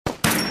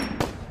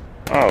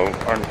Oh,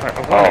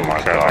 Oh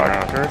my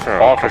God. There's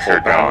a Officer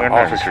down.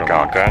 Officer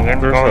down.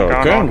 There's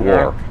a gang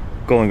war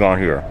going on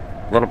here.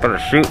 A little bit of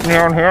shooting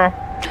on here.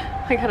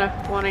 I got a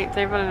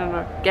 187 in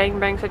a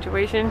gangbang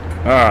situation.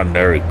 Ah,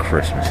 Merry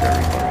Christmas,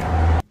 everybody.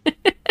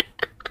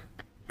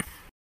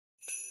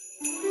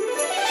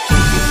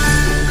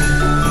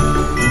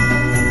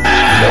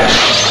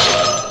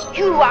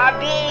 You are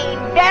being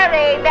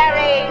very,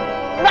 very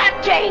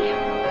naughty.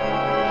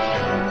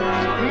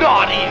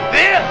 Naughty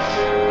this!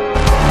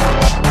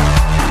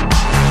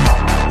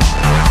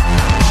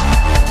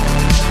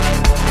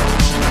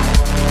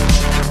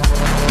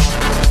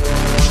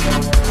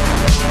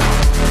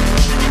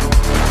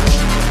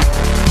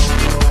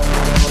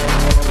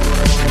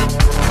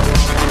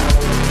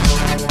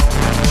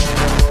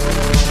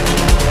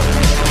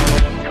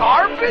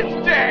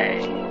 Garbage Day!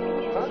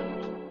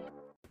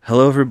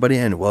 Hello, everybody,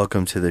 and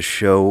welcome to the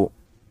show.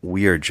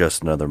 We are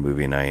Just Another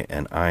Movie Night,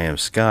 and I am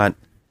Scott.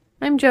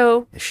 I'm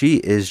Joe. She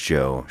is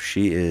Joe.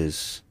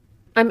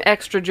 I'm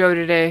extra Joe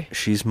today.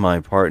 She's my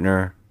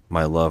partner,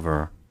 my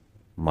lover,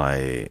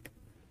 my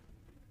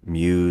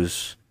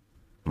muse,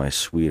 my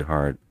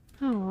sweetheart,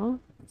 Aw.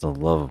 the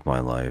love of my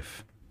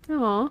life.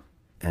 Aw.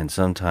 And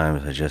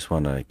sometimes I just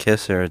want to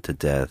kiss her to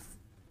death,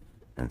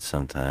 and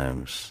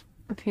sometimes...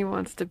 He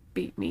wants to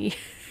beat me.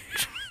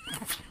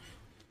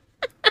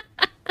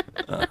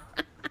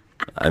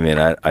 I mean,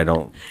 I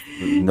don't...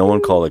 No one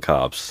call the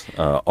cops.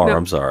 No.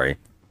 I'm sorry.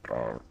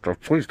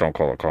 Please don't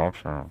call the cops.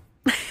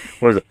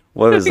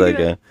 What is that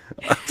guy?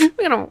 We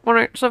got a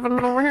 187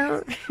 over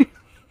here.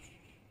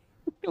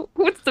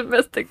 What's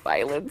domestic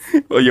violence?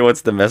 Oh, yeah,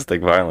 what's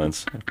domestic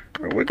violence?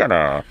 We got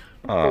a...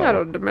 We got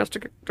a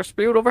domestic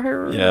dispute over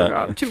here. Yeah. We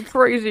got two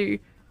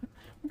crazy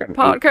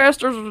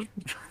podcasters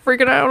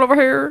freaking out over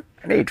here.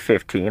 An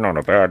 8:15 on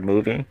a bad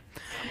movie.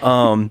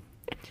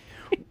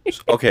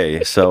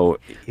 Okay, so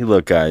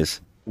look,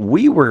 guys,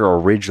 we were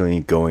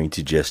originally going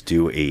to just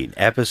do an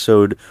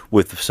episode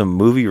with some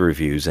movie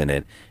reviews in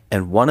it,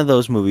 and one of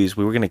those movies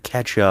we were going to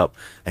catch up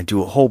and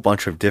do a whole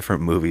bunch of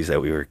different movies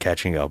that we were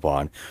catching up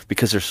on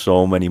because there's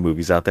so many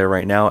movies out there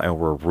right now, and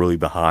we're really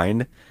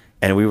behind.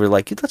 And we were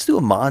like, let's do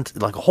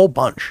a whole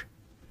bunch.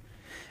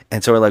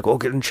 And so we're like, we'll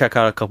get and check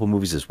out a couple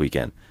movies this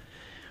weekend.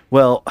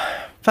 Well,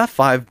 about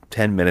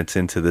 5-10 minutes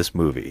into this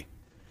movie,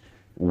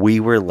 we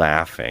were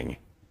laughing,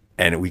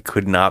 and we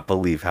could not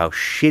believe how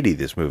shitty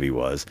this movie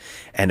was.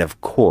 And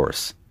of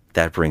course,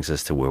 that brings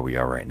us to where we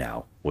are right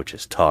now, which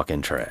is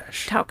Talking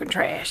Trash. Talking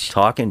trash.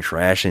 Talking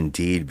trash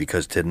indeed,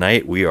 because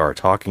tonight we are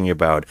talking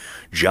about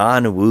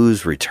John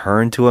Woo's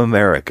return to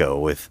America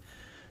with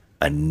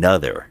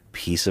another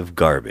piece of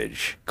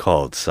garbage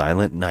called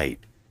Silent Night,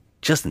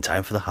 just in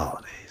time for the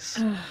holidays.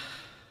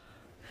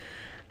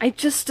 I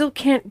just still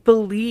can't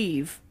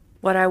believe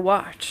what I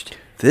watched.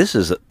 This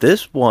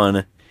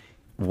one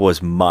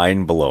was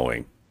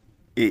mind-blowing.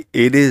 It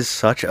is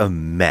such a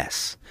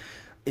mess.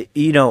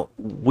 You know,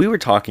 we were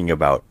talking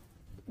about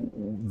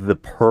the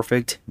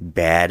perfect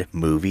bad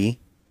movie.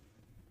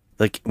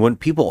 Like, when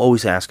people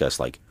always ask us,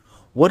 like,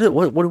 what do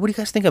you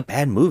guys think a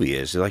bad movie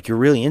is? Like, you're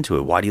really into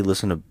it. Why do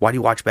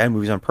you watch bad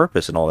movies on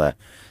purpose and all that?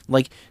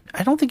 Like,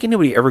 I don't think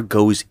anybody ever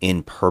goes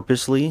in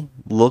purposely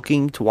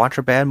looking to watch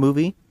a bad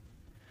movie.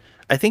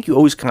 I think you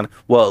always kind of,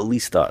 well, at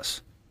least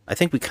us. I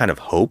think we kind of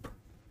hope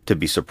to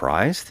be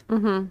surprised.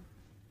 Mm-hmm.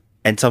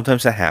 And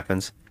sometimes that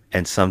happens,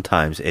 and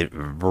sometimes it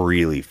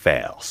really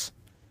fails.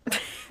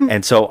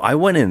 And so I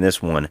went in this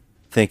one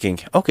thinking,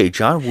 okay,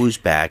 John Woo's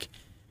back.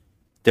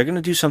 They're going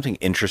to do something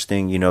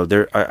interesting. You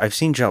know, I've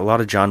seen a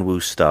lot of John Woo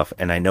stuff,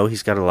 and I know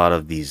he's got a lot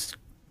of these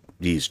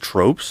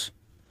tropes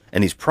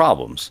and these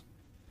problems.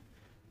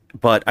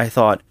 But I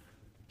thought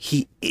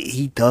he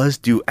does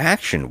do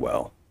action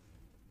well.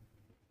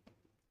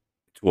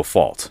 To a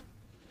fault.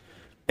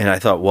 And I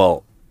thought,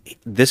 well,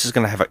 this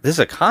is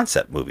a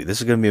concept movie.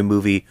 This is going to be a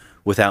movie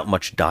without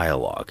much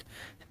dialogue.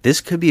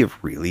 This could be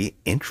really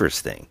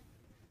interesting.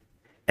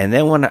 And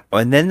then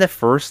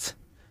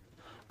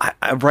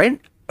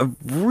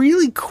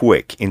really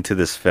quick into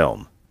this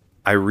film,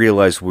 I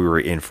realized we were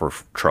in for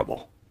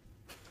trouble.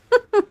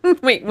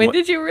 Wait, when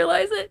did you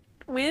realize it?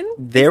 When?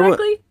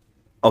 Exactly?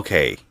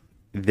 Okay,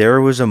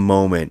 there was a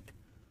moment.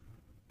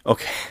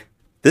 Okay,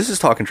 this is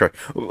Talking Trash.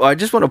 I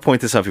just want to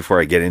point this out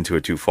before I get into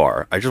it too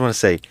far. I just want to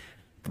say,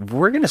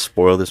 we're going to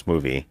spoil this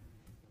movie,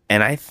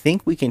 and I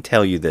think we can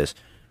tell you this.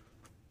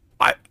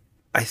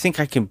 I think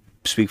I can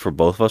speak for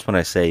both of us when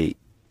I say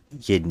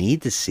you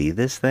need to see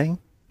this thing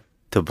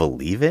to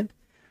believe it,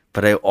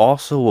 but I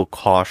also will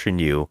caution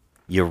you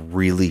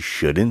really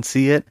shouldn't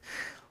see it.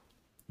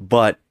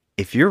 But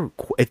if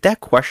that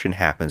question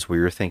happens where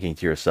you're thinking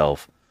to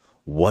yourself,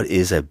 what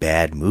is a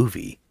bad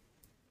movie?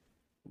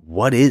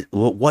 What is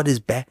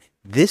bad?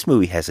 This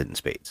movie has it in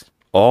spades.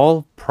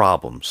 All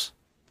problems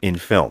in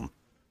film,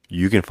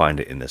 you can find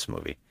it in this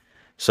movie.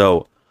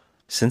 So,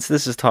 since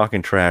this is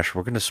Talking Trash,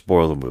 we're going to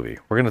spoil the movie.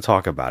 We're going to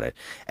talk about it.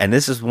 And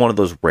this is one of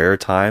those rare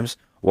times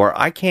where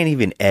I can't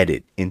even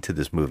edit into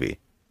this movie.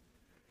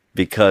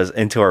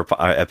 Into our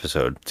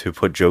episode to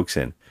put jokes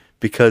in.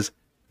 Because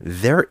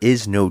there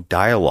is no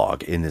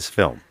dialogue in this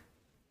film.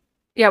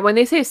 Yeah, when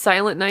they say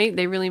Silent Night,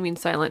 they really mean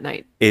Silent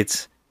Night.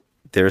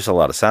 There's a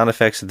lot of sound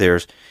effects.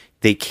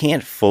 They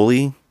can't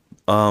fully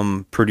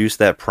produce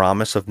that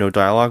promise of no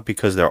dialogue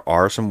because there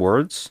are some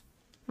words.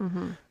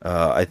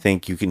 I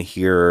think you can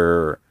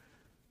hear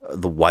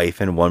the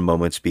wife in one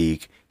moment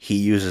speak. He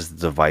uses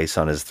the device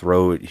on his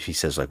throat. He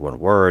says like one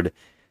word.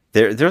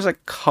 There's a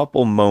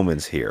couple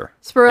moments here.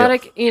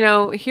 Sporadic,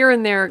 here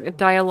and there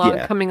dialogue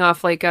Yeah. coming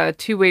off like a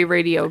two-way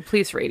radio,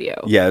 police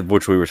radio. Yeah,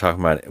 which we were talking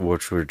about,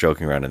 which we were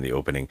joking around in the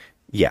opening.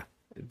 Yeah,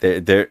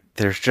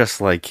 there's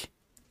just like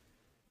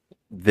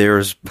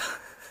there's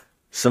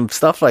some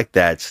stuff like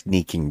that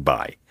sneaking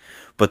by,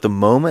 but the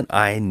moment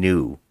I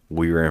knew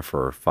we were in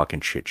for a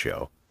fucking shit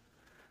show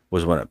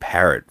was when a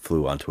parrot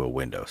flew onto a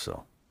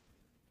windowsill.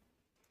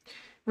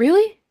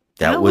 Really?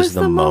 That was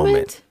the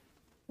moment.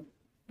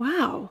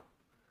 Wow.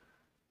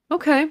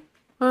 Okay.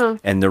 Huh.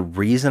 And the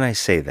reason I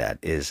say that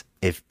is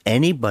if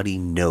anybody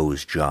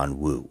knows John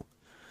Woo.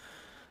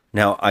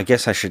 Now, I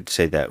guess I should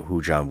say that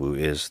who John Woo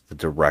is, the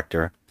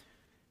director.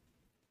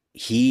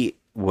 He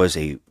was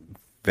a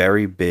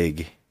very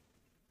big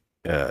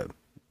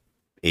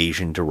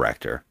Asian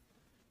director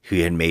who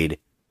had made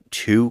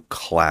 2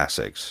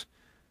 classics,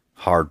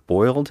 Hard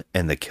Boiled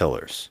and The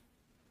Killers.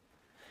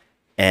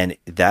 And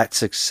that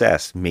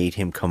success made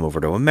him come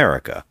over to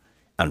America.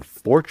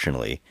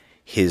 Unfortunately,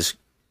 his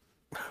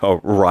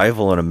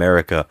arrival in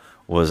America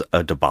was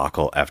a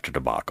debacle after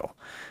debacle.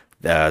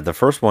 The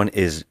first one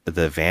is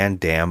the Van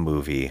Damme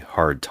movie,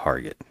 Hard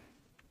Target.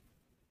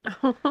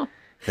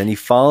 Then he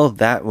followed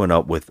that one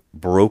up with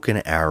Broken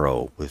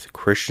Arrow with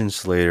Christian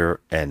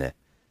Slater and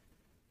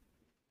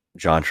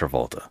John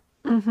Travolta.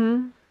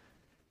 Mm-hmm.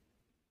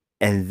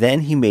 And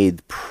then he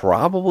made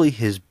probably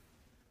his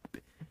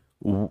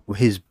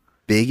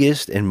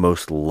biggest and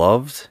most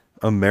loved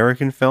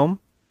American film,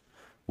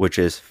 which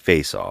is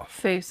Face Off.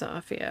 Face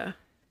Off, yeah.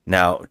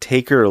 Now,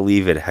 take it or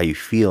leave it how you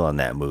feel on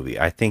that movie.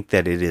 I think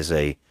that it is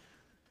a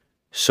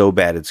so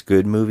bad it's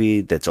good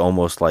movie that's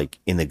almost like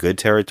in the good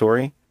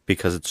territory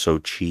because it's so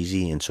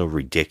cheesy and so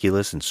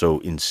ridiculous and so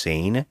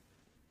insane.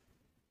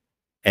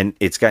 And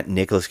it's got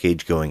Nicolas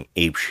Cage going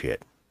apeshit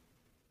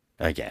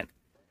again.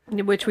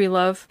 Which we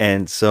love.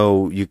 And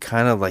so you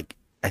kind of like,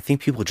 I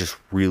think people just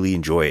really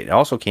enjoy it. It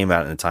also came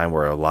out in a time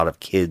where a lot of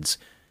kids,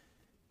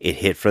 it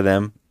hit for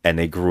them and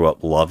they grew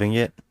up loving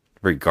it,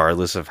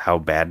 regardless of how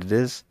bad it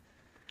is.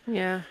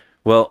 Yeah.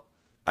 Well,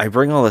 I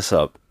bring all this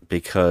up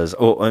because,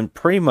 and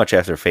pretty much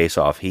after Face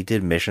Off, he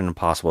did Mission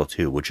Impossible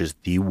 2, which is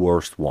the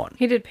worst one.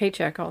 He did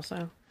Paycheck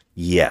also.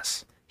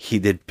 Yes, he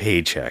did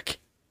Paycheck.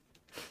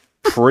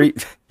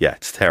 Yeah,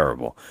 it's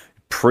terrible.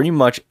 Pretty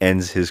much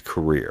ends his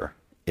career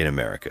in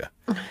America.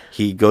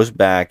 He goes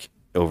back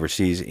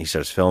overseas. He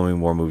starts filming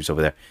more movies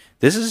over there.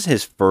 This is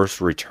his first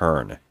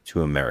return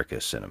to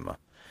America's cinema.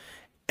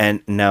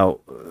 And now,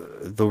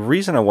 the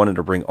reason I wanted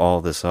to bring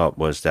all this up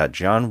was that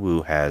John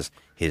Woo has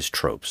his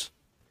tropes.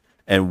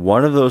 And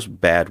one of those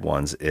bad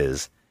ones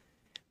is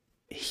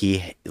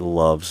he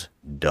loves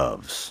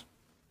doves.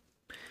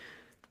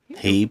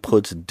 He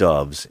puts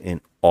doves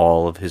in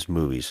all of his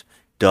movies.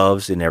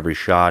 Doves in every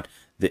shot.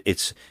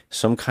 It's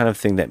some kind of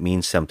thing that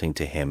means something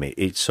to him.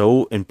 It's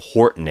so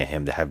important to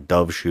him to have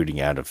doves shooting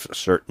out of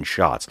certain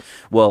shots.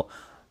 Well,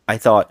 I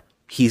thought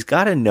he's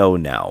got to know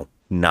now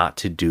not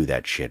to do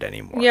that shit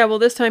anymore. Yeah, well,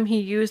 this time he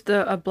used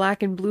a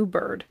black and blue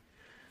bird.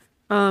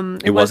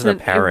 It wasn't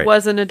a parrot. It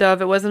wasn't a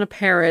dove. It wasn't a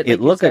parrot. It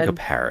looked like a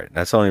parrot.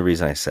 That's the only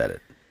reason I said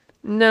it.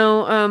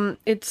 No,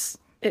 it's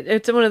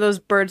one of those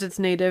birds that's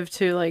native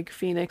to like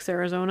Phoenix,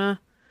 Arizona.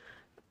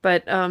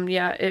 But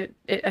yeah,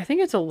 I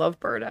think it's a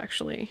lovebird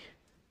actually.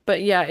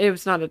 But yeah, it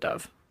was not a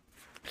dove.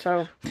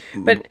 So,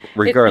 but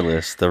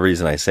regardless, the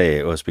reason I say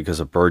it was because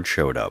a bird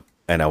showed up,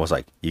 and I was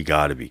like, "You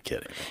got to be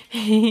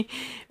kidding."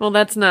 Well,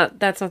 that's not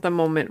the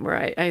moment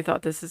where I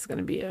thought this is going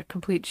to be a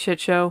complete shit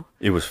show.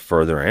 It was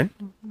further in.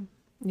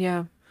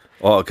 Yeah.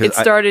 Oh, because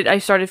I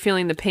started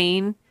feeling the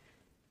pain,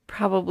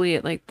 probably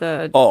at like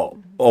the. Oh,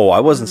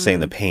 I wasn't saying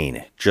the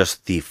pain,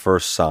 just the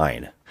first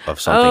sign of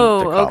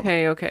something to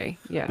come. Okay,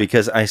 yeah.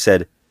 Because I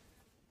said,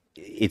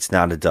 it's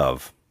not a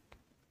dove.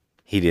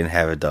 He didn't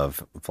have a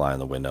dove fly on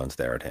the window and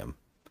stare at him.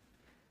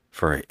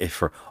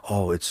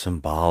 It's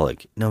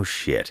symbolic. No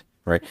shit,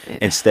 right?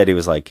 Instead, he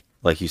was like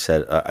you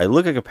said, I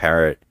look like a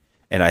parrot,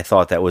 and I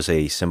thought that was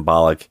a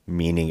symbolic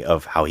meaning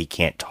of how he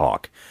can't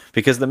talk.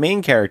 Because the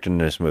main character in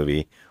this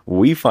movie,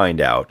 we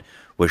find out,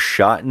 was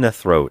shot in the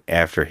throat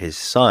after his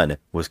son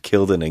was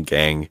killed in a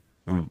gang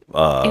in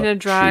a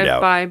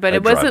drive-by, but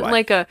it wasn't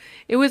like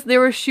they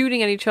were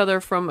shooting at each other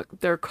from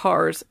their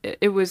cars.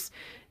 It was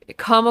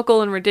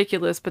comical and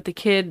ridiculous, but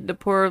the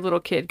poor little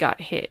kid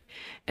got hit.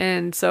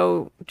 And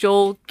so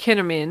Joel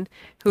Kinnaman,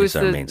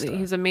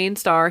 he's a main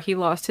star, he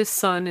lost his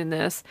son in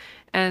this,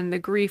 and the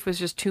grief was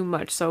just too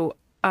much. So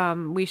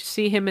we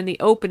see him in the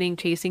opening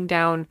chasing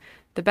down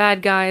the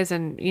bad guys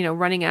and,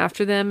 running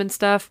after them and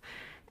stuff.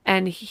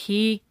 And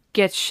he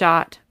gets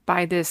shot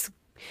by this.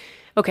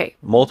 Okay.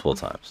 Multiple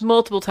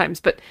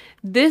times. But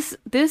this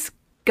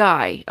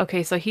guy,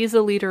 okay, so he's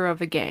the leader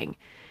of a gang.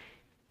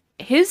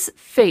 His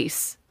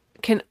face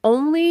can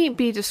only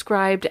be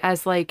described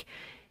as like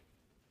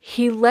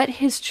he let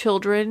his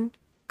children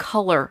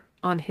color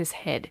on his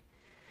head.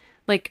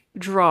 Like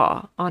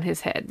draw on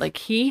his head. Like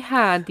he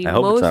had the I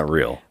hope most it's not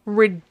real.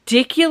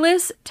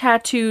 ridiculous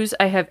tattoos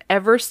I have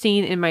ever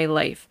seen in my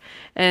life.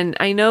 And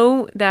I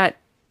know that,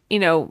 you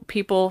know,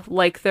 people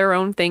like their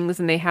own things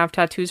and they have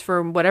tattoos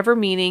for whatever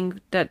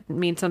meaning that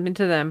means something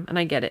to them. And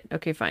I get it.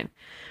 Okay, fine.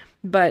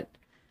 But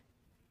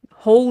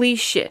holy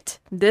shit,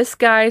 this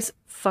guy's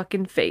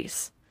fucking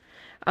face.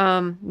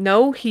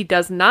 No, he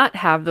does not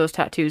have those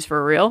tattoos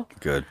for real.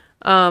 Good.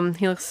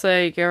 He looks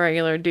like a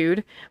regular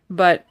dude,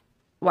 but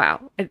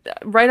wow.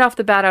 Right off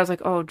the bat, I was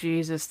like, oh,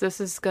 Jesus,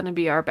 this is going to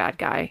be our bad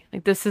guy.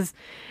 Like this is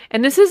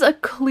a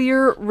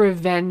clear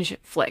revenge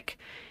flick.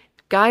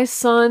 Guy's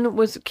son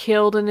was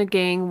killed in a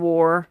gang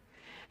war.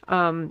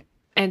 And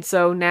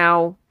so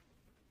now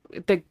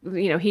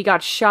he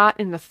got shot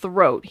in the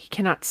throat. He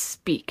cannot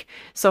speak.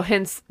 So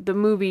hence the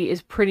movie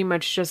is pretty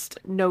much just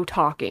no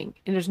talking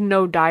and there's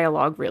no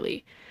dialogue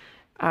really.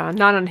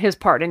 Not on his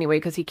part anyway,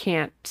 because he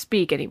can't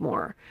speak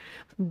anymore.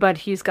 But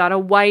he's got a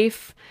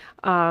wife,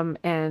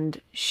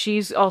 and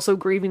she's also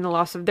grieving the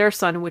loss of their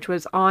son, which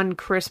was on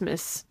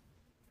Christmas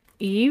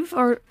Eve,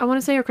 or I want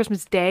to say, or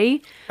Christmas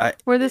Day,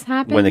 where this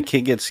happened. When the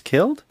kid gets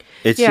killed?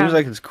 It seems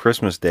like it's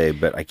Christmas Day,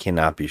 but I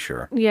cannot be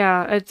sure.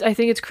 Yeah, I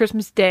think it's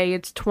Christmas Day.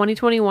 It's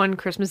 2021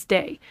 Christmas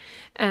Day.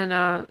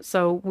 And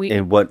so we...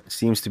 In what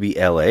seems to be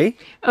L.A.?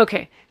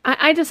 Okay,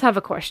 I just have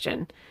a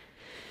question.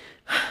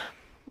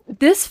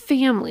 This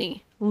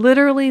family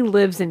literally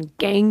lives in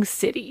Gang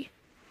City.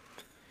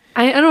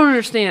 I don't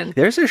understand.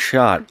 There's a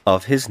shot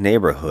of his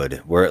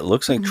neighborhood where it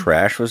looks like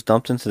trash was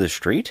dumped into the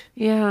street.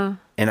 Yeah.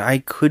 And I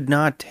could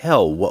not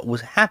tell what was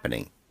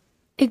happening.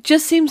 It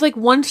just seems like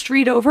one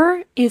street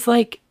over is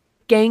like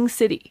Gang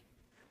City.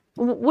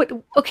 What?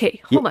 Okay,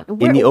 hold on.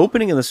 In the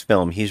opening of this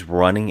film, he's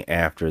running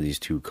after these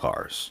two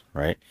cars,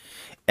 right?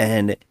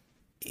 And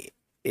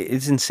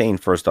it's insane,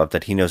 first off,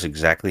 that he knows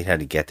exactly how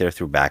to get there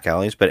through back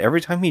alleys. But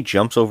every time he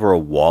jumps over a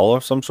wall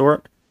of some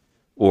sort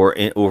or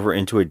over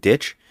into a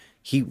ditch,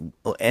 he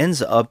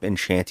ends up in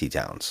shanty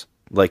towns,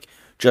 like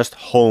just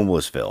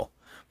homelessville.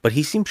 But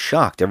he seems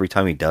shocked every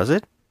time he does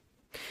it.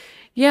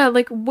 Yeah,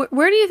 like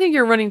where do you think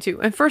you're running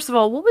to? And first of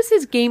all, what was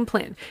his game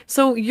plan?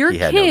 So your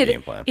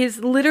kid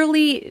is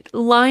literally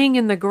lying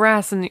in the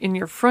grass in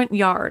your front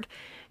yard.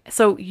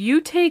 So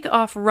you take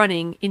off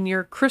running in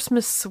your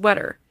Christmas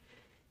sweater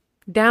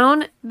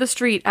down the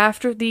street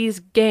after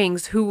these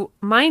gangs who,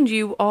 mind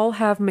you, all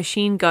have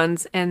machine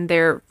guns and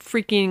they're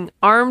freaking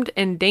armed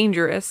and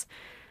dangerous.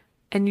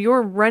 And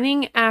you're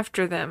running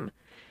after them.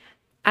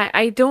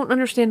 I don't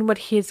understand what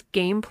his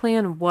game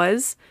plan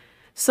was.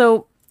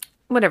 So,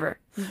 whatever.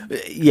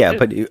 Yeah,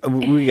 but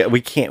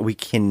we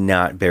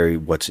cannot bury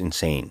what's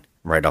insane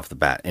right off the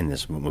bat in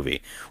this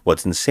movie.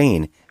 What's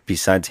insane,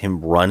 besides him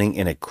running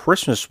in a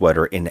Christmas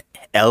sweater in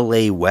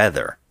LA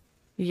weather.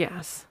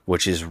 Yes.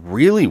 Which is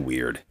really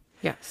weird.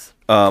 Yes.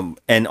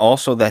 And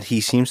also that he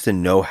seems to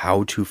know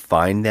how to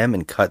find them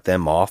and cut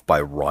them off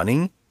by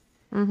running.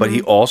 Mm-hmm. But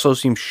he also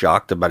seems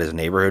shocked about his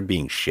neighborhood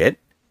being shit.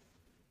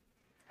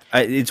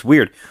 It's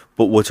weird.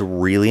 But what's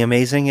really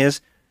amazing is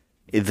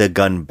the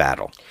gun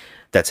battle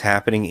that's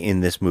happening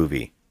in this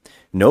movie.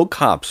 No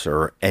cops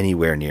are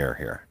anywhere near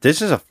here.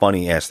 This is a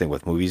funny ass thing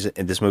with movies.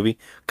 In this movie,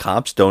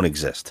 cops don't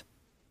exist.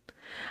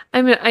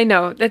 I mean, I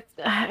know that,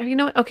 you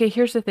know, okay,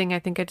 here's the thing. I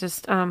think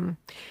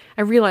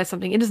I realized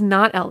something. It is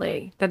not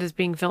LA that is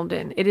being filmed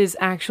in. It is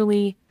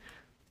actually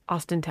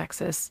Austin,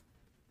 Texas.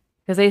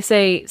 Because they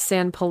say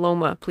San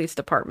Paloma Police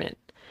Department.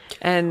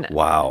 And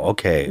wow,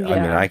 okay. Yeah. I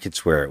mean, I could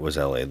swear it was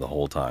LA the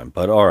whole time.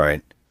 But all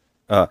right.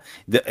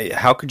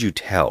 How could you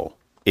tell?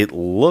 It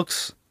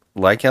looks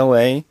like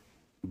LA,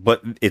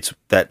 but it's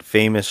that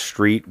famous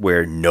street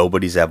where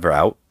nobody's ever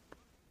out.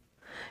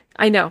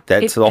 I know.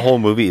 That's the whole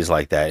movie is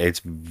like that.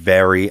 It's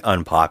very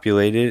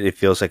unpopulated. It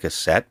feels like a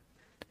set.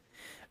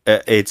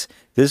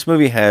 This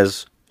movie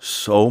has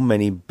so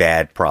many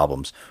bad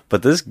problems,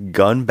 but this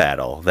gun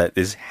battle that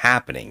is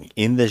happening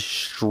in the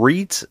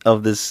streets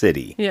of the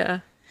city,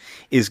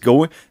 is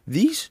going.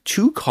 These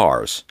two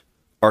cars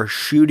are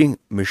shooting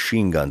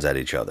machine guns at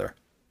each other.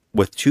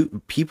 With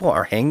two people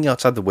are hanging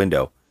outside the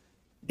window.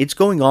 It's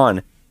going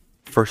on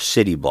for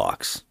city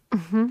blocks.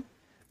 Mm-hmm.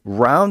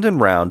 Round and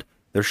round,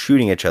 they're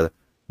shooting at each other.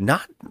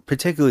 Not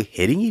particularly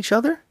hitting each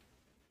other,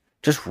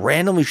 just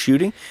randomly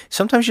shooting.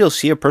 Sometimes you'll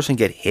see a person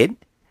get hit,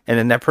 and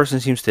then that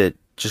person seems to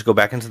just go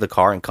back into the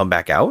car and come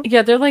back out.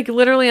 Yeah, they're like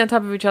literally on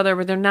top of each other,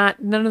 but they're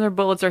not. None of their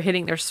bullets are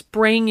hitting. They're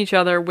spraying each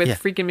other with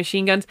freaking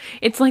machine guns.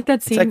 It's like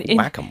that scene in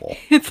Whack-A-Mole.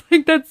 It's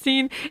like that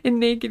scene in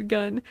Naked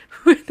Gun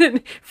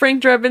when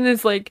Frank Drebin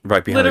is like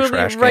right behind the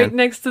trash can, right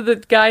next to the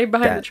guy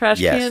behind the trash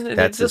can, and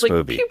that's it's just this like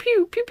movie. Pew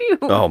pew pew pew.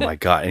 Oh my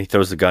god! And he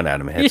throws the gun at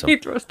him and hits him. He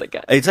throws the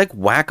gun. It's like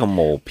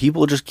Whack-A-Mole.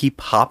 People just keep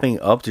popping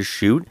up to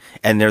shoot,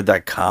 and they're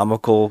that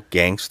comical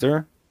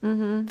gangster.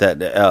 Mm-hmm.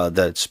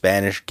 That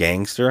Spanish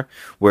gangster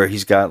where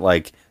he's got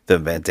like the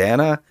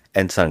bandana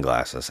and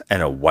sunglasses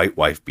and a white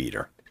wife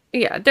beater.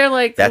 Yeah, they're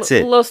like That's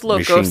it. Los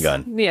Locos. Machine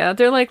gun. Yeah,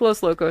 they're like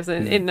Los Locos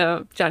in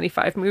a Johnny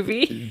Five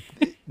movie.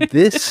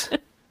 This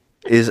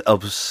is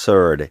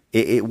absurd.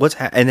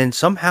 And then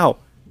somehow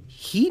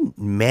he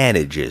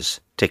manages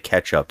to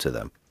catch up to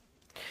them.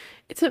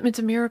 It's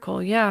a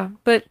miracle, yeah.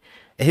 But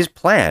his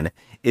plan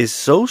is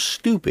so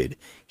stupid.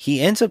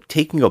 He ends up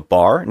taking a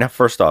bar. Now,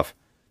 first off,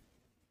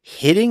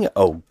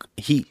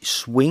 he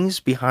swings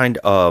behind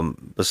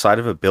the side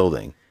of a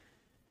building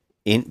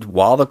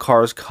while the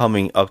car is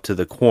coming up to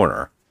the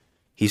corner.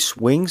 He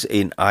swings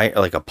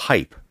like a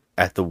pipe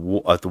at the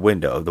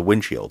window of the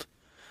windshield.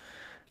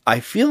 I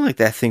feel like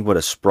that thing would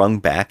have sprung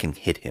back and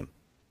hit him.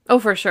 Oh,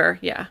 for sure,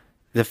 yeah.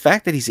 The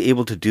fact that he's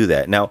able to do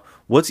that. Now,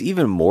 what's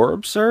even more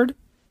absurd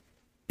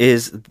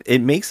is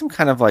it makes him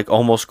kind of like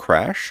almost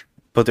crash,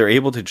 but they're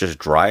able to just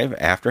drive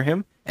after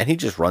him, and he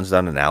just runs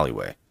down an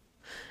alleyway.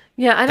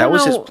 Yeah, I don't know. That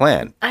was his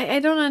plan. I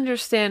don't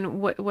understand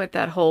what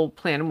that whole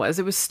plan was.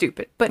 It was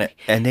stupid. But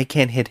and they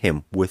can't hit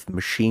him with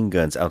machine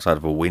guns outside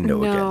of a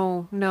window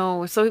again.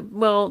 No. So,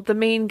 the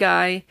main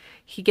guy,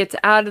 he gets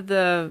out of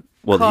the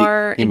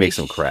car. He makes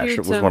him crash. It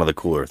was one of the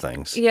cooler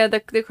things. Yeah, the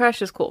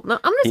crash is cool. Now,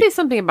 I'm going to say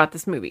something about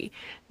this movie.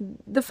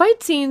 The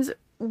fight scenes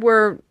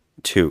were...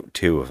 Two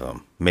of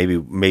them. Maybe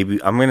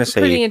I'm going to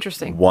say pretty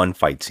interesting. One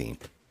fight scene.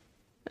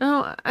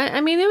 Oh,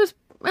 I mean, it was...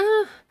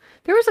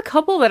 there was a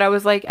couple that I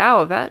was like,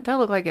 ow, that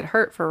looked like it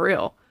hurt for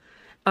real.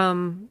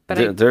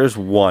 But there's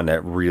one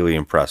that really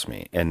impressed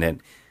me. And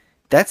then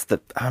this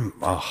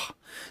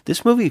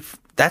movie,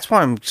 that's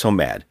why I'm so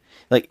mad.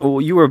 Like,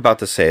 you were about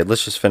to say it.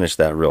 Let's just finish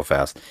that real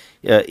fast.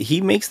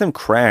 He makes them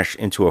crash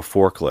into a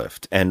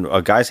forklift, and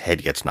a guy's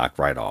head gets knocked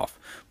right off.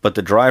 But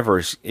the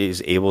driver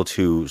is able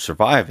to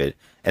survive it,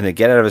 and then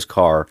get out of his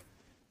car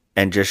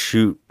and just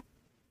shoot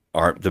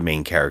the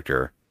main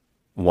character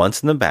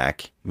once in the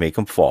back, make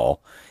him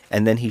fall,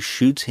 and then he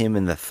shoots him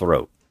in the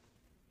throat.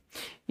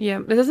 Yeah,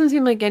 it doesn't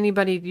seem like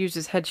anybody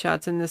uses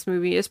headshots in this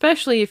movie,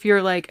 especially if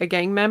you're like a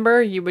gang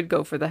member, you would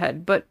go for the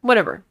head. But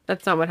whatever,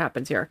 that's not what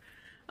happens here.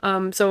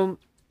 So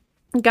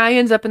guy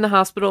ends up in the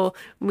hospital.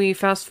 We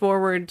fast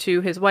forward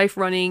to his wife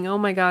running. Oh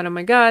my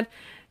God,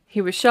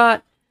 he was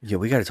shot. Yeah,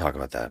 we got to talk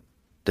about that.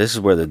 This is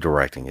where the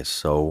directing is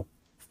so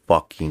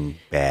fucking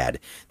bad.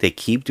 They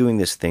keep doing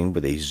this thing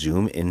where they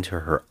zoom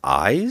into her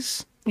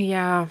eyes.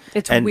 Yeah,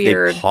 it's and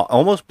weird. They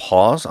almost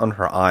pause on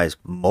her eyes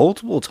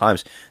multiple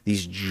times.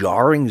 These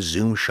jarring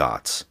zoom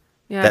shots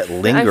that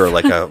linger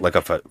like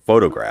a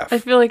photograph. I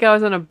feel like I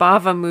was in a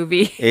Bava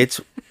movie. It's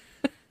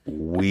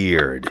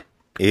weird.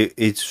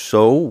 It's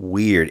so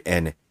weird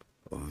and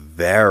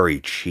very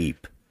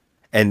cheap.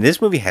 And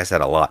this movie has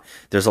that a lot.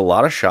 There's a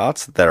lot of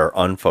shots that are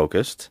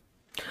unfocused.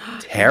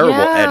 Terrible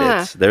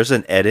edits. There's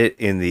an edit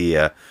in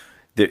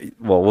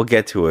we'll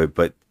get to it,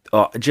 but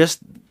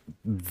just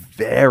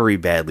very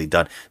badly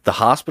done. The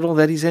hospital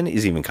that he's in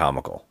is even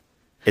comical.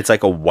 It's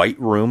like a white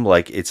room,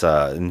 like it's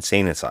an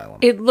insane asylum.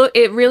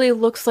 It really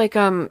looks like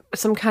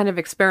some kind of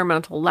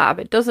experimental lab.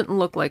 It doesn't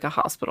look like a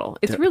hospital.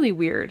 It's really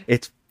weird.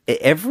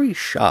 Every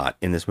shot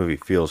in this movie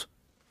feels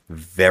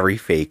very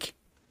fake,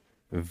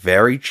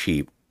 very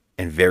cheap,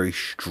 and very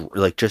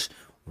just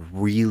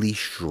really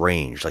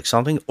strange. Like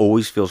something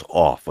always feels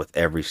off with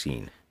every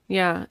scene.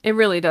 Yeah, it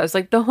really does.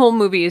 Like the whole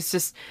movie is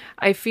just,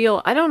 I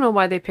don't know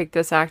why they picked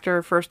this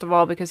actor, first of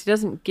all, because he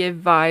doesn't give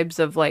vibes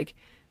of like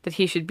that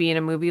he should be in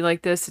a movie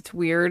like this. It's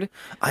weird.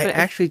 I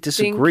actually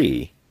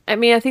disagree.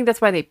 I think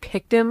that's why they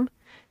picked him,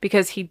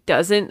 because he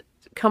doesn't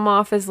come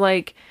off as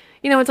like,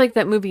 it's like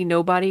that movie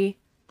Nobody.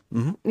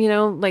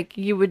 Mm-hmm. Like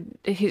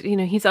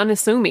he's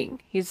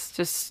unassuming. He's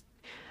just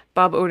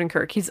Bob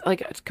Odenkirk. He's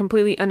like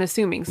completely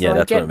unassuming. So yeah,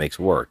 that's what it makes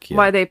work. Yeah.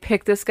 Why they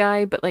picked this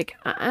guy, but like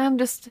I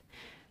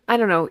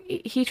don't know.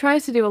 He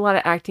tries to do a lot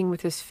of acting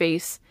with his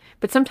face,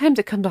 but sometimes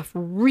it comes off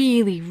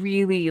really,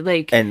 really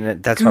like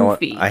and that's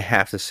goofy. I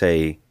have to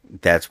say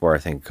that's where I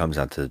think it comes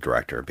down to the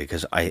director,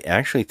 because I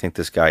actually think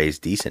this guy is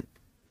decent.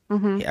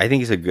 Mm-hmm. I think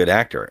he's a good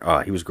actor.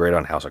 He was great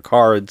on House of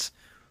Cards.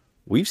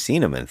 We've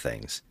seen him in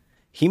things.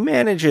 He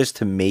manages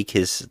to make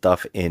his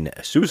stuff in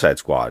Suicide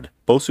Squad,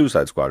 both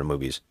Suicide Squad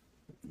movies.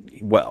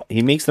 Well,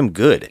 he makes them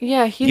good.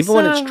 Yeah, he's even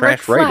when it's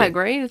trash writing,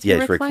 right? It's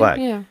Rick Flag.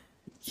 Yeah,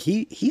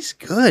 he's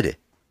good.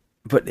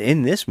 But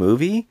in this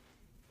movie,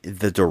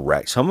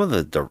 some of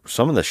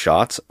the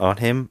shots on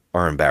him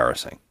are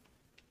embarrassing.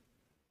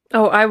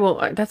 Oh, I will.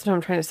 That's what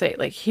I'm trying to say.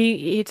 Like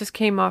he just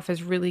came off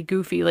as really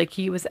goofy. Like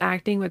he was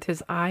acting with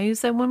his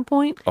eyes at one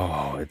point.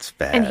 Oh, it's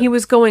bad. And he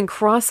was going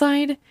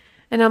cross-eyed,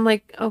 and I'm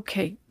like,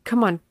 okay,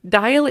 come on,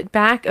 dial it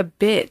back a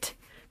bit,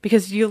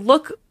 because you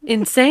look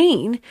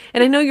insane.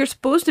 And I know you're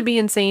supposed to be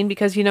insane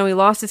because, he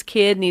lost his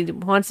kid and he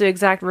wants to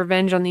exact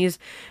revenge on these,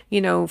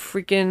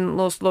 freaking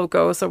Los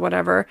Locos or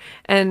whatever.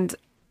 And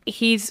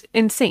he's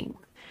insane.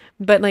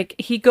 But like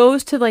he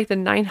goes to like the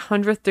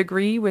 900th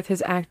degree with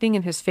his acting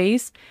and his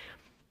face.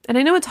 And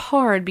I know it's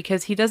hard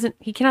because he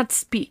cannot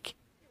speak.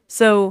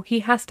 So he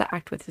has to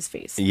act with his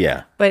face.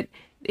 Yeah. But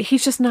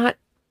he's just not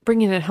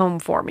bringing it home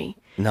for me.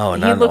 No,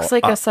 he looks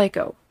like a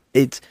psycho.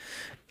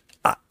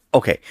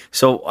 Okay,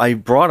 so I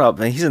brought up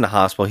that he's in the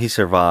hospital. He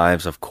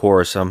survives, of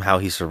course. Somehow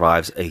he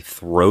survives a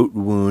throat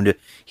wound.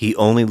 He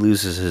only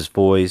loses his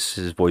voice.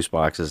 His voice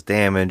box is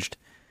damaged.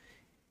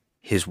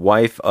 His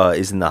wife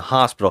is in the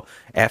hospital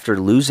after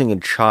losing a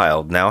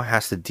child. Now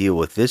has to deal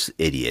with this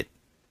idiot.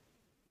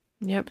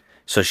 Yep.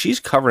 So she's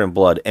covered in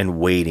blood and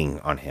waiting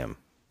on him.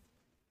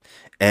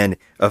 And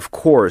of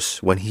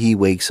course, when he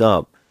wakes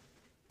up,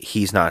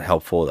 he's not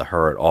helpful to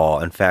her at all.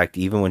 In fact,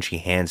 even when she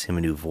hands him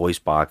a new voice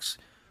box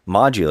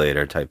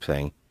modulator type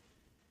thing,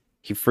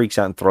 he freaks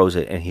out and throws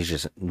it, and he's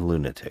just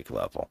lunatic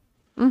level.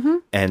 Mm-hmm.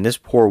 And this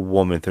poor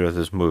woman throughout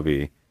this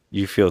movie,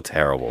 you feel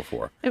terrible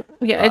for.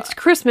 Yeah, it's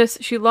Christmas.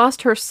 She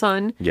lost her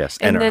son. Yes,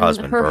 and her then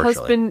husband. Her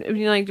husband,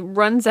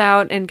 runs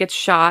out and gets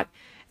shot.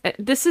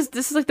 This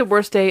is like the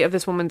worst day of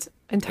this woman's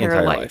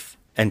entire life.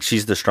 And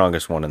she's the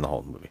strongest one in the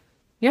whole movie.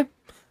 Yeah.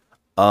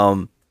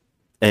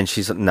 And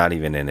she's not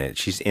even in it.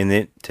 She's in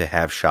it to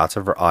have shots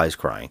of her eyes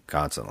crying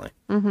constantly.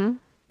 Mm-hmm.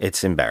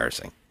 It's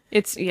embarrassing.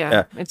 It's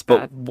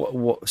bad.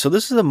 So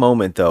this is the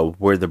moment, though,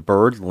 where the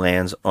bird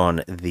lands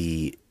on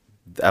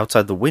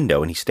outside the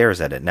window and he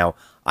stares at it. Now,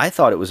 I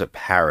thought it was a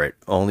parrot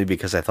only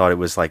because I thought it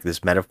was like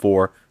this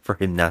metaphor for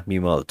him not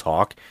being able to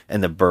talk,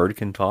 and the bird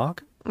can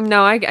talk.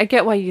 No, I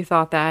get why you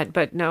thought that,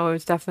 but no, it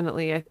was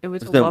definitely a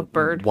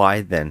lovebird.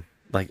 Why then?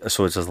 Like,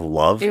 so it's just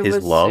love? It was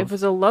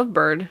a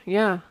lovebird,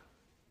 yeah.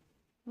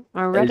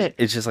 I read it.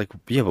 It's just like,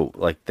 yeah, but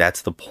like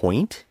that's the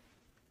point?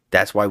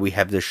 That's why we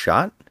have this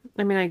shot?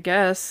 I mean, I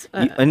guess.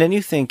 And then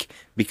you think,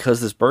 because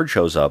this bird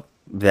shows up,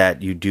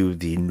 that you do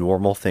the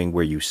normal thing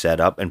where you set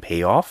up and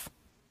pay off?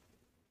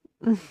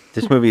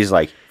 This movie is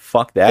like,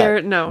 fuck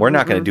that. We're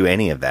not going to do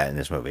any of that in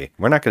this movie.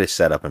 We're not going to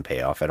set up and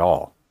pay off at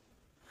all.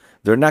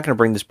 They're not going to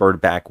bring this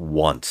bird back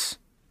once.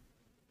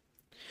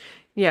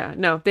 Yeah,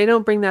 no, they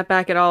don't bring that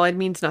back at all. It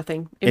means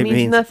nothing. It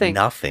means nothing.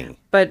 Nothing.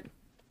 But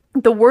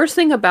the worst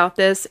thing about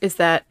this is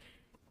that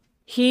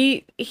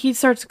he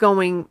starts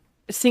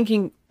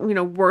sinking,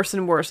 worse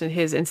and worse in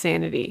his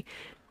insanity.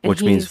 And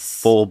which means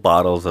full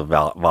bottles of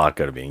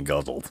vodka are being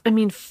guzzled. I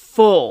mean,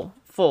 full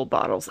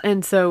bottles.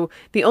 And so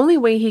the only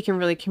way he can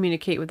really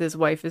communicate with his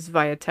wife is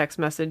via text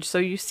message. So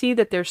you see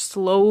that they're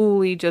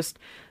slowly just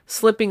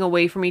slipping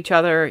away from each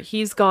other.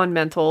 He's gone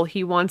mental.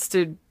 He wants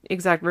to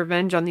exact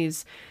revenge on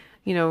these,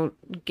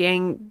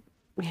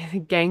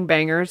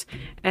 gangbangers.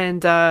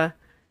 And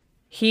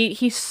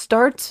he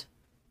starts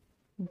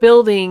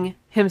building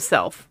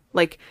himself.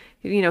 Like,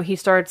 he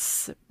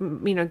starts,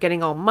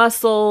 getting all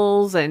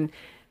muscles and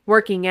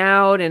working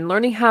out and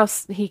learning how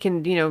he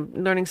can,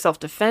 learning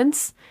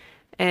self-defense.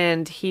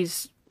 And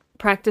he's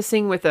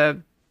practicing with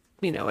a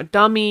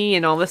dummy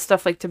and all this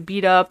stuff, like to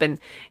beat up. And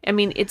I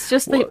mean, it's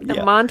just the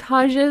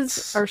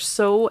montages are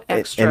so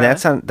extra. And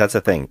that's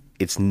the thing.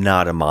 It's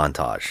not a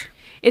montage.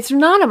 It's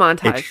not a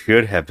montage. It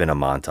should have been a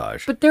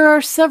montage. But there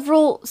are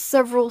several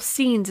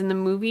scenes in the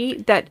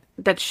movie that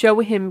show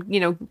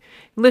him,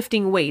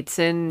 lifting weights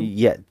and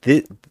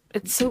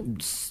it's so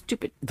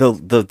stupid.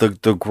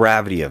 The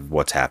gravity of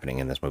what's happening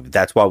in this movie.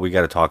 That's why we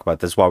got to talk about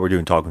this. Why we're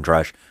doing Talking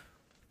Trash.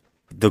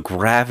 The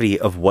gravity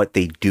of what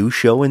they do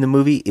show in the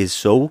movie is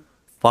so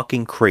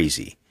fucking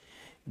crazy.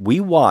 We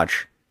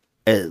watch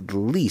at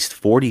least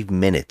 40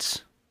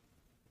 minutes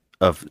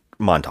of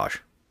montage.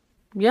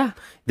 Yeah.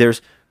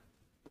 There's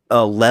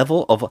a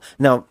level of...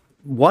 Now,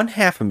 one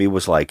half of me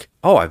was like,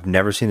 oh, I've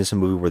never seen this in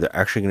a movie where they're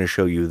actually going to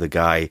show you the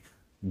guy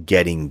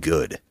getting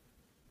good.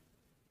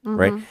 Mm-hmm.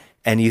 Right?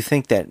 And you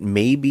think that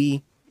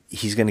maybe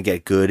he's going to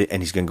get good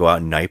and he's going to go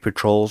out on night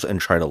patrols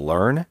and try to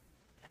learn.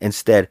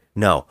 Instead,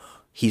 no.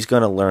 He's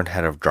going to learn how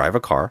to drive a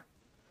car.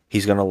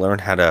 He's going to learn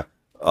how to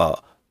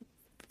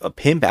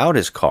pimp out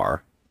his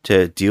car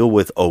to deal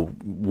with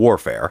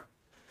warfare.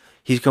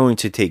 He's going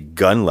to take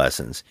gun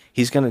lessons.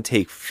 He's going to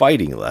take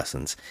fighting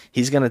lessons.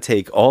 He's going to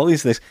take all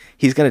these things.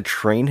 He's going to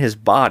train his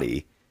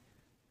body.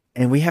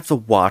 And we have to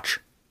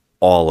watch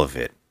all of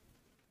it.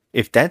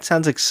 If that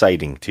sounds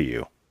exciting to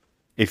you,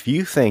 if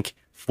you think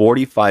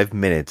 45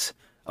 minutes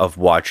of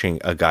watching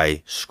a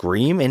guy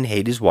scream and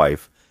hate his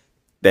wife,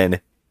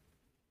 then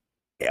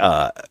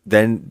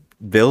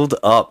build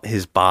up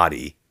his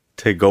body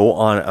to go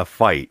on a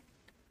fight,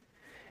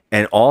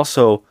 and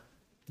also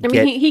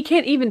he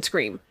can't even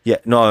scream. Yeah,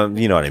 no,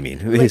 you know what I mean.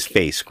 His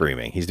face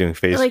screaming. He's doing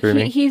face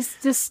screaming. He's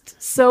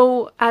just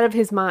so out of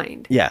his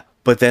mind. Yeah,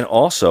 but then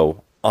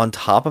also on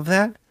top of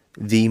that,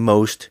 the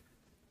most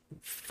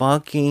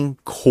fucking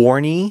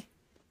corny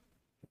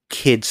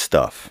kid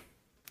stuff.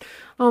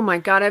 Oh my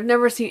god, I've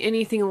never seen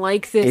anything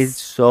like this.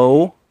 It's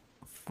so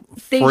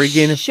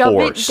friggin' shove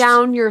forced. It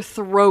down your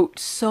throat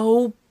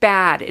so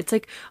bad. It's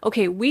like,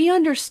 okay, we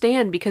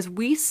understand because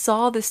we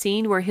saw the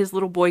scene where his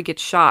little boy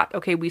gets shot.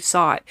 Okay, we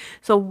saw it.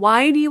 So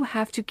why do you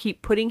have to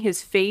keep putting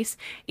his face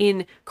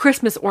in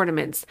Christmas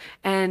ornaments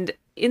and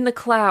in the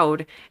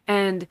cloud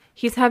and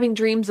he's having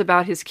dreams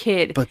about his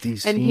kid. But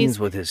these and scenes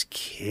with his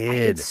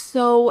kid. It's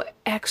so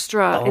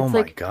extra. Oh it's my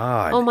like,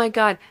 God. Oh my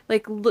God.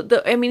 Like,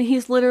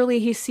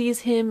 he sees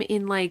him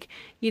in like,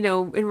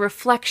 in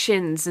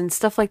reflections and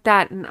stuff like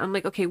that. And I'm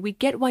like, okay, we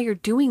get why you're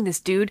doing this,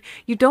 dude.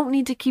 You don't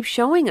need to keep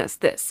showing us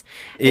this.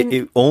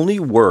 It only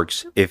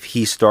works if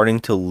he's starting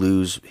to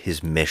lose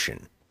his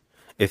mission.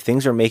 If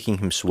things are making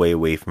him sway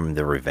away from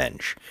the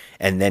revenge,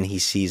 and then he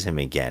sees him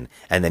again,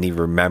 and then he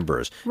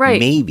remembers. Right.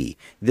 Maybe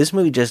this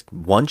movie just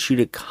wants you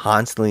to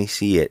constantly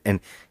see it,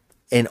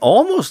 and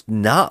almost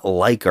not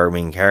like our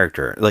main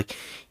character. Like,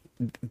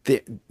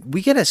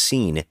 we get a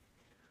scene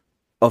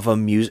of a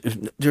music.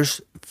 There's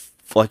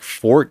like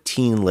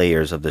 14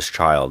 layers of this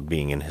child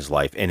being in his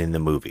life and in the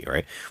movie,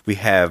 right? We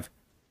have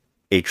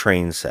a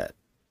train set.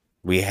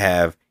 We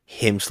have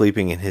him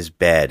sleeping in his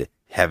bed,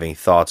 having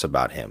thoughts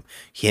about him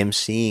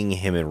seeing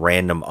him and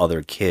random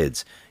other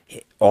kids,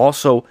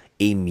 also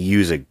a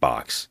music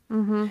box.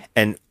 Mm-hmm.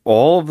 And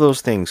all of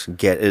those things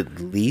get at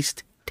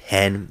least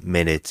 10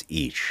 minutes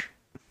each.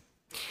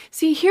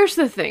 See, here's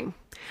the thing.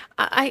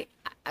 I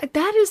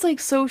that is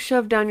like so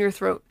shoved down your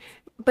throat.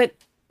 But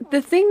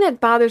the thing that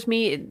bothers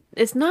me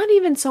is not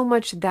even so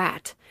much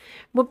that.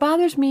 What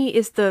bothers me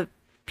is the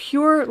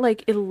pure,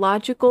 like,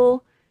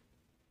 illogical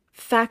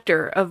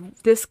factor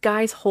of this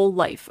guy's whole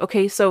life.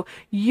 Okay, so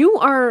you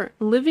are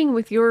living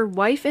with your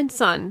wife and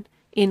son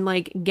in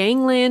like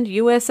Gangland,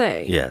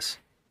 USA. Yes.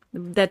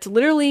 That's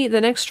literally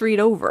the next street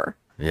over.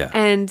 Yeah.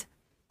 And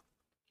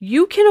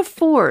you can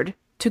afford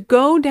to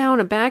go down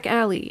a back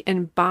alley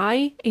and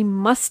buy a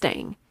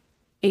Mustang,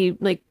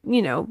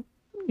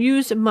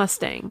 used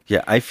Mustang.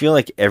 Yeah, I feel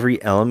like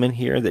every element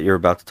here that you're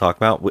about to talk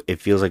about, it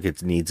feels like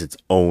it needs its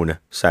own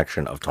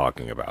section of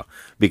talking about.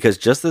 Because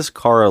just this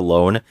car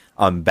alone,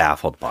 I'm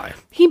baffled by.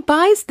 He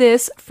buys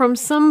this from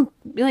some,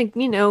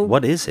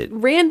 what is it?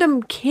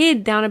 Random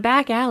kid down a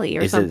back alley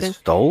or something. Is it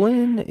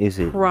stolen? Is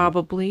it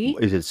probably?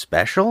 Is it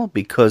special?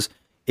 Because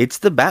it's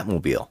the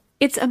Batmobile.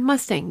 It's a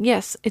Mustang.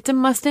 Yes, it's a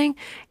Mustang.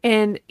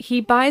 And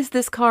he buys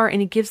this car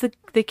and he gives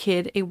the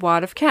kid a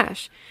wad of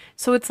cash.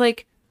 So it's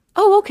like,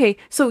 oh, okay.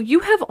 So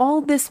you have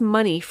all this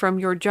money from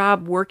your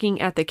job working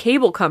at the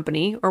cable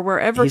company or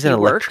wherever He's an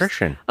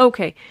electrician.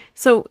 Okay.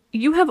 So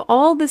you have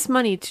all this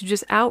money to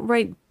just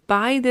outright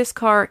buy this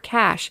car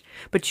cash,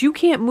 but you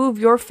can't move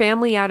your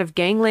family out of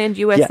Gangland,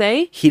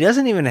 USA? Yeah, he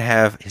doesn't even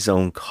have his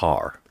own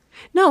car.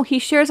 No, he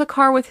shares a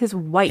car with his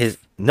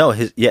wife.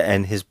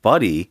 And his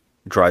buddy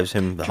drives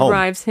him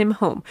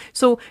home.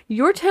 So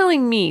you're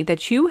telling me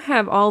that you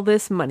have all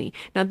this money.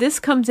 Now this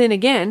comes in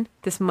again,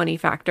 this money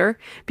factor,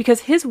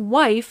 because his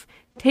wife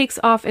takes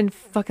off and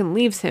fucking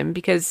leaves him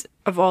because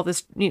of all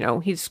this,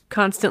 he's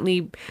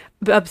constantly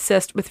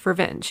obsessed with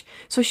revenge.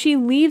 So she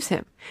leaves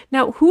him.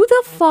 Now, who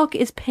the fuck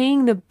is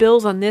paying the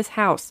bills on this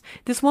house?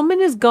 This woman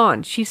is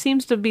gone. She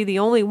seems to be the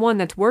only one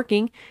that's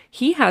working.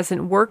 He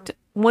hasn't worked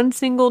one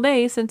single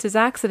day since his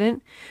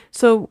accident.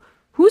 So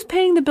who's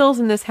paying the bills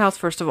in this house,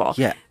 first of all?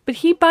 Yeah. But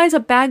he buys a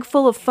bag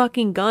full of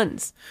fucking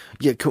guns.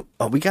 Yeah,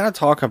 we got to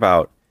talk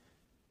about...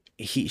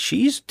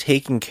 She's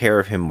taking care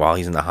of him while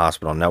he's in the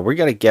hospital. Now, we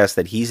got to guess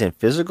that he's in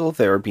physical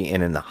therapy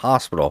and in the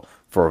hospital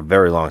for a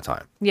very long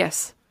time.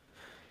 Yes.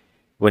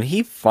 When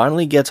he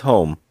finally gets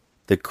home,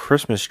 the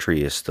Christmas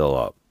tree is still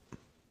up.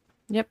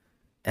 Yep.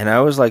 And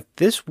I was like,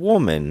 this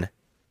woman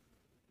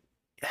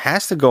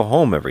has to go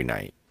home every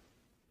night.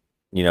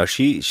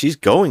 She's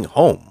going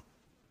home.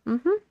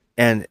 Mm-hmm.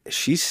 And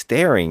she's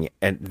staring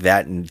at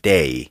that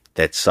day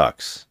that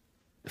sucks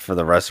for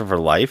the rest of her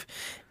life.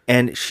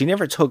 And she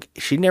never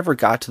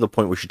got to the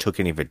point where she took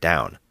any of it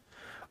down.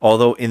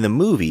 Although in the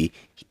movie,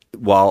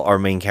 while our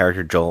main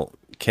character, Joel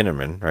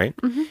Kinnaman, right,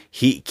 mm-hmm.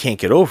 he can't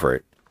get over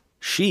it.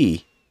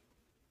 She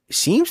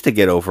seems to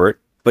get over it,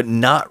 but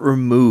not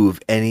remove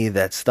any of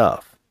that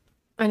stuff.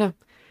 I know.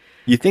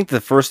 You think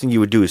the first thing you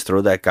would do is throw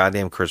that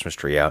goddamn Christmas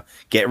tree out,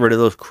 get rid of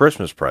those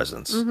Christmas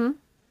presents. Mm-hmm.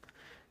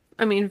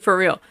 I mean, for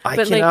real. I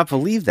cannot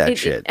believe that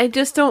shit. I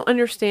just don't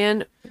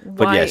understand why.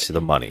 But yes, the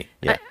money.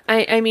 Yeah.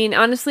 I mean,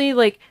 honestly,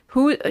 like,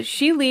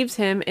 she leaves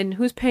him and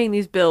who's paying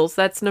these bills?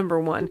 That's number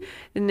one.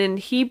 And then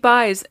he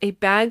buys a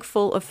bag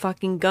full of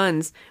fucking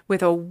guns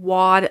with a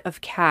wad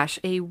of cash.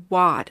 A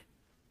wad.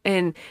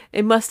 And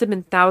it must have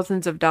been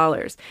thousands of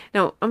dollars.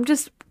 Now, I'm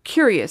just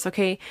curious,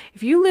 okay?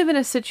 If you live in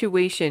a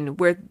situation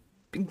where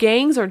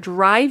gangs are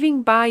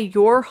driving by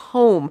your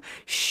home,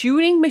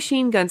 shooting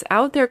machine guns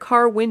out their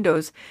car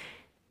windows,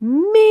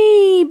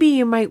 maybe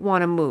you might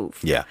want to move.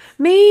 Yeah.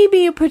 Maybe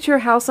you put your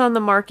house on the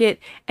market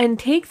and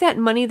take that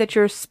money that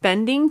you're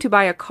spending to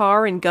buy a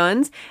car and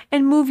guns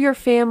and move your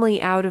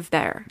family out of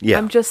there. Yeah.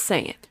 I'm just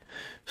saying.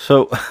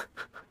 So,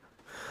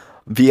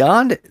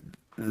 beyond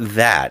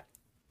that,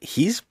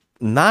 he's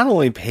not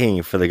only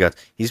paying for the guns,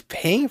 he's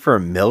paying for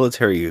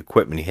military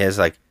equipment. He has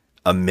like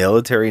a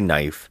military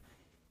knife.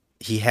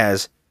 He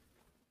has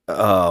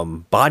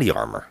body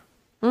armor.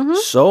 Mm-hmm.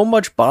 So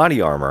much body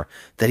armor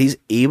that he's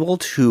able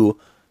to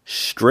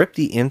strip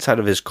the inside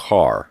of his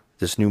car,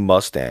 this new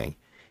Mustang,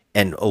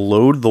 and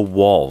load the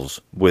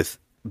walls with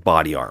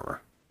body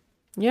armor.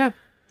 Yeah.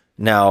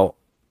 Now,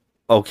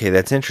 okay,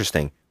 that's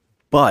interesting.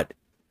 But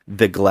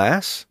the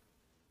glass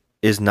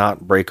is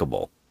not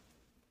breakable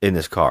in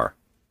this car.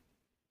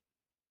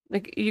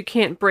 Like, you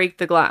can't break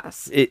the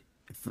glass.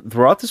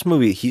 Throughout this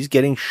movie, he's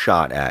getting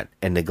shot at,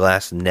 and the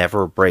glass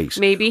never breaks.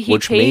 Maybe he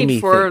paid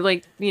for,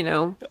 like, you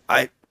know,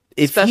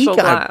 if he got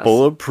glass.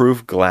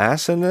 Bulletproof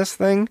glass in this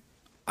thing,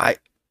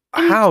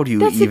 how do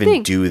you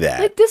even do that?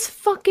 Like, this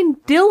fucking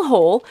dill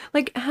hole.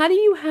 Like, how do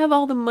you have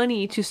all the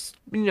money to,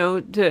 you know,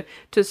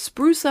 to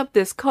spruce up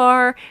this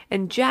car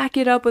and jack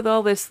it up with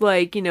all this,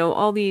 like, you know,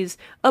 all these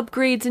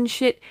upgrades and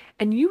shit,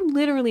 and you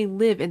literally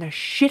live in a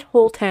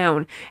shithole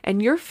town,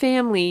 and your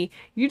family,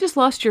 you just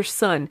lost your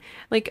son.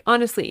 Like,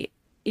 honestly,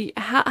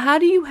 how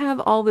do you have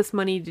all this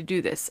money to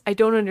do this? I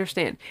don't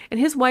understand. And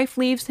his wife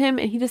leaves him,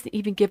 and he doesn't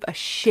even give a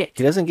shit.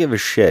 He doesn't give a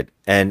shit,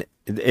 and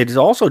it is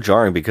also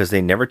jarring because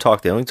they never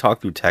talk. They only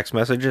talk through text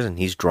messages, and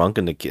he's drunk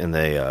in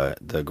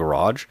the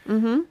garage.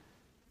 Mm-hmm.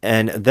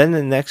 And then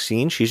the next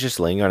scene, she's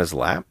just laying on his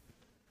lap,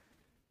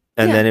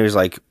 and then it was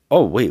like,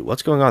 "Oh wait,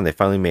 what's going on?" They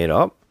finally made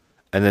up,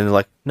 and then they're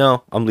like,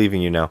 "No, I'm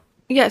leaving you now."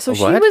 Yeah, so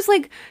they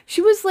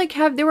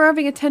were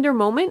having a tender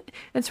moment,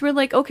 and so we're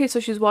like, okay, so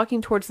she's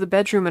walking towards the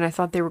bedroom, and I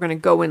thought they were going to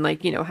go and,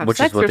 like, you know, have sex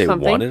or something. Which is what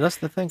they wanted us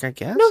to think, I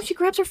guess. No, she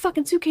grabs her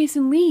fucking suitcase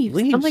and leaves.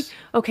 I'm like,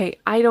 okay,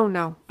 I don't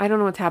know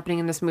what's happening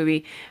in this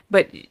movie,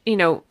 but, you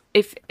know,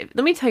 if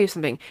let me tell you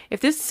something.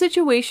 If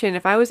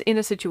I was in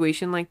a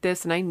situation like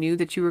this, and I knew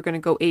that you were going to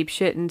go ape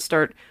shit and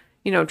start,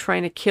 you know,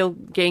 trying to kill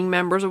gang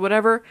members or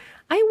whatever,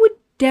 I would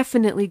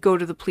definitely go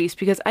to the police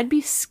because I'd be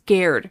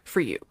scared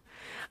for you.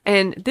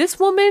 And this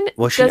woman,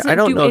 I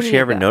don't know if she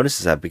ever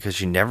notices that because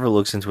she never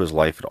looks into his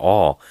life at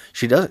all.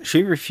 She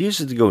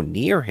refuses to go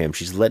near him.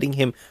 She's letting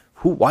him.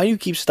 Why do you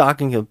keep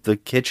stocking the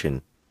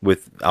kitchen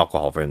with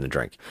alcohol for him to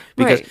drink?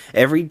 Because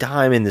every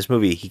time in this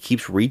movie, he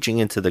keeps reaching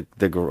into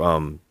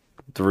the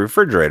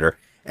refrigerator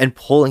and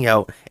pulling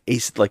out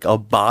a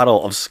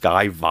bottle of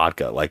Sky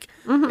vodka. Like,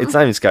 it's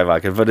not even Sky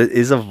vodka, but it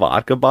is a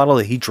vodka bottle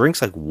that he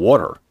drinks like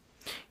water.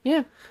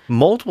 Yeah,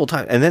 multiple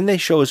times, and then they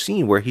show a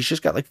scene where he's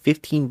just got like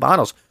 15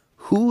 bottles.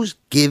 Who's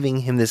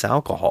giving him this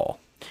alcohol?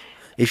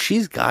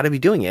 She's got to be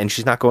doing it, and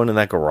she's not going in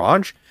that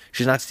garage.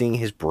 She's not seeing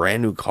his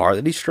brand new car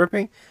that he's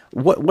stripping.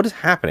 What is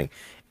happening?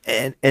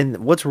 And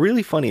what's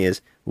really funny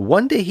is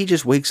one day he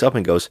just wakes up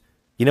and goes,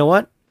 "You know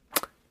what?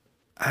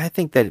 I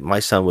think that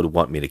my son would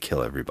want me to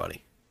kill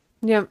everybody."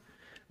 Yep.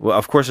 Well,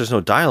 of course, there's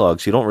no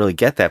dialogue, so you don't really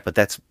get that, but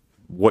that's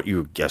what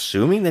you're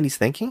assuming that he's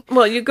thinking.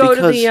 Well, you go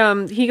to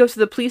the he goes to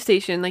the police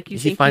station, like,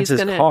 he finds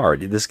his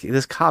card.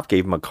 This cop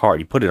gave him a card.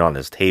 He put it on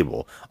his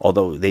table,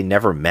 although they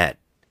never met.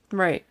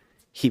 Right.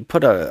 He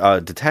put a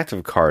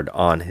detective card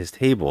on his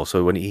table,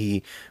 so when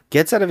he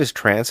gets out of his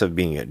trance of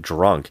being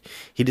drunk,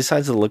 he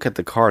decides to look at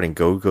the card and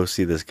go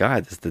see this guy,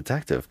 this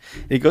detective.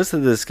 And he goes to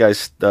this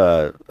guy's.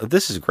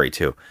 This is great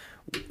too.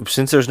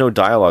 Since there's no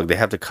dialogue, they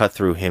have to cut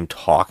through him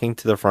talking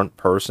to the front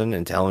person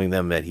and telling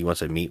them that he wants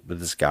to meet with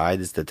this guy,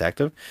 this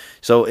detective.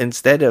 So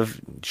instead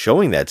of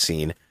showing that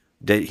scene,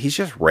 he's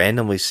just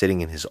randomly sitting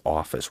in his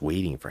office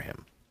waiting for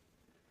him.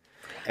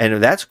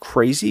 And that's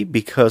crazy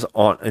because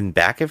in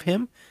back of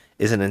him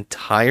is an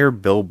entire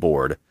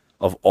billboard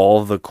of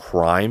all the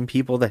crime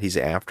people that he's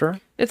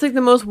after. It's like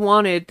the most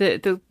wanted,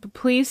 the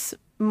police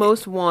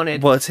most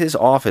wanted. Well, it's his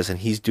office, and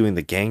he's doing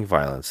the gang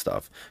violence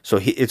stuff. So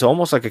it's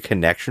almost like a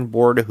connection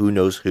board, who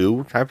knows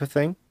who type of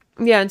thing.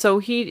 Yeah, and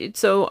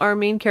so our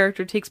main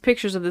character takes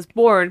pictures of this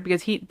board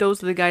because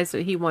those are the guys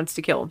that he wants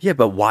to kill. Yeah,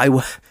 but why?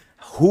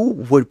 Who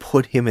would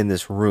put him in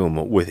this room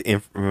with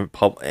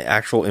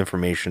actual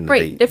information?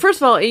 Right.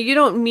 First of all, you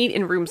don't meet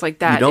in rooms like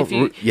that.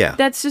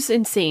 That's just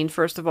insane,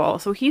 first of all.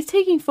 So he's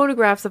taking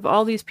photographs of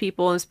all these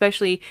people, and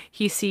especially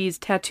he sees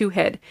Tattoo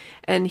Head,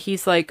 and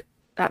he's like,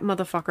 that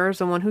motherfucker is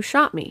the one who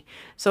shot me.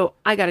 So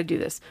I got to do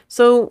this.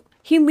 So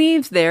he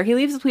leaves there. He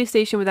leaves the police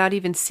station without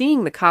even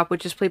seeing the cop,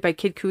 which is played by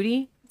Kid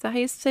Cudi. Is that how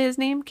you say his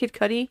name? Kid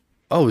Cudi?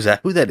 Oh, is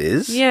that who that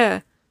is?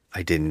 Yeah.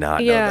 I did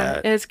not know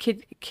that. Yeah, it's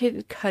Kid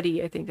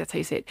Cudi. I think that's how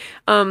you say it.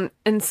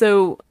 And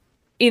so,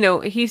 you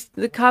know,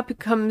 the cop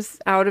comes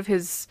out of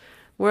his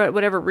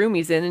whatever room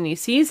he's in, and he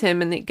sees him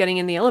and getting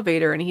in the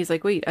elevator, and he's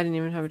like, wait, I didn't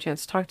even have a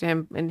chance to talk to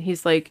him. And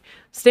he's like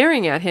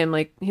staring at him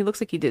like he looks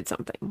like he did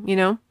something, you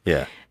know?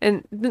 Yeah.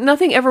 And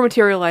nothing ever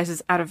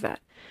materializes out of that.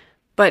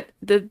 But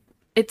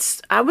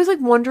I was like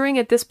wondering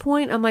at this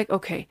point, I'm like,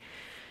 okay,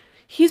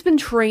 he's been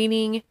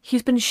training,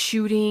 he's been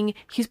shooting,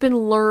 he's been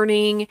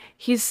learning,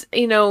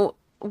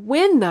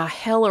 when the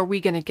hell are we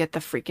going to get the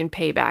freaking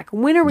payback?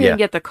 When are we going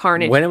to get the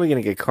carnage? When are we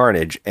going to get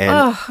carnage?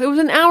 And it was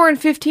an hour and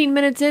 15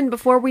 minutes in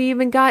before we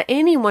even got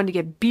anyone to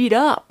get beat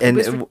up. It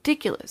was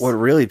ridiculous. What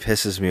really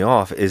pisses me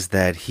off is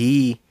that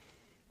he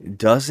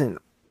doesn't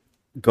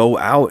go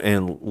out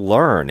and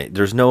learn.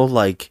 There's no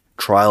like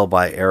trial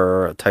by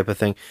error type of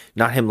thing.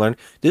 Not him learning.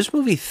 This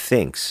movie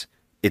thinks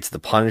it's the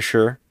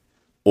Punisher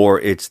or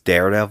it's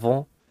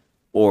Daredevil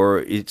or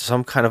it's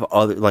some kind of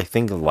other like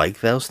thing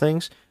like those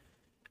things.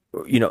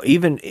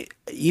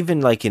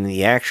 even like in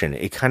the action,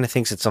 it kind of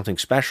thinks it's something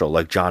special,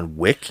 like John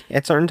Wick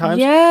at certain times.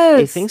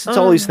 Yes. It thinks it's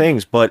all these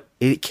things, but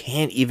it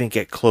can't even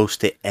get close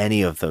to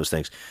any of those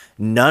things.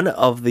 None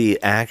of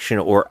the action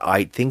or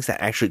things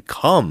that actually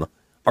come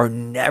are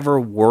never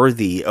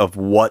worthy of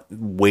what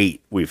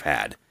weight we've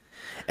had.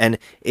 And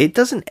it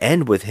doesn't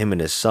end with him and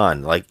his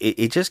son. Like,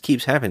 it just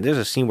keeps happening. There's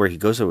a scene where he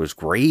goes to his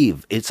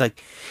grave. It's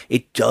like,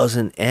 it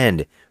doesn't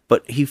end.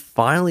 But he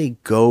finally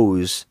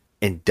goes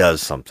and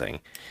does something.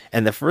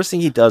 And the first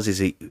thing he does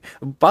is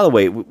by the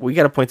way, we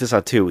got to point this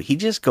out too. He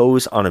just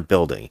goes on a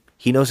building.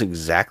 He knows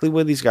exactly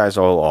where these guys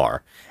all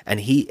are. And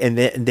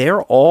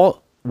they're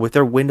all with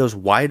their windows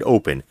wide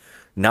open,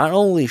 not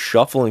only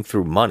shuffling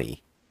through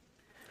money,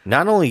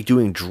 not only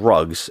doing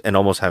drugs and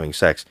almost having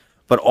sex,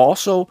 but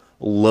also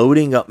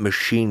loading up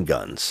machine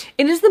guns.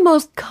 It is the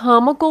most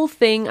comical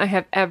thing I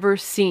have ever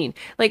seen.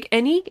 Like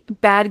any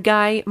bad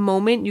guy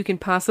moment you can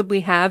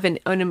possibly have in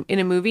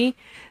a movie,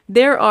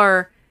 there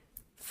are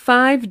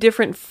 5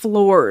 different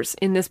floors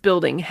in this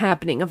building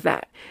happening of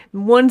that.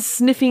 One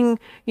sniffing,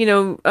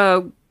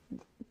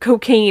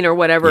 cocaine or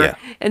whatever, Yeah.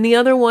 and the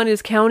other one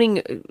is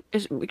counting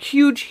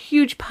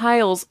huge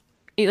piles,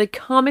 like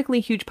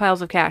comically huge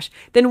piles of cash.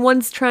 Then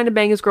one's trying to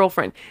bang his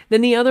girlfriend. Then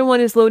the other one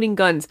is loading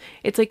guns.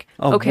 It's like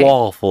A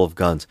wall full of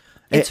guns.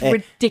 It's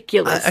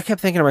ridiculous. I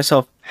kept thinking to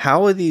myself,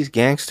 how are these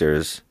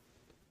gangsters,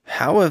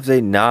 how have they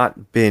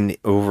not been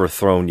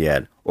overthrown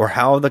yet? Or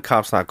how have the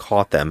cops not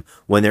caught them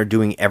when they're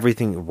doing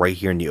everything right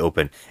here in the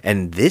open?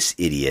 And this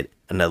idiot,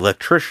 an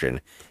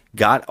electrician,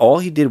 all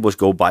he did was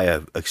go buy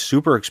a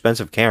super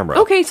expensive camera.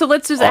 Okay, so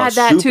let's just add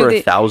that to super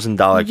the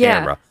 $1,000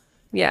 camera.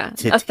 Yeah,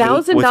 To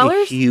 $1,000. with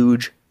a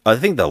huge. I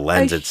think the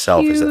lens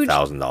itself is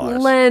 $1,000.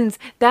 Lens.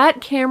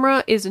 That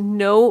camera is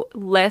no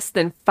less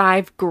than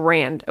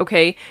 $5,000.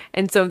 Okay,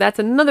 and so that's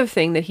another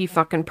thing that he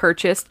fucking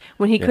purchased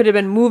when he could have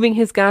been moving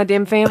his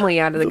goddamn family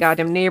out of the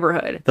goddamn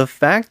neighborhood. The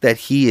fact that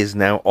he is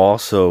now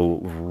also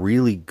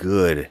really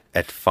good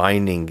at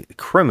finding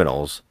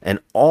criminals and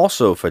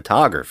also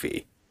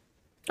photography.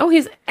 Oh,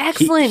 he's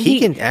excellent. He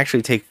can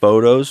actually take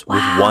photos with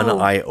one Wow.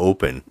 eye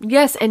open.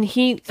 Yes, and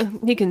he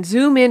can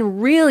zoom in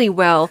really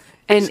well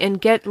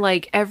and get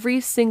like every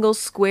single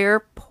square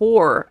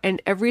pore and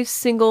every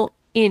single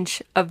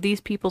inch of these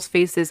people's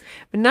faces.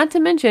 But not to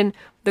mention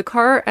the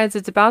car as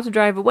it's about to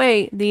drive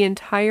away, the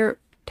entire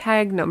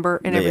tag number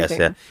and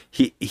everything. Yes,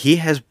 yeah. He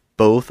has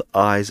both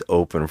eyes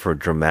open for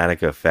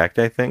dramatic effect,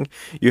 I think.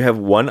 You have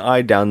one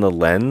eye down the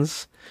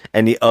lens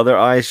and the other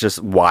eye is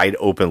just wide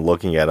open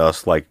looking at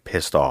us like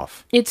pissed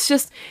off. It's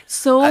just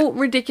so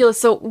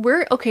ridiculous. So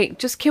we're okay,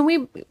 just can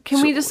we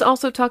just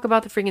also talk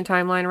about the freaking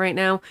timeline right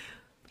now?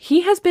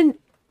 He has been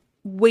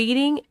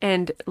waiting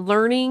and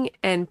learning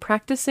and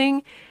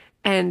practicing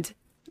and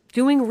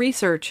doing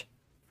research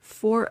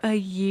for a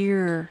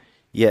year.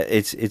 Yeah,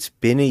 it's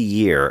been a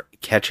year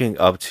catching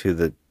up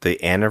to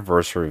the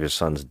anniversary of his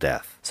son's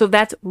death. So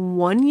that's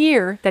 1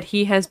 year that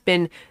he has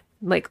been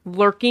like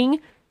lurking,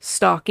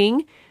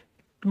 stalking,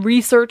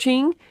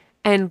 researching,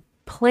 and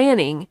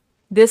planning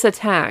this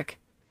attack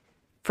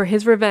for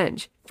his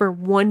revenge for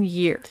 1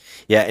 year.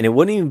 Yeah, and it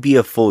wouldn't even be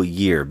a full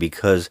year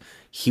because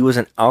he was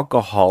an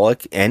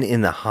alcoholic and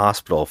in the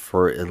hospital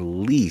for at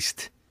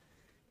least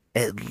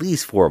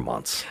 4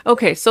 months.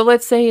 Okay, so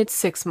let's say it's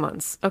 6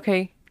 months.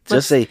 Okay,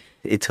 Just say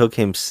it took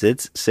him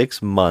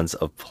 6 months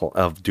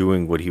of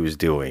doing what he was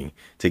doing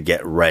to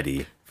get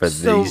ready for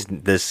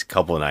this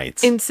couple of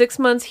nights. In 6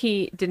 months,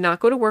 he did not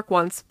go to work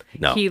once.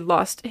 No. He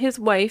lost his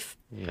wife.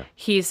 Yeah.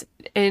 He's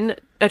in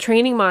a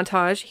training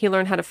montage. He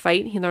learned how to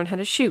fight. He learned how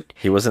to shoot.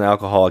 He was an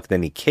alcoholic,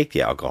 then he kicked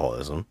the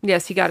alcoholism.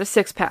 Yes, he got a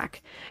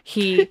 6-pack.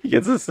 He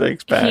gets a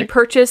 6-pack. He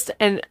purchased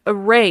an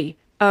array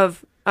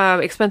of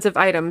expensive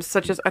items,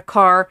 such as a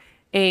car,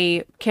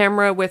 a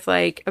camera with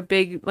like a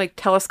big like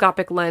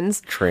telescopic lens,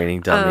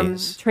 training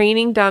dummies,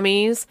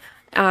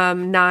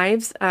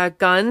 knives,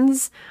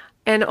 guns,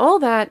 and all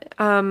that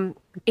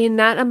in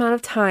that amount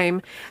of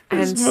time.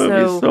 And this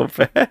movie's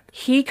so bad.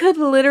 He could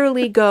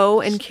literally go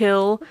and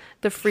kill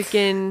the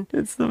freaking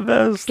it's the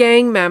best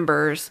gang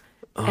members.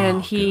 And Oh,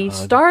 he God.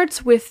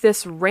 starts with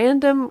this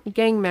random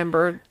gang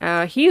member.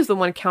 He's the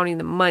one counting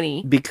the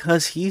money.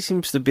 Because he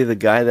seems to be the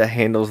guy that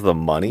handles the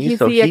money, He's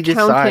so the he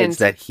decides accountant.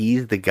 that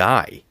he's the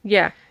guy.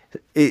 Yeah.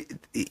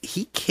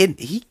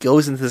 He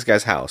goes into this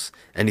guy's house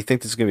and you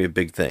think this is going to be a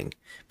big thing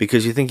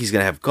because you think he's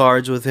going to have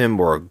guards with him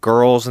or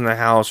girls in the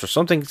house or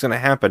something's going to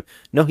happen.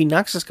 No, he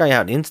knocks this guy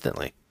out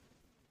instantly.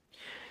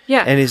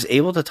 Yeah. And is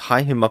able to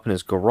tie him up in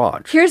his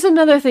garage. Here's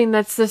another thing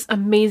that's just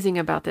amazing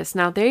about this.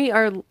 Now they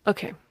are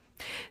okay.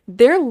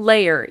 Their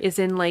lair is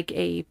in like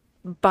a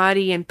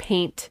body and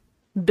paint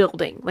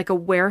building, like a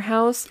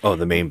warehouse. Oh,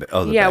 the main.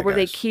 Oh, the yeah, bad where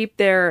they guys. keep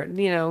their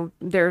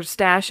their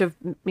stash of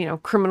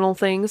criminal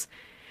things.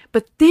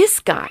 But this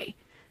guy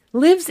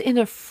lives in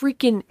a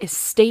freaking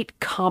estate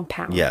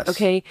compound. Yes.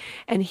 Okay,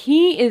 and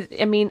he is.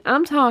 I mean,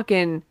 I'm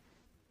talking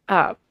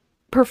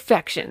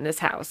perfection. This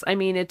house. I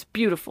mean, it's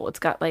beautiful. It's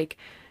got like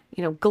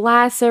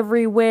glass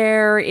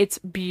everywhere. It's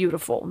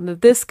beautiful.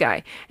 This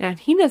guy, and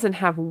he doesn't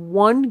have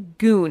one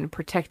goon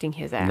protecting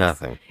his ass.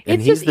 Nothing.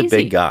 And It's he's just the easy.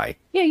 big guy.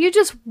 Yeah, you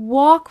just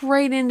walk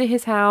right into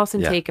his house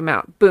and Yeah. take him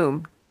out.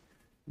 Boom.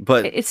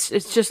 But It's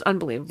just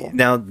unbelievable.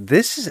 now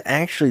this is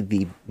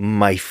actually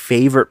my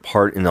favorite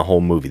part in the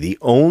whole movie. The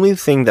only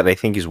thing that I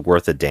think is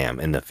worth a damn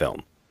in the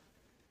film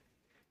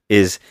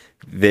is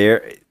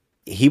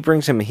he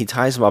brings him, he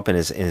ties him up in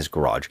his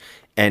garage,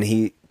 and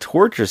he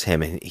tortures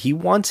him, and he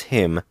wants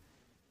him.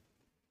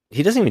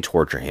 He doesn't even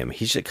torture him.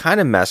 He's just kind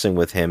of messing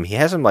with him. He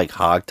has him like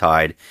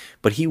hogtied,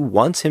 but he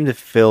wants him to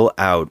fill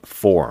out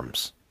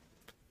forms.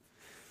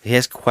 He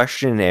has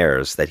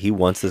questionnaires that he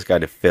wants this guy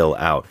to fill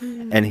out.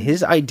 And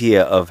his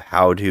idea of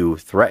how to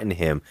threaten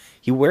him,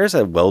 he wears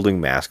a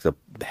welding mask to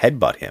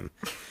headbutt him.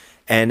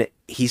 And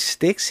he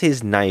sticks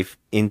his knife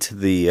into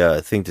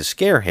the thing to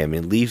scare him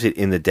and leaves it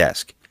in the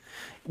desk,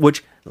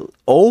 which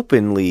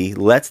openly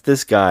lets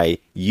this guy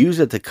use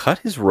it to cut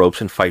his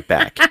ropes and fight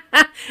back.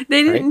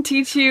 They didn't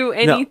teach you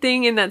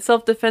anything in that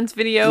self-defense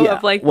video Yeah,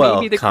 of like well,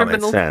 maybe the common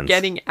criminal sense.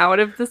 getting out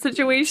of the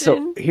situation.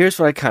 So here's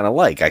what I kind of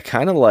like. I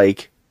kind of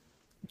like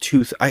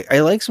I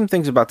like some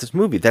things about this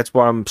movie. That's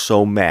why I'm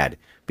so mad,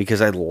 because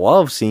I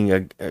love seeing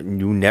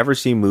you never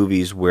see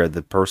movies where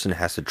the person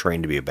has to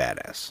train to be a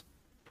badass.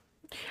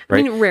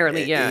 I mean,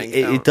 rarely, yeah.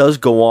 It does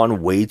go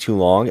on way too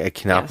long. I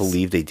cannot Yes.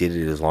 believe they did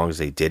it as long as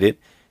they did it.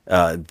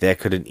 That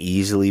could have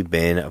easily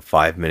been a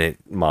 5-minute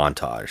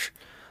montage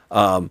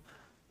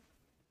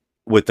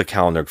with the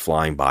calendar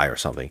flying by or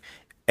something.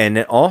 And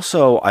then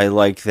also, I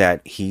like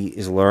that he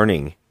is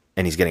learning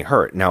and he's getting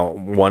hurt. Now,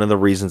 one of the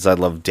reasons I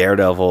love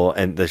Daredevil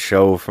and the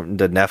show from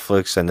the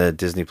Netflix and the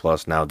Disney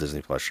Plus, now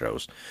Disney Plus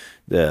shows,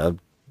 the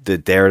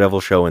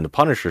Daredevil show and the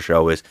Punisher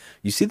show, is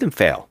you see them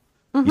fail.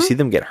 You see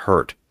them get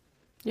hurt.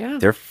 Yeah.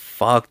 They're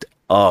fucked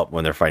up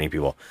when they're fighting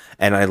people.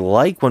 And I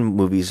like when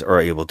movies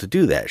are able to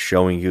do that,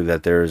 showing you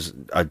that there's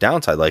a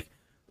downside. Like,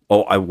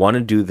 oh, I want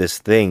to do this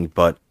thing,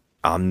 but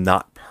I'm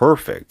not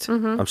perfect.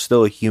 I'm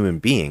still a human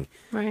being.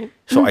 Right.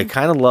 So I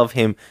kind of love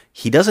him.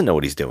 He doesn't know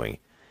what he's doing.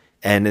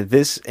 And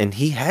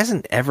he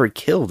hasn't ever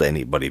killed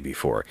anybody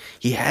before.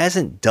 He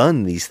hasn't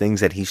done these things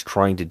that he's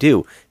trying to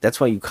do. That's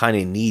why you kind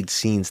of need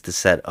scenes to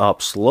set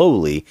up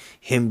slowly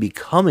him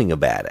becoming a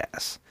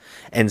badass.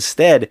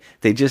 Instead,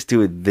 they just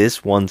do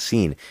this one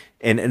scene.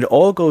 And it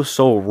all goes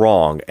so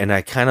wrong. And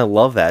I kind of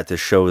love that, to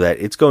show that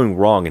it's going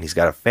wrong and he's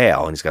got to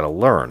fail and he's got to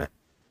learn.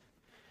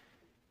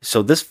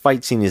 So this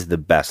fight scene is the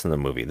best in the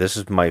movie. This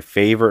is my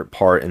favorite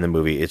part in the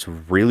movie. It's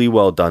really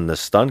well done. The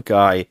stunt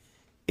guy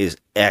is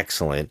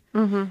excellent.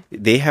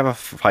 They have a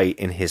fight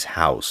in his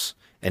house,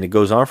 and it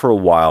goes on for a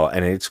while,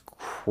 and it's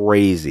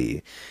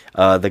crazy.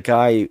 The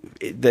guy,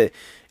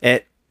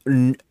 at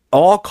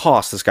all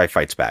costs, this guy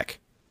fights back.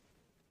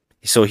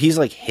 So he's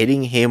like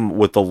hitting him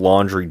with the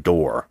laundry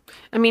door.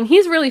 I mean,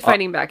 he's really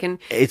fighting back, and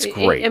it's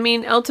great. I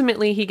mean,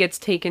 ultimately, he gets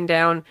taken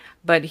down,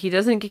 but he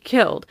doesn't get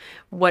killed.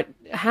 What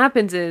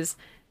happens is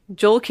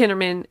Joel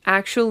Kinnaman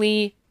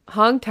actually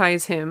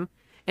hogties him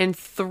and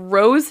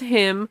throws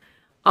him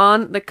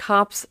on the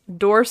cop's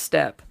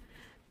doorstep.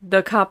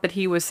 The cop that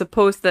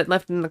that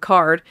left him the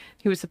card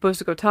he was supposed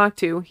to go talk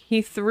to,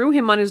 he threw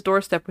him on his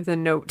doorstep with a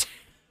note.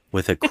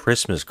 With a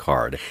Christmas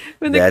card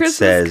With a that Christmas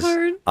says,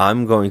 card?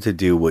 I'm going to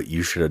do what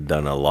you should have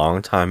done a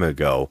long time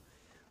ago.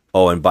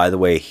 Oh, and by the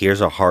way,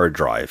 here's a hard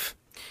drive.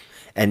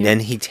 And then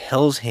he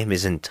tells him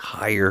his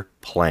entire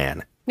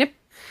plan. Yep.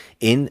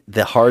 In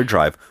the hard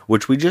drive,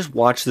 which we just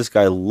watched this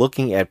guy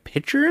looking at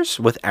pictures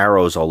with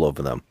arrows all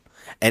over them.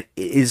 And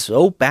it is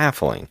so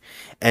baffling.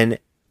 And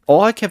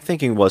all I kept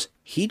thinking was,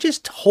 he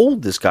just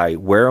told this guy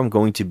where I'm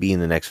going to be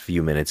in the next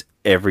few minutes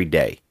every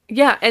day.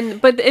 Yeah,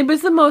 but it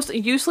was the most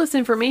useless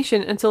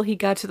information until he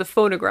got to the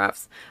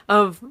photographs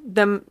of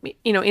them,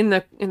 in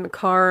the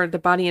car, the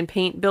body and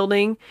paint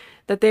building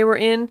that they were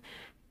in.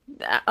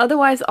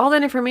 Otherwise, all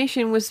that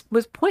information was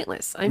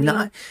pointless. I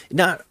mean,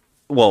 not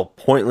well,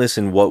 pointless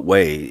in what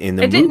way? In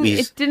the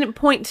movies, it didn't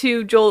point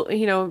to Joel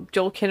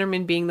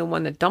Kinnaman being the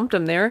one that dumped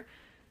him there.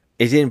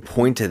 It didn't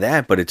point to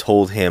that, but it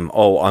told him,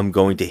 oh, I'm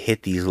going to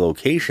hit these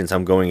locations.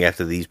 I'm going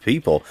after these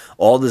people.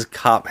 All this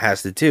cop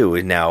has to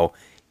do now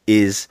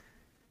is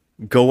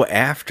go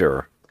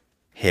after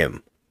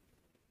him.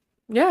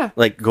 Yeah.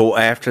 Like, go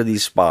after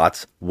these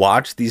spots,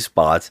 watch these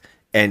spots,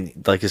 and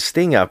like a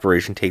sting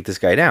operation, take this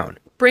guy down.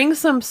 Bring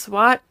some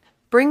SWAT.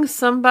 Bring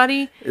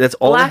somebody. That's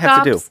all Black they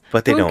have to Ops. do,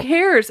 but they don't. Who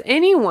cares?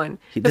 Anyone.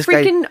 The this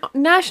guy- freaking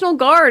National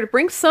Guard.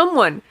 Bring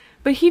someone.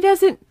 But he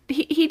doesn't.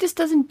 He just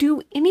doesn't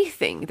do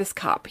anything. This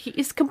cop. He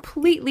is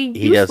completely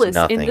useless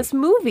in this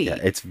movie. Yeah,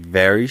 it's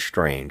very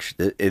strange.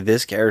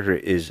 This character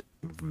is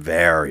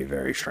very,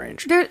 very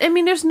strange.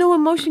 There's no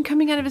emotion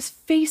coming out of his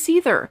face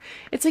either.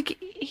 It's like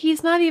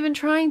he's not even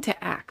trying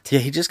to act. Yeah,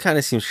 he just kind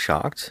of seems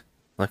shocked.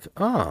 Like,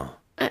 oh,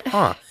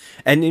 huh.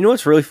 And you know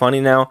what's really funny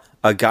now?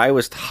 A guy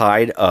was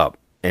tied up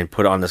and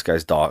put on this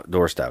guy's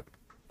doorstep.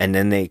 And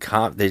then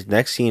the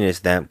next scene is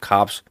them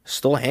cops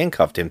still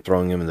handcuffed him,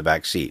 throwing him in the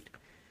back seat.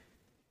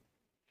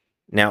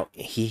 Now,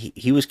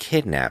 he was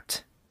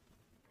kidnapped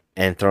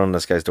and thrown on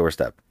this guy's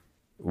doorstep.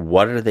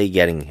 What are they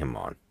getting him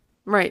on?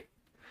 Right.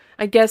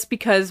 I guess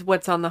because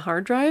what's on the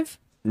hard drive?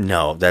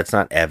 No, that's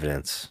not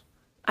evidence.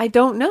 I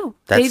don't know.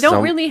 They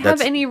don't really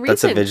have any reason.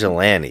 That's a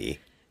vigilante.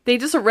 They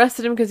just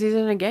arrested him because he's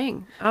in a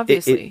gang,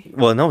 obviously.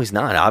 Well, no, he's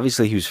not.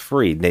 Obviously, he was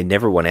free. They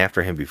never went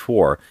after him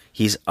before.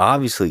 He's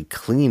obviously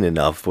clean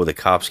enough where the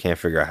cops can't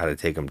figure out how to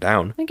take him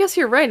down. I guess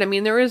you're right. I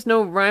mean, there is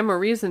no rhyme or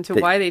reason to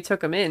why they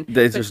took him in.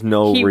 There's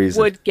no reason.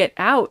 He would get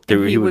out.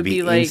 And he would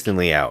be like,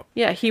 instantly out.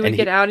 Yeah, he would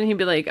get out and he'd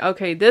be like,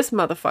 okay, this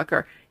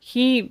motherfucker,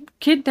 he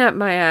kidnapped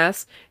my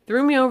ass,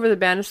 threw me over the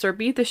banister,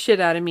 beat the shit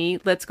out of me.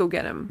 Let's go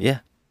get him. Yeah.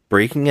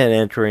 Breaking and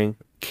entering.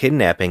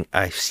 Kidnapping.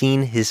 I've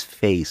seen his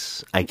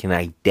face. I can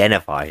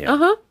identify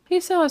him.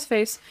 He saw his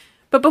face,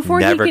 but before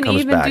he can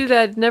even do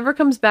that, never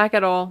comes back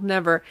at all.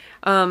 Never.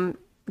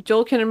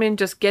 Joel Kinnaman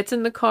just gets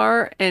in the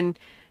car and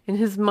in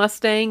his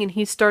Mustang, and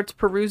he starts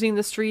perusing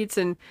the streets.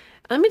 And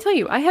let me tell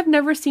you, I have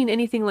never seen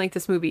anything like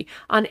this movie.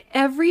 On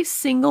every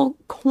single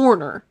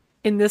corner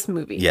in this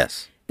movie,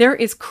 yes, there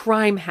is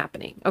crime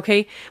happening.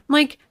 Okay,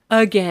 Mike.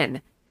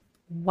 Again,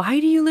 why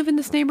do you live in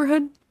this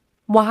neighborhood?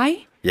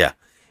 Why? Yeah.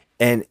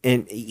 And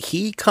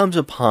he comes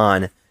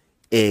upon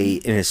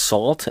an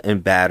assault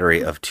and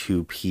battery of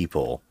 2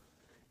 people.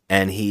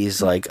 And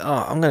he's like,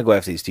 oh, I'm going to go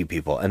after these 2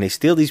 people. And they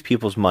steal these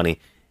people's money.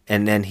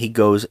 And then he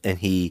goes and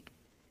he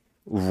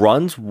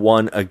runs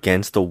one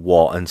against the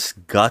wall and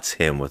guts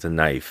him with a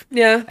knife.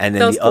 Yeah. And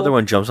then the other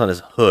one jumps on his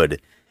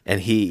hood.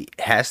 And he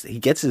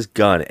gets his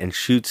gun and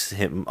shoots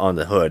him on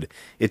the hood.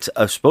 It's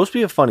supposed to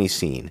be a funny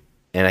scene.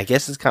 And I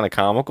guess it's kind of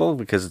comical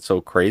because it's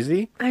so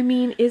crazy. I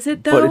mean, is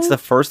it though? But it's the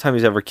first time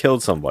he's ever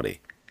killed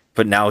somebody.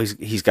 But now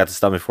he's got the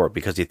stomach for it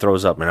because he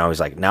throws up, and now he's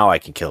like, now I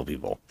can kill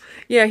people.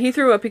 Yeah, he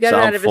threw up. He got it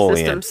out of his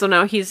system, so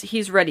now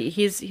he's ready.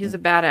 He's a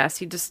badass.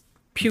 He just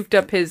puked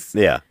up his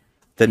The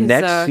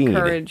next scene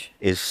courage.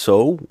 Is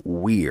so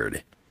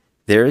weird.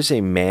 There is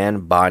a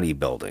man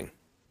bodybuilding,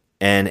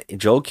 and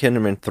Joel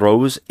Kinnaman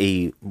throws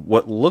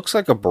what looks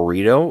like a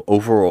burrito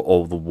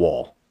over the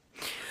wall,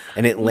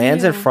 and it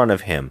lands in front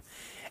of him.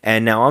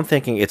 And now I'm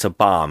thinking it's a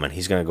bomb, and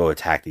he's going to go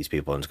attack these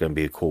people, and it's going to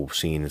be a cool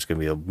scene. It's going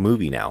to be a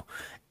movie now.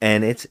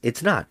 And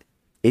it's not.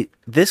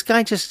 This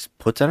guy just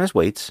puts on his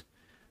weights,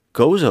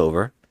 goes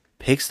over,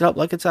 picks it up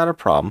like it's not a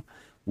problem,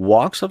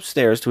 walks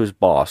upstairs to his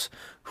boss,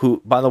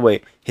 who, by the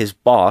way, his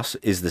boss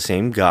is the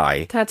same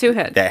guy. Tattoo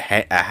head.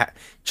 That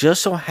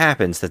just so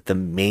happens that the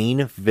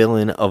main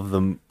villain of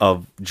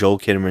Joel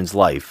Kinnaman's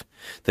life,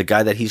 the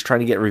guy that he's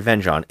trying to get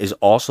revenge on, is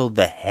also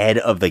the head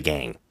of the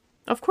gang.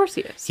 Of course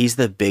he is. He's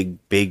the big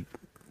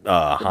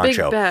honcho.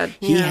 Big bad.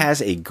 He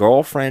has a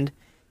girlfriend,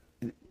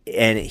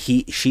 and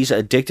she's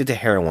addicted to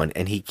heroin,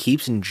 and he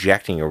keeps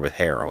injecting her with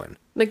heroin.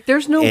 Like,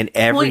 there's no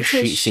point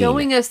to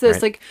showing us this.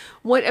 Right? Like,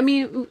 what? I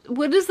mean,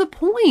 what is the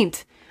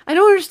point? I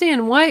don't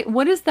understand why.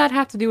 What does that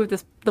have to do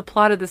with the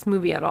plot of this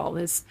movie at all?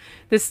 This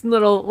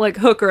little like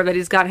hooker that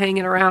he's got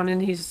hanging around,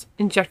 and he's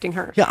injecting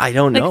her. Yeah, I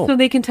don't know. So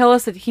they can tell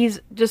us that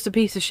he's just a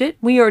piece of shit.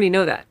 We already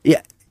know that.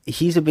 Yeah,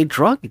 he's a big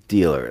drug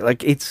dealer.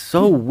 Like, it's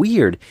so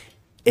weird.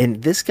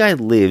 And this guy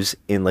lives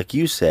in, like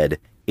you said,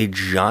 a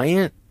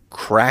giant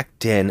crack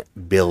den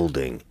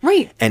building.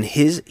 Right. And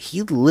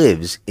he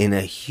lives in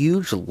a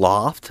huge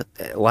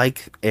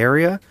loft-like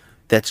area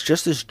that's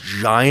just this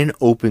giant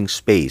open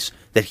space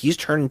that he's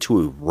turned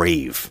into a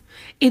rave.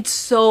 It's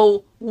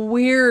so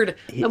weird.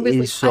 I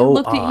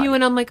looked at you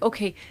and I'm like,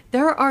 okay,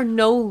 there are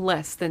no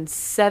less than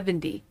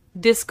 70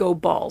 disco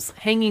balls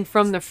hanging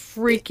from the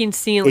freaking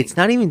ceiling. It's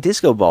not even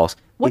disco balls.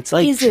 It's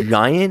like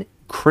giant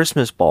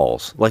Christmas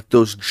balls, like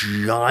those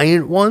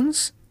giant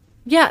ones.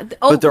 Yeah,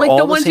 like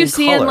the ones you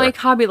see in like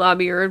Hobby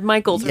Lobby or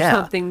Michael's or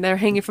something. They're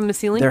hanging from the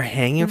ceiling. They're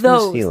hanging from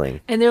the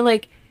ceiling, and they're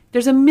like,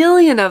 there's a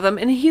million of them,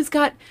 and he's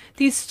got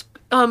these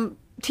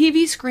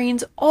TV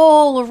screens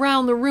all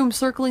around the room,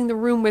 circling the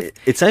room with.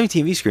 It's not even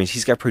TV screens.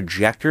 He's got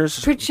projectors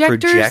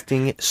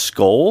projecting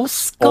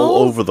skulls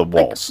all over the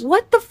walls. Like,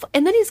 what the?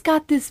 And then he's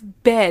got this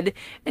bed,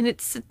 and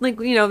it's like,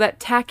 you know,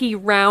 that tacky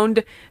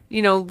round,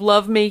 you know,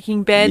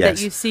 lovemaking bed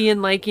that you see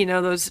in like, you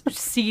know, those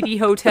seedy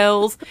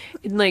hotels,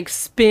 in like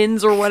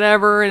Spins or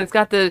whatever, and it's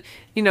got the,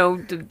 you know,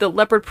 the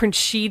leopard print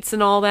sheets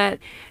and all that,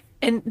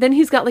 and then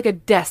he's got like a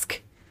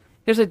desk.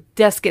 There's a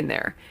desk in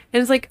there, and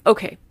it's like,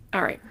 okay,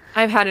 all right.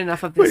 I've had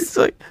enough of this. It's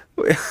like,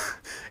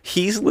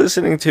 he's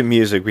listening to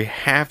music. We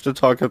have to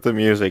talk about the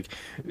music.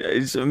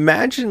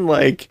 Imagine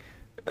like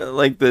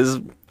this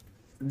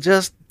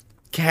just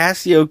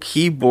Casio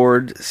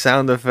keyboard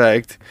sound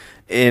effect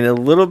in a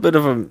little bit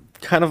of a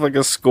kind of like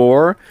a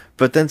score,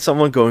 but then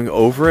someone going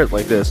over it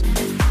like this.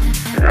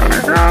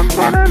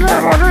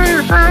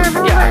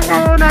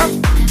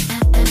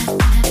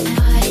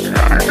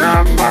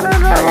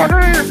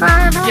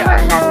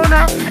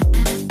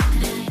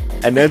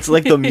 And that's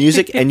like the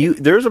music, and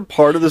there's a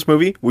part of this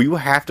movie where you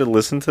have to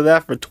listen to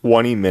that for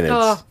 20 minutes.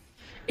 Oh,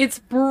 it's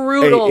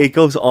brutal. It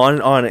goes on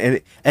and on,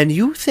 and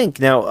you think,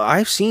 now,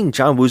 I've seen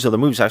John Woo's other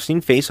movies. I've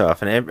seen Face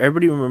Off, and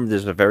everybody remembers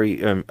there's a very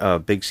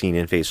big scene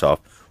in Face Off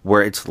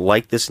where it's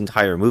like this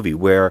entire movie,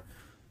 where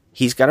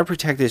he's got to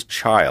protect his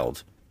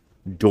child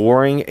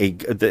during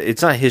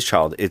it's not his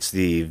child, it's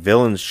the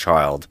villain's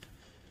child.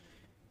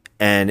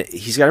 And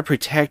he's got to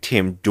protect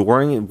him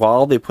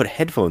while they put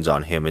headphones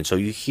on him. And so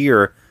you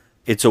hear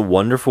It's a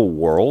Wonderful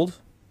World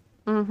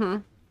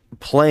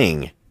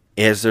playing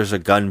as there's a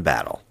gun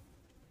battle.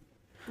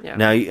 Yeah.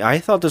 Now, I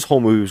thought this whole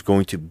movie was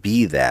going to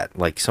be that,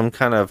 like some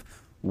kind of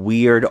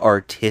weird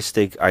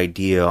artistic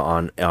idea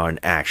on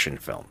action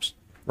films,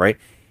 right?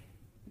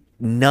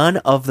 None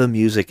of the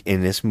music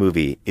in this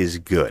movie is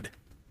good.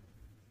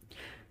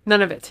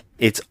 None of it.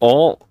 It's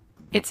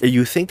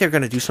you think they're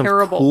going to do some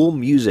terrible. Cool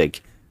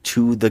music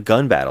to the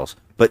gun battles,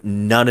 but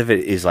none of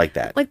it is like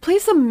that. Like, play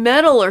some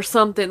metal or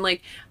something.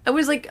 Like, I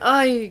was like,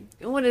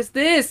 what is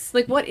this?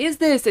 Like, what is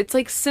this? It's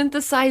like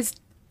synthesized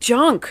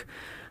junk.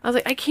 I was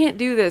like, I can't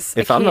do this.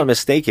 If I'm not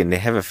mistaken, they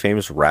have a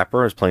famous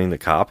rapper as playing the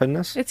cop in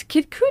this. It's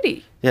Kid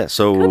Cudi. Yeah,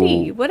 so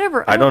Cudi,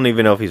 whatever. I don't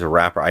even know if he's a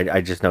rapper.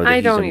 I just know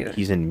that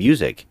he's in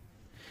music.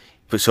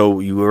 But so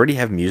you already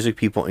have music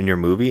people in your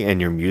movie,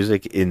 and your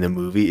music in the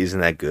movie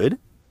isn't that good?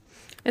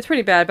 It's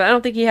pretty bad, but I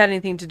don't think he had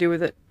anything to do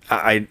with it.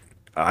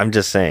 I'm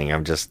just saying.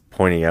 I'm just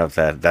pointing out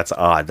that that's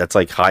odd. That's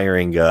like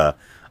hiring a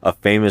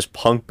famous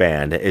punk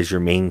band as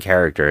your main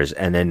characters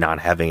and then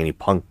not having any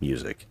punk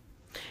music.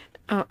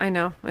 Oh, I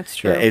know. It's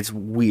true. Yeah, it's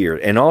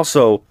weird. And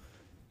also,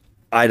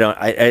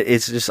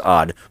 it's just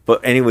odd.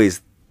 But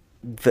anyways,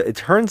 it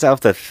turns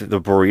out that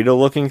the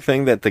burrito-looking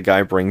thing that the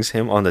guy brings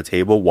him on the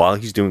table while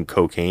he's doing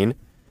cocaine,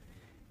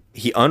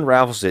 he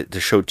unravels it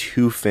to show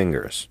 2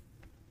 fingers.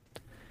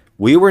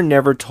 We were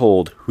never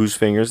told whose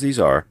fingers these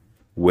are,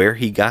 where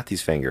he got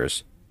these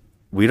fingers.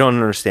 We don't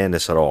understand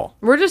this at all.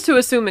 We're just to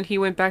assume that he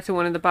went back to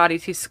one of the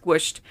bodies he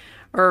squished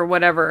or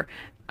whatever.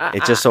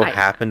 It just so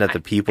happened that the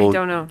people... I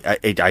don't know.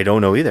 I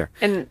don't know either.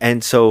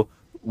 And so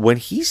when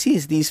he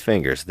sees these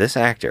fingers, this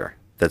actor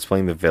that's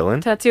playing the villain...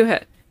 Tattoo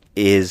Head.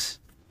 ...is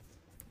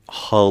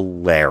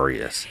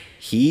hilarious.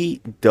 He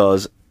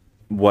does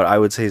what I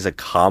would say is a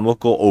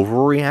comical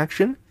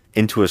overreaction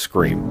into a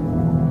scream.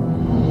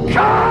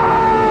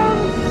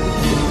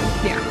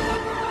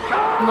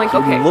 I'm like,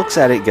 okay. He looks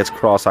at it, gets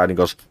cross-eyed, and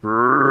goes...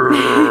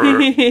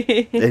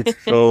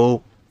 It's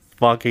so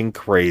fucking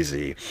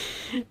crazy.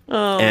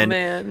 Oh,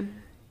 man.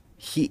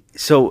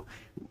 So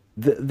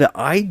the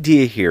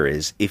idea here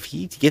is if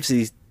he gives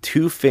these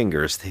 2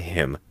 fingers to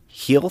him,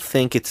 he'll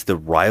think it's the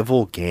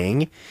rival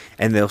gang,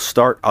 and they'll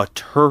start a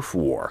turf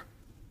war.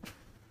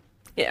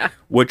 Yeah.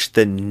 Which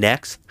the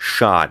next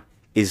shot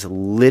is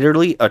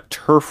literally a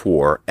turf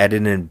war at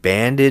an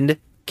abandoned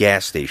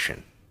gas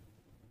station.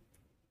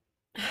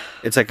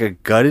 It's like a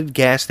gutted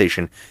gas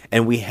station,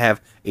 and we have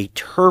a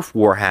turf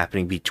war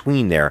happening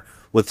between there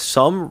with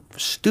some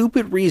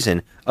stupid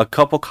reason, a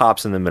couple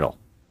cops in the middle.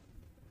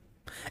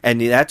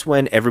 And that's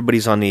when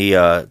everybody's on the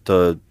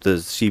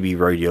CB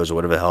radios or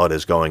whatever the hell it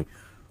is going,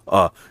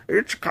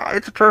 it's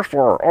a turf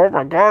war. Oh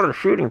my God, they're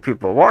shooting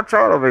people. Watch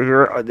out over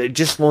here. They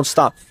just won't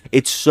stop.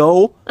 It's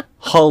so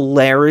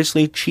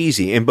hilariously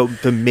cheesy.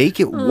 But to make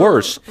it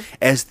worse,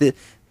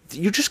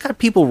 you just got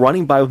people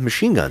running by with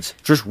machine guns,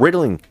 just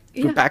riddling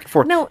back and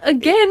forth. Now,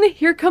 again,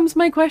 here comes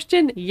my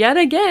question yet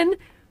again.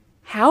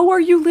 How are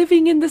you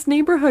living in this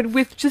neighborhood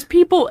with just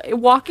people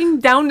walking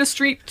down the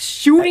street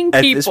shooting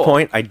people? At this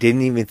point, I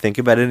didn't even think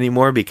about it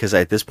anymore because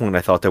at this point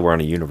I thought they were on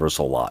a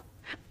Universal lot.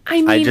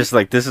 I mean, I just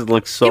this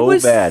looks so bad. It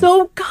was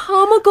so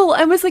comical.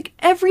 I was like,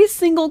 every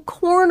single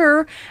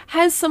corner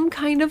has some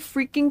kind of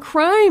freaking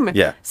crime.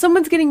 Yeah.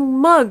 Someone's getting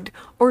mugged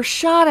or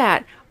shot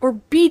at or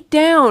beat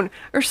down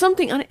or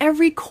something on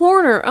every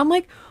corner. I'm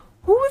like,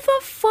 who the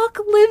fuck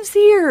lives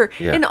here?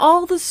 Yeah. And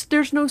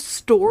there's no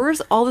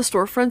stores. All the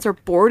storefronts are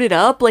boarded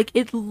up. Like,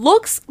 it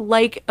looks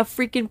like a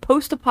freaking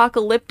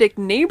post-apocalyptic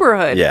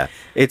neighborhood. Yeah.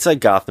 It's like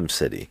Gotham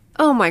City.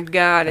 Oh my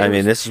God. I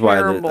mean, this is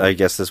terrible. why, I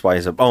guess this is why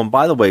he's oh, and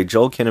by the way,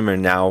 Joel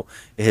Kinnaman now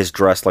is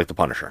dressed like the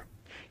Punisher.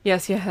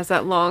 Yes, he has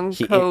that long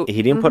coat.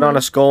 He didn't put on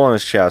a skull on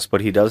his chest,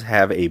 but he does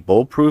have a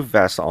bulletproof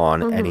vest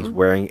on, and he's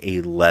wearing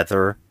a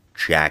leather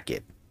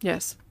jacket.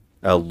 Yes.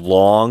 A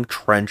long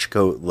trench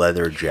coat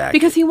leather jacket.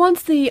 Because he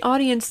wants the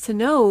audience to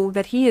know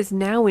that he is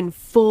now in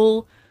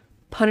full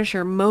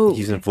Punisher mode.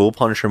 He's in full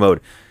Punisher mode.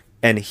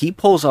 And he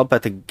pulls up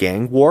at the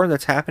gang war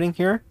that's happening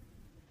here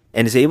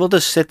and is able to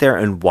sit there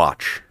and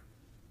watch.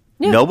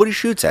 Yeah. Nobody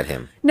shoots at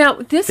him. Now,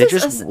 they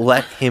just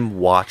let him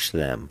watch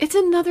them. It's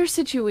another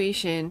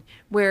situation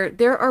where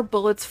there are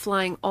bullets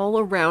flying all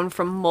around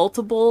from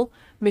multiple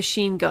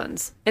machine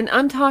guns. And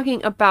I'm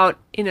talking about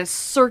in a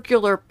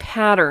circular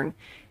pattern.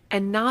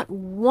 And not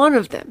one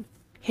of them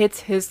hits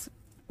his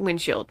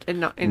windshield,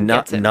 and gets him.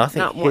 Nothing not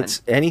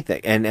hits one.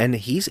 anything, and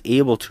he's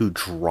able to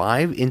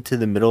drive into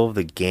the middle of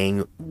the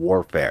gang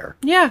warfare.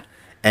 Yeah,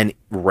 and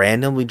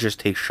randomly just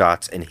take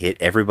shots and hit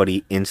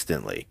everybody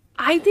instantly.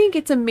 I think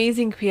it's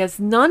amazing because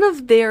none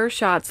of their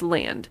shots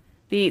land.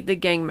 The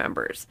gang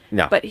members,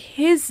 no, but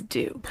his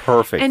do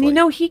perfectly.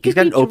 And he could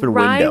be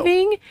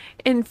driving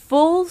in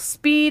full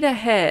speed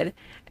ahead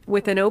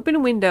with an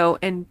open window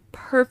and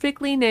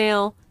perfectly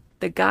nail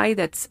the guy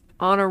that's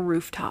on a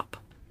rooftop.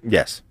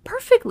 Yes.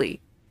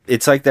 Perfectly.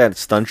 It's like that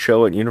stunt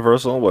show at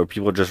Universal where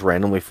people are just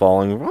randomly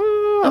falling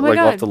Oh my like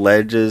God. off the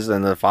ledges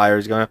and the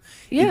fire's going on.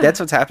 Yeah. That's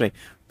what's happening.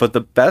 But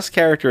the best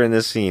character in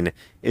this scene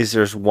is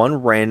there's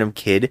one random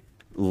kid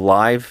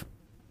live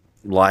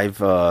He's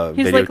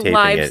videotaping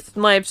like it.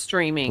 live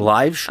streaming.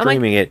 Live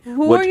streaming it.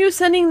 Who are you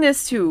sending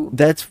this to?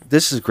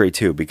 This is great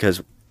too,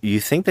 because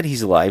you think that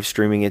he's live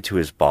streaming it to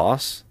his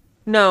boss.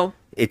 No.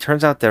 It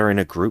turns out they're in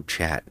a group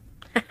chat.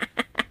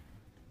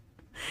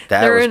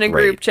 They're in a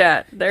group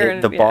chat.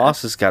 The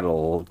boss has got a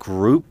little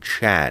group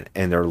chat,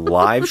 and they're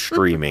live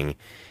streaming.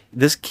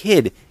 This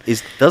kid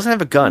doesn't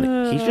have a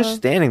gun. He's just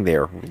standing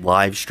there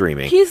live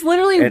streaming. He's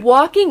literally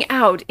walking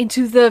out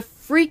into the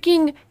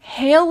freaking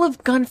hail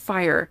of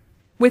gunfire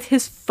with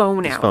his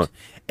phone out.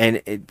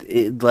 And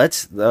it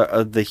lets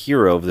the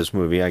hero of this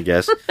movie, I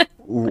guess,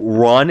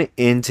 run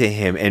into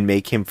him and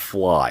make him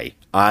fly.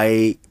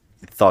 I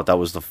thought that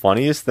was the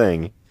funniest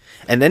thing.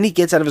 And then he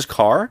gets out of his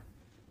car,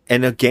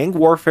 and the gang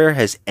warfare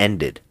has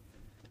ended.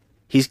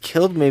 He's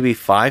killed maybe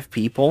 5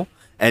 people,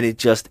 and it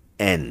just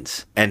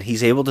ends. And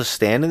he's able to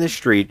stand in the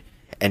street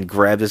and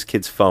grab this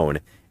kid's phone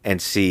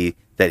and see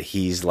that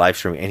he's live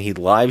streaming. And he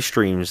live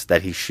streams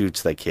that he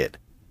shoots that kid.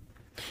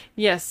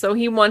 Yes, so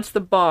he wants the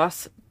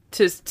boss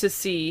to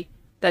see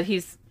that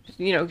he's,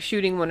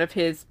 shooting one of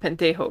his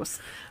pendejos.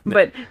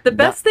 But the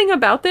best thing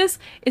about this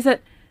is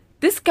that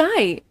this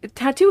guy,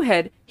 Tattoo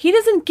Head, he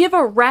doesn't give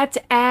a rat's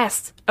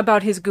ass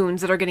about his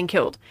goons that are getting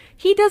killed.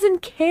 He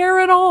doesn't care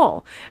at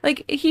all.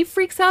 Like, he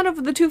freaks out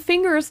over the 2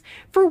 fingers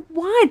for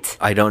what?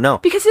 I don't know.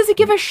 Because he doesn't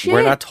give a shit.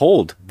 We're not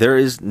told. There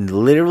is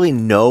literally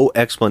no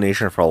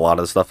explanation for a lot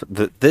of stuff.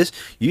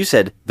 You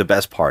said the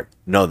best part.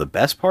 No, the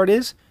best part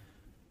is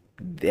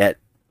that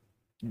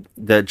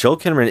Joel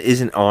Kinnaman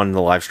isn't on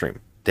the live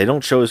stream. They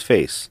don't show his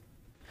face.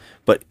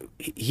 But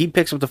he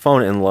picks up the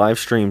phone and live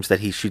streams that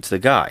he shoots the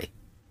guy.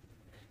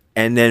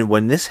 And then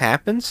when this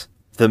happens,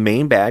 the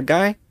main bad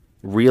guy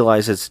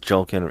realizes it's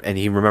Joel Kinnaman, and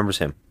he remembers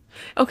him.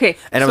 Okay.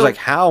 And I was like,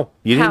 how?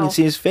 You didn't even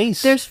see his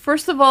face. There's,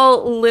 first of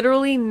all,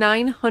 literally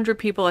 900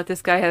 people that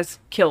this guy has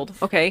killed,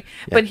 okay?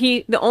 Yeah. But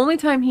the only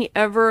time he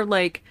ever,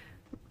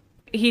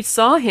 he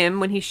saw him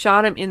when he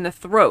shot him in the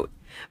throat.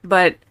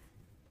 But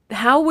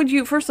how would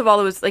you, first of all,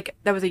 it was that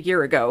was a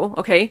year ago,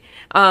 okay?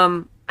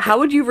 How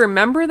would you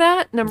remember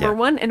that, number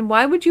one? And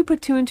why would you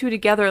put 2 and 2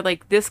 together,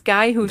 this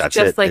guy who's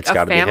just a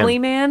family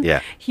man?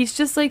 Yeah. He's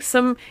just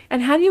and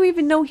how do you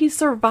even know he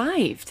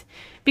survived?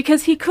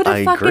 Because he could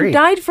have fucking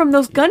died from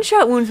those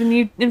gunshot wounds when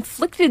you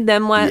inflicted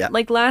them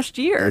last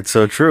year. It's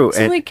so true.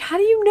 So, how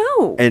do you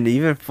know? And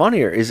even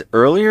funnier is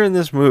earlier in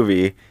this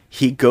movie,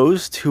 he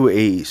goes to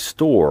a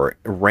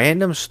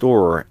random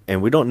store,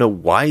 and we don't know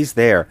why he's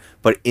there,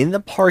 but in the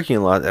parking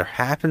lot, there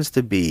happens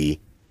to be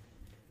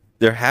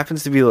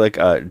like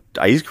a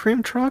ice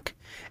cream truck,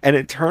 and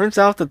it turns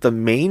out that the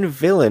main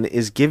villain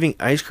is giving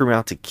ice cream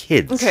out to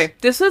kids. Okay,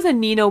 this was a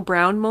Nino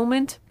Brown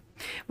moment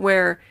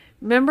where,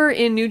 remember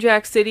in New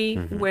Jack City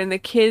when the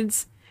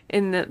kids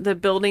in the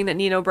building that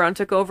Nino Brown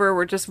took over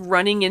were just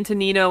running into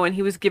Nino, and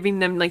he was giving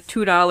them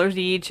 $2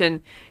 each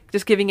and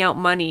just giving out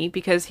money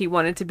because he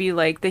wanted to be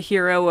the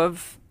hero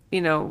of,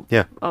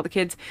 all the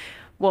kids.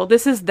 Well,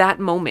 this is that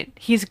moment.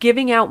 He's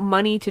giving out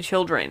money to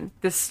children.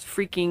 This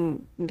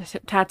freaking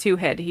Tattoo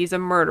Head. He's a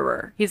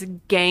murderer. He's a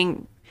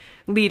gang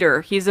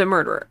leader. He's a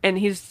murderer. And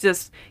he's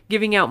just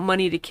giving out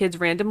money to kids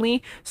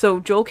randomly.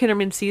 So Joel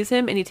Kinnaman sees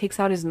him and he takes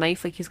out his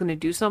knife like he's going to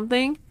do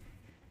something.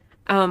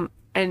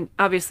 And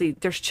obviously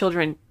there's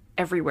children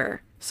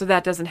everywhere. So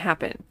that doesn't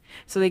happen.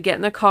 So they get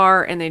in the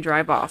car and they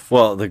drive off.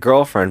 Well, the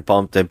girlfriend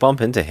bump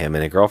into him,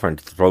 and the girlfriend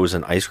throws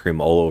an ice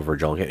cream all over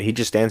Joel Kinnaman. He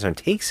just stands there and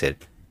takes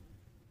it.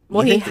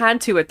 Well, he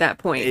had to at that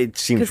point. It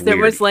seems weird. There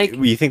was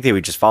you think they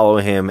would just follow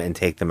him and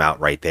take them out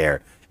right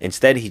there.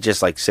 Instead, he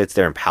just sits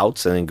there and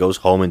pouts and then goes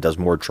home and does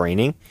more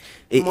training.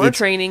 More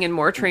training.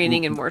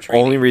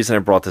 Only reason I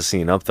brought this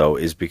scene up, though,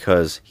 is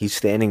because he's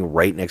standing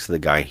right next to the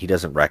guy. He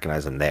doesn't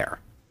recognize him there.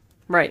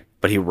 Right.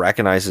 But he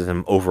recognizes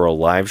him over a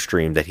live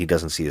stream that he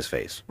doesn't see his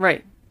face.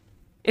 Right.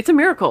 It's a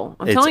miracle.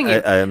 I'm telling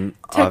you.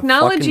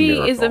 Technology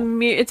is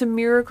it's a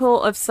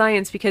miracle of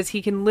science, because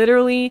he can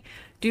literally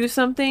do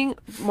something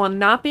while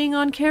not being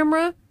on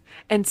camera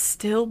and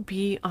still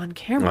be on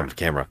camera. On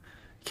camera.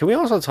 Can we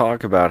also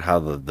talk about how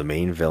the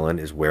main villain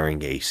is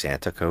wearing a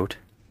Santa coat?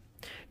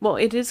 Well,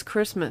 it is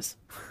Christmas.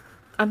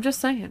 I'm just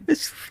saying.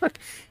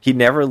 He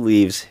never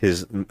leaves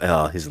his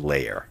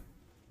lair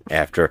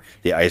after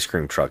the ice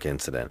cream truck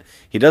incident.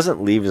 He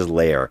doesn't leave his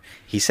lair.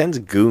 He sends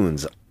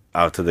goons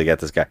out to get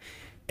this guy.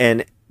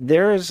 And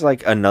there's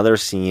another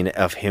scene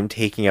of him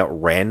taking out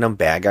random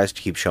bad guys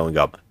to keep showing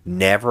up.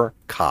 Never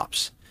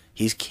cops.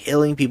 He's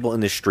killing people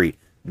in the street.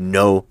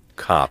 No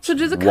cops. So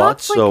does the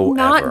cops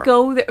not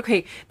go there?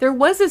 Okay, there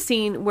was a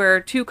scene where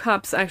 2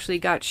 cops actually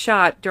got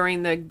shot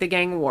during the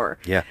gang war.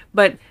 Yeah.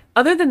 But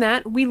other than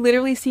that, we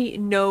literally see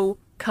no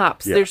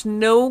cops. Yeah. There's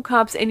no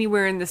cops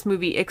anywhere in this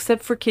movie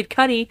except for Kid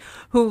Cudi,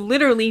 who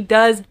literally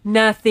does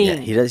nothing. Yeah,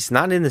 he's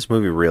not in this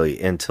movie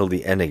really until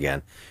the end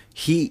again.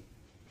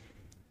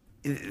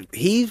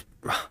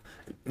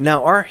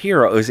 Now our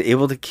hero is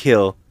able to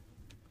kill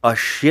a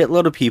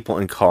shitload of people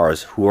in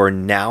cars who are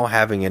now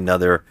having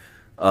another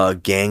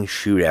gang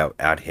shootout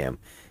at him.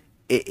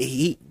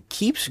 He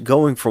keeps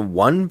going from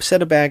one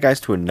set of bad guys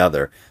to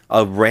another.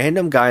 A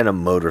random guy on a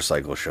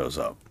motorcycle shows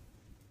up.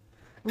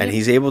 And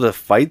he's able to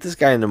fight this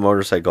guy in the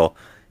motorcycle,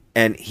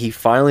 and he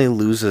finally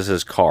loses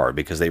his car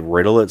because they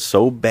riddle it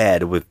so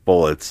bad with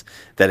bullets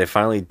that it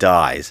finally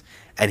dies.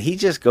 And he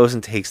just goes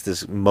and takes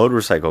this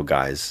motorcycle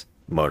guy's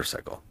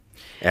motorcycle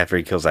after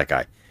he kills that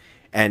guy.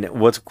 And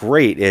what's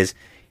great is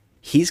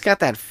he's got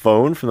that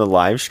phone from the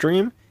live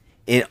stream,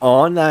 and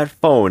on that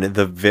phone,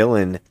 the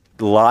villain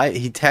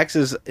he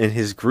texts in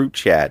his group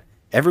chat,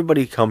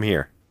 "Everybody come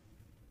here.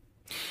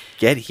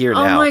 Get here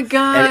now." Oh my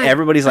God. And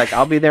everybody's like,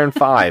 "I'll be there in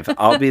 5.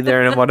 I'll be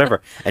there in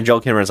whatever." And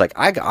Joel Kinnaman's like,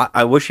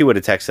 I wish he would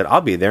have texted,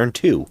 "I'll be there in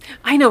 2.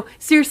 I know,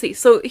 seriously.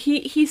 So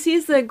he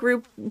sees the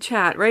group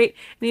chat, right?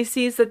 And he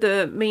sees that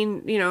the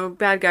main,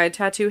 bad guy,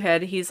 Tattoo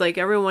Head, he's like,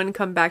 "Everyone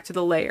come back to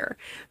the lair."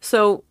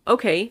 So,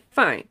 okay,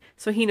 fine.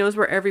 So he knows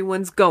where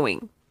everyone's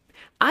going.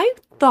 I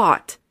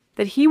thought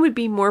that he would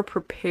be more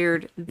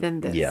prepared than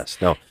this. Yes,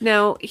 no.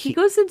 Now, he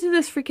goes into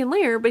this freaking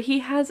lair, but he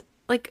has,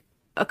 like,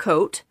 a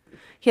coat.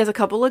 He has a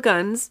couple of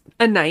guns,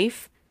 a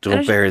knife.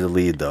 Don't bury the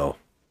lead, though.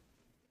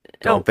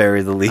 Don't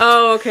bury the lead.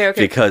 Oh, okay.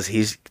 Because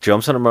he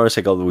jumps on a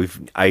motorcycle.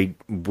 I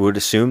would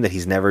assume that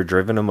he's never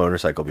driven a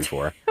motorcycle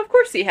before. Of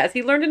course he has.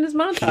 He learned in his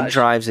montage. He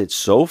drives it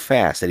so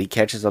fast that he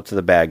catches up to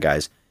the bad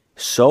guys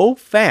so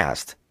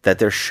fast that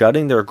they're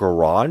shutting their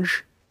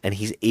garage, and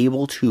he's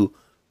able to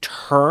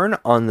turn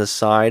on the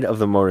side of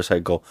the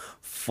motorcycle,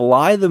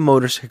 fly the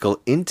motorcycle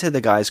into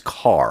the guy's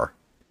car,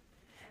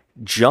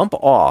 jump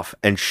off,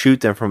 and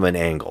shoot them from an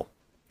angle.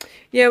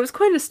 Yeah, it was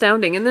quite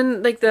astounding. And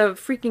then, like, the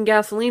freaking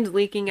gasoline's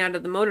leaking out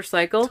of the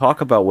motorcycle.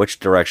 Talk about which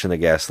direction the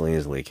gasoline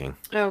is leaking.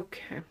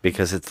 Okay.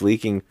 Because it's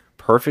leaking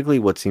perfectly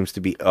what seems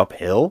to be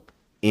uphill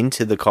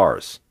into the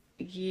cars.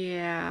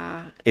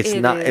 Yeah. It's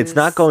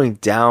not going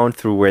down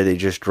through where they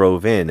just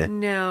drove in.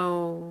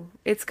 No.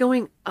 It's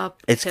going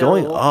up. It's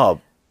going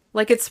up.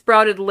 Like it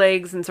sprouted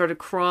legs and sort of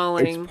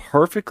crawling. It's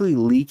perfectly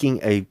leaking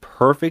a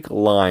perfect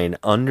line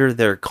under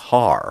their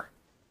car.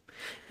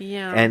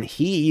 Yeah. And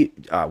we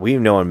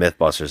know on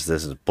Mythbusters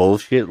this is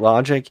bullshit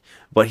logic,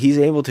 but he's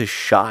able to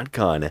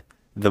shotgun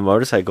the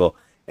motorcycle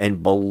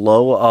and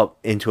blow up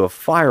into a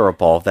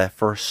fireball that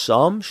for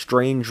some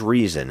strange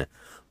reason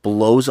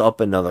blows up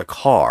another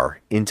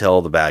car into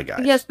all the bad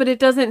guys. Yes, but it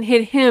doesn't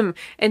hit him.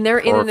 And they're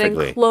in an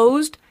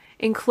enclosed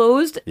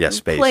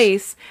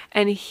place,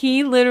 and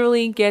he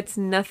literally gets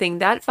nothing.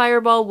 That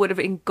fireball would have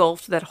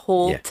engulfed that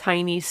whole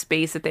tiny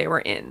space that they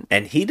were in.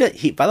 And he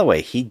by the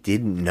way, he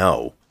didn't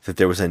know that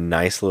there was a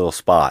nice little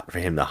spot for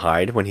him to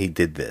hide when he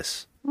did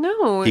this.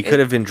 No. He could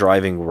have been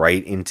driving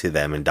right into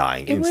them and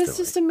dying instantly. It was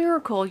just a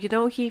miracle.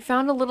 He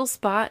found a little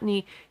spot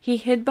and he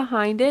hid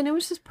behind it, and it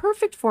was just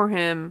perfect for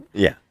him.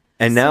 Yeah.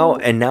 And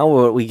now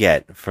what we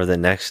get for the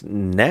next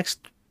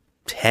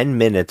 10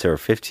 minutes or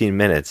 15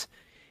 minutes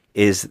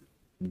is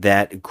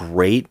that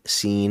great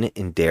scene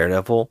in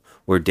Daredevil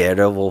where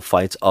Daredevil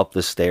fights up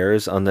the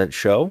stairs on that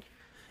show.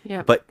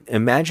 Yeah. But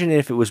imagine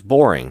if it was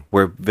boring,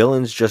 where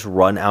villains just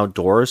run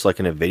outdoors like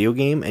in a video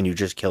game and you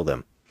just kill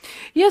them.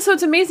 Yeah, so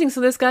it's amazing.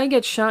 So this guy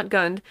gets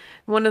shotgunned,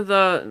 one of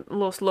the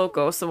Los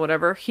Locos or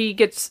whatever. He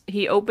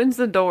opens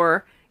the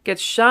door,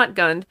 gets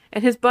shotgunned,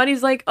 and his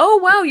buddy's like, "Oh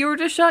wow, you were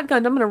just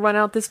shotgunned. I'm gonna run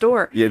out this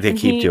door." Yeah, they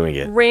keep doing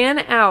it. Ran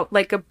out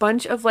like a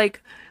bunch of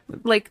like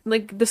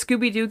the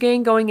Scooby-Doo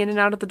gang going in and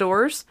out of the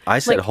doors. I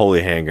said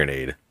holy hand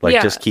grenade.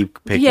 Just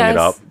keep picking it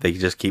up. They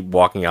just keep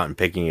walking out and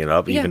picking it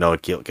up, even though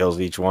it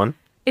kills each one.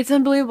 It's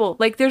unbelievable.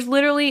 Like, there's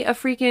literally a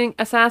freaking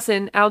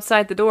assassin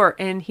outside the door,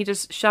 and he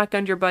just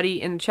shotgunned your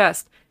buddy in the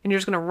chest, and you're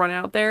just gonna run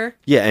out there?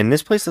 Yeah, and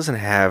this place doesn't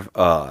have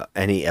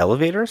any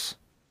elevators.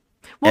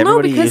 Well,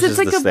 no, because it's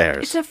like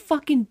it's a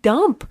fucking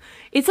dump.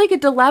 It's like a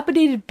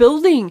dilapidated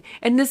building,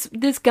 and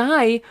this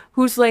guy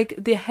who's like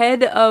the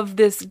head of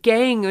this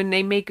gang, and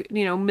they make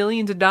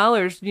millions of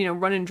dollars,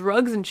 running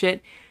drugs and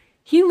shit.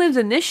 He lives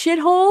in this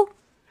shithole,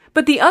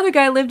 but the other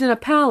guy lived in a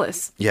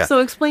palace. Yeah. So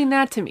explain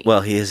that to me.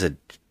 Well, he is a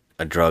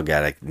drug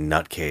addict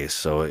nutcase,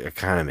 so it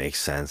kind of makes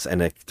sense,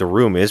 and the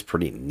room is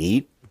pretty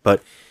neat.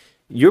 But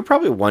you're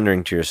probably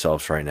wondering to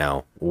yourselves right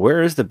now,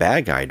 where is the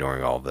bad guy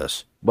during all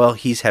this? Well,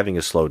 he's having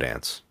a slow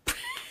dance.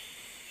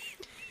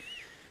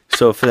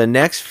 So for the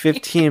next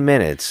 15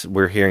 minutes,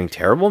 we're hearing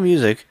terrible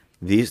music.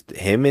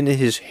 Him and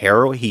his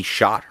heroin, he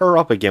shot her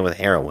up again with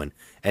heroin,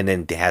 and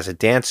then has a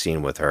dance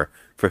scene with her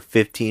for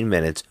 15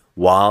 minutes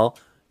while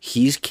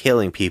he's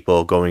killing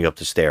people going up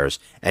the stairs.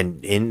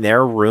 And in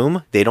their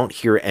room, they don't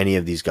hear any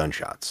of these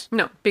gunshots.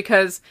 No,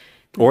 because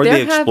or they're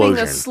the explosion.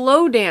 having a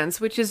slow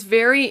dance, which is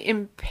very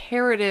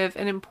imperative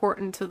and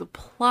important to the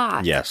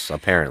plot. Yes,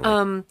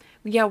 apparently.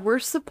 Yeah, we're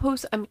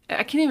supposed...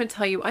 I can't even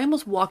tell you. I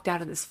almost walked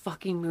out of this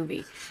fucking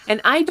movie. And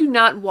I do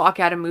not walk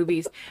out of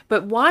movies.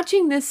 But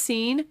watching this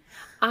scene,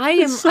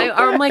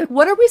 I'm like,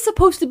 what are we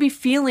supposed to be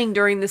feeling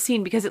during the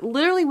scene? Because it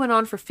literally went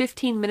on for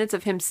 15 minutes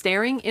of him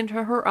staring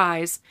into her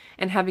eyes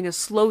and having a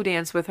slow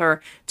dance with her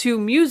to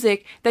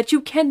music that you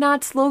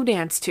cannot slow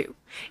dance to.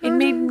 It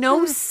made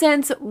no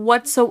sense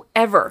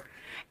whatsoever.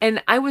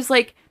 And I was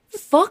like,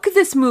 fuck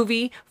this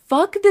movie.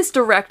 Fuck this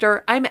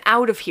director. I'm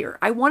out of here.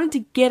 I wanted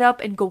to get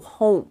up and go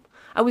home.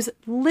 I was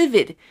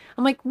livid.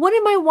 I'm like, what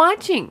am I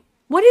watching?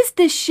 What is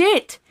this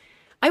shit?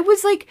 I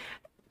was like,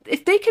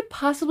 if they could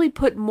possibly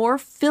put more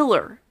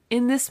filler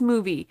in this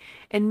movie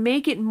and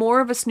make it more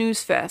of a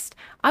snooze fest,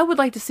 I would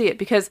like to see it,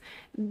 because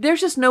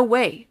there's just no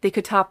way they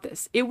could top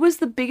this. It was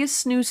the biggest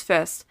snooze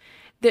fest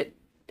that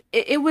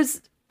it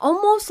was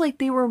almost like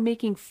they were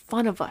making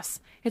fun of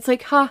us. It's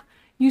like,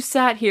 you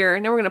sat here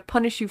and now we're going to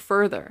punish you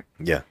further.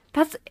 Yeah.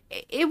 That's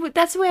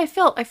the way I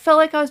felt. I felt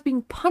like I was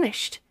being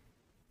punished.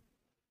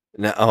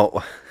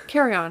 No.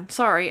 Carry on.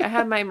 Sorry, I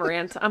had my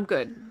rant. I'm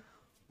good.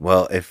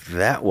 Well, if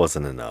that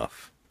wasn't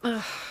enough,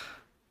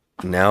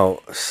 now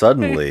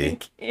suddenly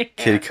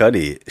Kid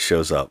Cudi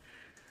shows up.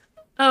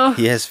 Oh.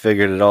 He has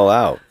figured it all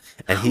out,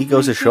 and he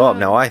goes to show up.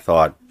 Now I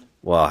thought,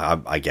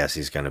 well, I guess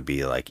he's going to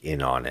be like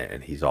in on it,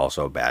 and he's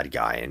also a bad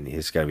guy, and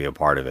he's going to be a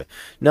part of it.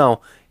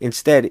 No,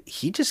 instead,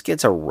 he just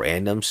gets a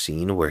random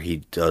scene where he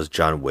does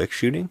John Wick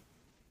shooting.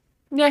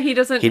 Yeah, he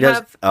doesn't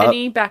have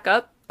any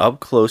backup. Up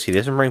close, he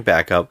doesn't bring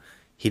backup.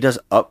 He does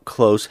up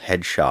close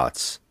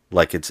headshots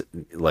like it's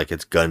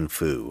gun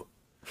fu.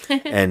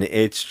 And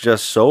it's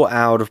just so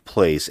out of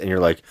place, and you're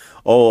like,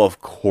 oh, of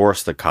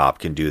course the cop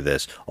can do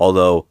this,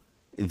 although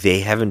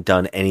they haven't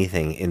done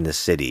anything in the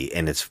city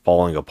and it's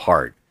falling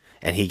apart,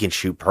 and he can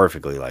shoot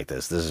perfectly like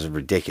this. This is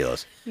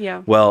ridiculous.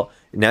 Yeah. Well,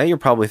 now you're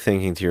probably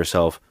thinking to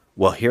yourself,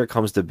 well, here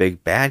comes the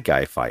big bad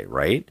guy fight,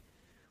 right?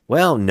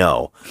 Well,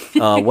 no.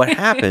 What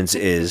happens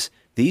is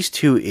these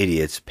two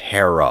idiots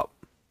pair up.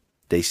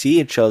 They see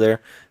each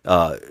other.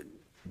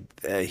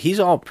 He's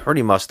all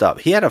pretty mussed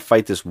up. He had to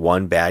fight this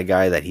one bad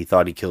guy that he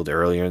thought he killed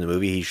earlier in the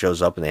movie. He shows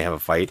up and they have a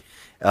fight.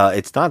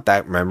 It's not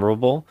that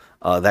memorable.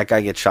 That guy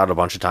gets shot a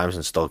bunch of times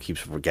and still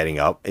keeps getting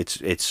up.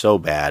 It's so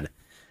bad.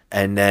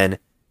 And then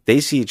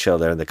they see each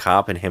other, and the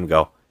cop and him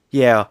go,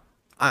 yeah,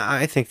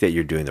 I think that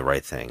you're doing the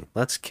right thing.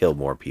 Let's kill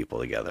more people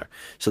together.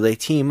 So they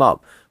team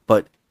up.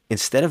 But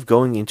instead of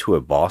going into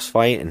a boss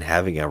fight and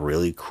having a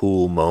really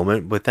cool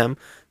moment with them,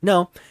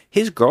 no,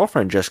 his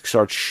girlfriend just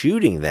starts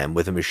shooting them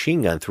with a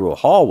machine gun through a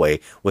hallway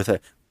with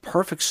a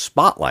perfect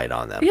spotlight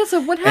on them. Yeah,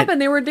 so what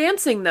happened? They were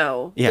dancing,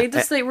 though. Yeah,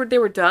 they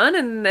were done,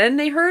 and then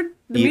they heard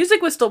the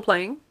music was still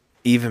playing.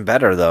 Even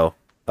better, though,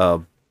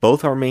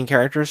 both our main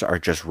characters are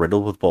just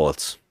riddled with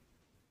bullets.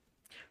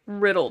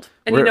 Riddled.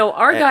 And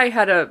our guy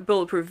had a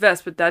bulletproof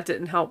vest, but that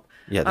didn't help.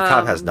 Yeah, the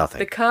cop has nothing.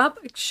 The cop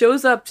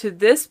shows up to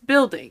this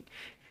building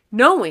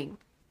knowing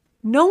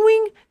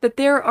that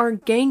there are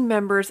gang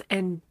members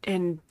and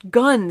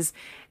guns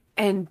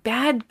and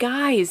bad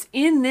guys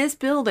in this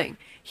building.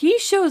 He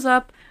shows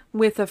up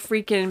with a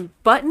freaking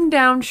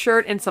button-down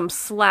shirt and some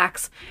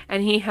slacks,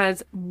 and he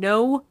has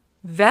no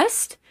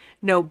vest,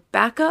 no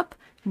backup,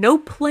 no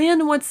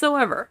plan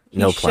whatsoever.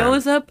 He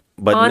shows up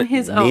on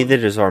his own. Neither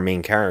does our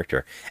main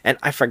character. And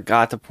I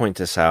forgot to point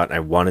this out, and I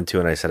wanted to,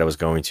 and I said I was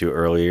going to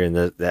earlier,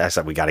 and I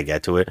said we got to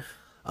get to it.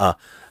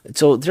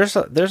 So there's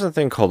a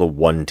thing called a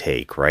one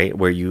take, right?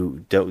 Where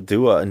you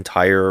do an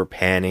entire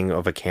panning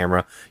of a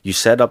camera. You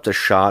set up the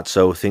shot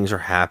so things are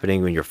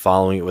happening when you're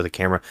following it with a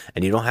camera,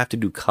 and you don't have to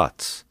do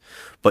cuts.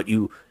 But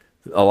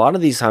a lot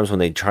of these times when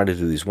they try to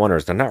do these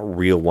one-ers, they're not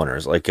real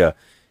one-ers. Like I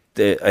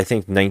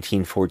think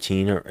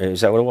 1914, or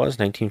is that what it was?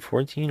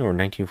 1914 or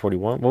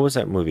 1941? What was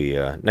that movie?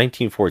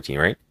 1914,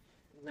 right?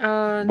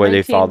 Where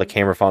they the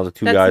camera follows the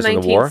two guys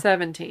in the war?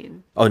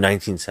 1917. Oh,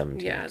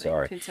 1917. Yeah,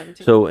 sorry.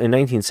 1917. So in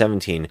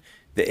 1917,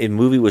 the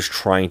movie was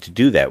trying to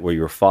do that, where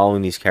you're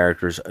following these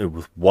characters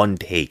with one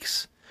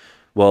takes.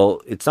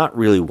 Well, it's not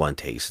really one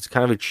takes. It's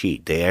kind of a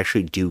cheat. They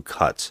actually do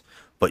cuts,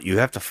 but you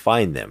have to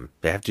find them.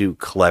 They have to do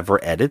clever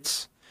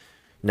edits.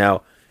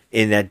 Now,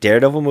 in that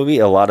Daredevil movie,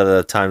 a lot of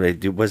the time they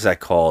do, what's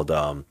that called?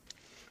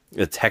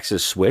 The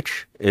Texas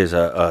Switch is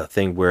a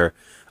thing where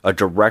a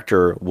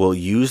director will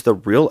use the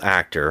real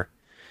actor,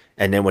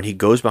 and then when he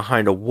goes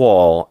behind a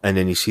wall and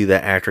then you see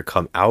that actor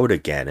come out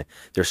again,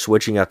 they're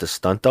switching out the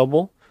stunt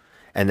double,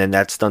 and then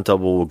that stunt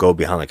double will go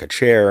behind like a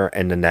chair,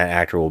 and then that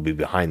actor will be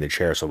behind the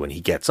chair, so when he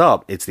gets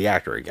up, it's the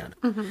actor again.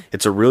 Mm-hmm.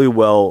 It's a really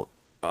well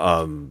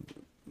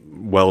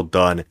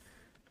done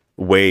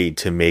way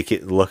to make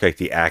it look like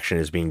the action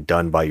is being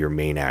done by your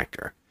main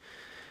actor.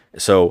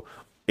 So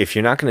if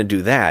you're not going to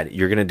do that,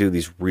 you're going to do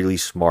these really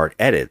smart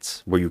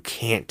edits where you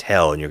can't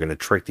tell, and you're going to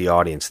trick the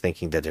audience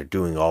thinking that they're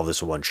doing all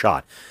this in one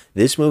shot.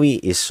 This movie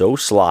is so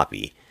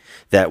sloppy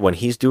that when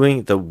he's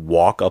doing the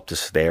walk up the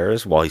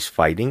stairs while he's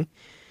fighting,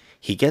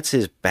 he gets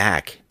his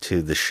back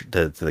to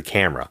the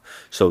camera.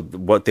 So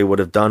what they would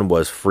have done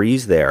was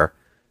freeze there,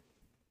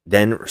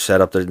 then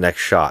set up the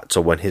next shot. So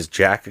when his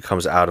jacket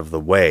comes out of the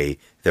way,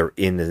 they're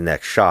in the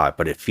next shot,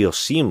 but it feels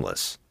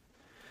seamless.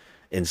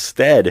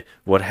 Instead,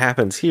 what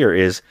happens here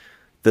is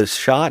the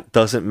shot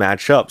doesn't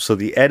match up. So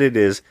the edit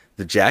is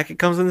the jacket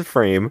comes in the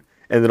frame,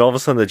 and then all of a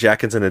sudden the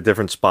jacket's in a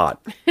different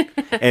spot.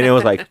 And it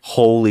was like,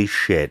 holy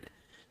shit.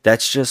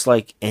 That's just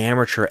like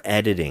amateur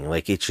editing.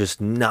 Like, it's just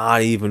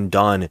not even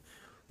done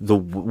the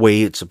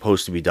way it's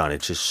supposed to be done.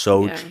 It's just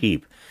so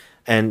cheap.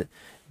 And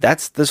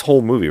that's this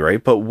whole movie,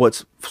 right? But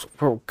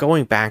we're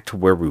going back to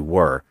where we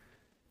were.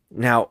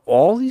 Now,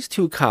 all these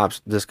two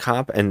cops, this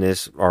cop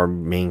and our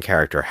main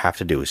character, have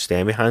to do is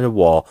stand behind the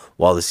wall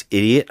while this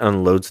idiot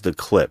unloads the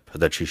clip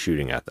that she's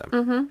shooting at them.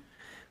 Mm-hmm.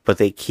 But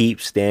they keep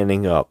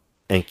standing up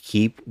and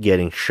keep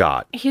getting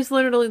shot. He's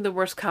literally the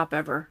worst cop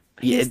ever.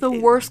 He's the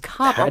worst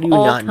cop of all time. How do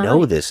you not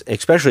know this?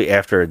 Especially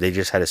after they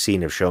just had a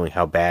scene of showing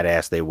how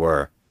badass they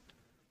were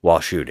while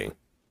shooting.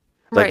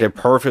 Like, they're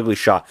perfectly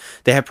shot.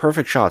 They have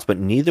perfect shots, but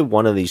neither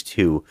one of these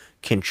two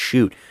can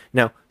shoot.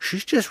 Now,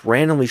 she's just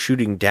randomly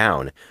shooting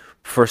down.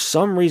 For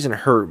some reason,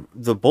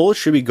 the bullets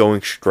should be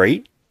going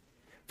straight,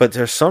 but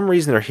there's some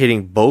reason they're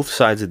hitting both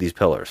sides of these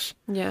pillars.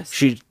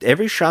 Yes.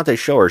 Every shot they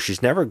show her,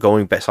 she's never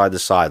going side to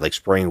side, like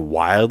spraying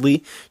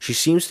wildly. She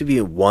seems to be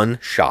in one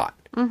shot.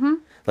 Mm-hmm.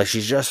 Like,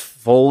 she's just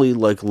fully,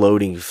 like,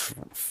 loading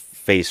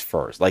face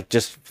first. Like,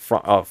 just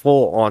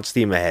full on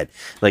steam ahead.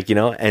 Like,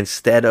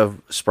 instead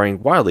of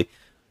spraying wildly.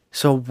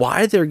 So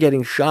why they're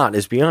getting shot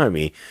is beyond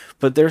me.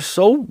 But they're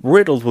so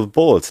riddled with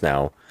bullets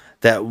now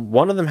that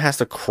one of them has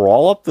to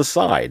crawl up the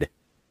side.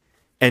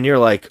 And you're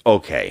like,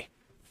 okay,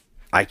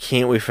 I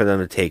can't wait for them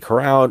to take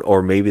her out.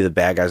 Or maybe the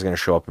bad guy's going to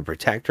show up and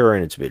protect her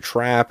and it's a big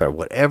trap or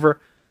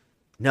whatever.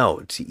 No,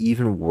 it's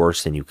even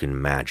worse than you can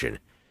imagine.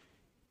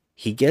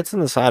 He gets on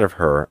the side of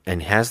her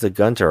and has the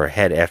gun to her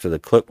head after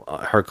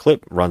her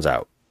clip runs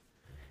out.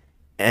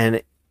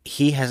 And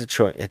he has a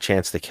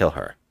chance to kill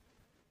her.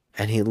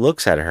 And he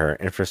looks at her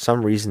and for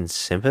some reason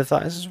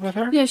sympathizes with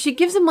her. Yeah, she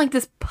gives him like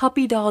this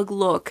puppy dog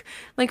look.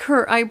 Like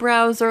her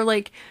eyebrows are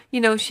like,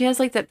 she has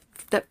like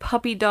that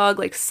puppy dog,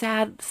 like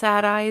sad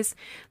eyes.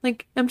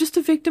 Like, I'm just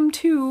a victim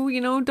too,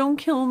 don't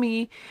kill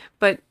me.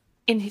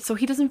 So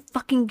he doesn't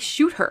fucking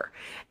shoot her.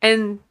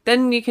 And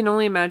then you can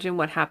only imagine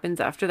what happens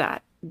after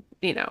that.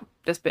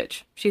 This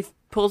bitch. She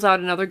pulls out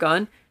another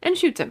gun and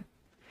shoots him.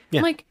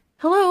 Yeah. I'm like,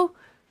 hello?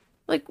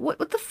 Like, what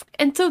the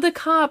And so the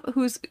cop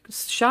who's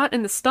shot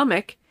in the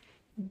stomach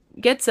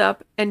gets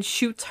up and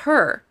shoots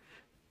her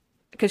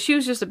because she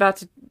was just about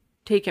to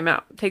take him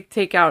out,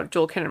 take out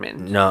Joel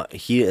Kinnaman. No,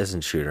 he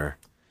doesn't shoot her.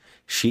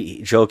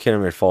 Joel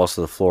Kinnaman falls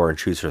to the floor and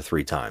shoots her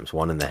 3 times,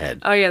 one in the head.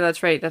 Oh yeah,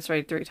 that's right.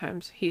 3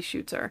 times he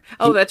shoots her.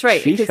 Oh, that's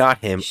right. She shot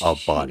him a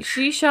bunch.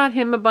 She shot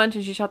him a bunch,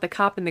 and she shot the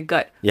cop in the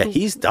gut. Yeah,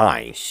 he's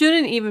dying.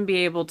 Shouldn't even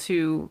be able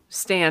to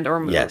stand or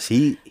move. Yes,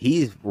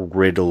 he's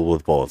riddled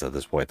with bullets at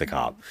this point, the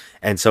cop,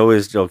 and so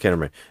is Joel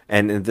Kinnaman.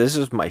 And this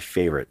is my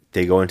favorite.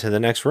 They go into the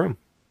next room.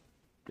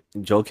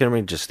 Joel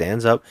Kinnaman just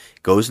stands up,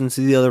 goes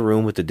into the other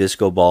room with the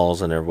disco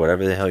balls and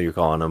whatever the hell you're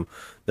calling them,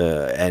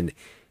 and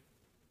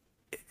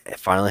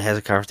finally has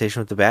a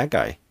conversation with the bad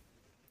guy.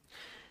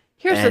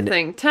 Here's the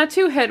thing.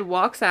 Tattoo Head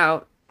walks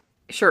out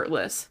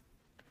shirtless.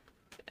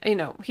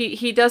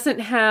 He doesn't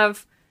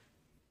have...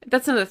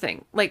 That's another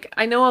thing. Like,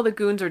 I know all the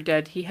goons are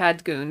dead. He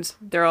had goons.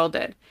 They're all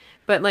dead.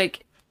 But,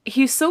 like,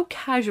 he's so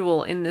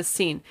casual in this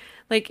scene.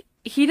 Like,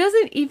 he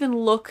doesn't even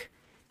look,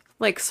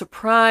 like,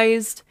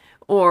 surprised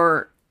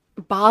or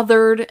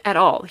bothered at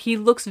all. He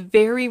looks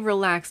very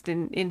relaxed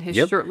in his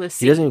shirtless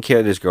scene. He doesn't even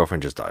care that his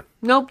girlfriend just died.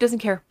 Nope, doesn't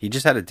care. He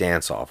just had a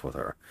dance off with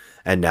her.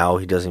 And now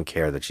he doesn't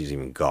care that she's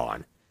even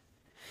gone.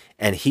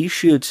 And he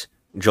shoots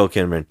Joel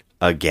Kinnaman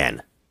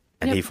again.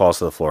 And he falls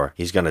to the floor.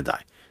 He's going to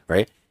die,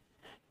 right?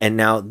 And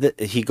now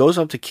he goes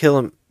up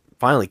to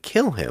finally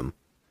kill him.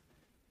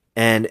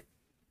 And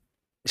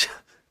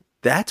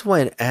that's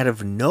when, out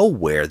of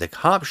nowhere, the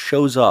cop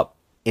shows up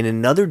in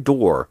another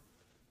door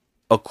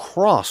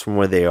across from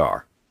where they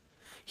are.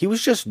 He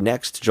was just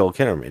next to Joel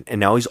Kinnaman, and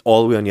now he's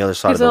all the way on the other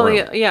side of the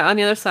room. Yeah, on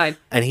the other side.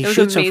 And he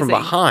shoots him from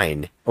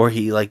behind, or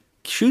he, like,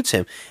 shoots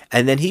him,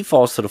 and then he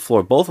falls to the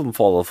floor. Both of them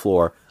fall to the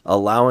floor,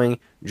 allowing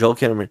Joel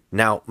Kinnaman...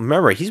 Now,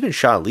 remember, he's been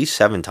shot at least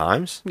 7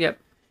 times. Yep.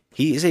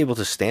 He is able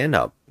to stand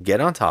up,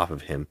 get on top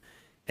of him,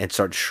 and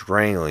start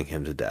strangling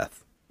him to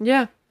death.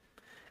 Yeah.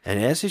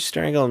 And as he's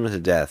strangling him to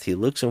death, he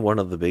looks in one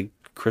of the big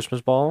Christmas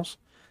balls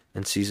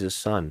and sees his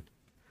son.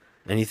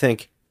 And you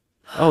think,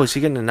 oh, is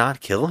he going to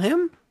not kill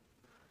him?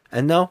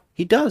 And no,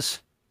 he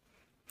does.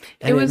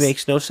 And it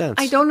makes no sense.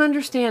 I don't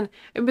understand.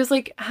 It was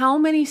like, how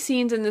many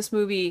scenes in this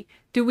movie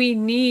do we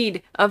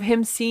need of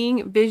him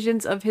seeing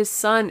visions of his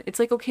son? It's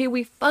like, okay,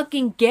 we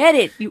fucking get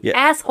it, you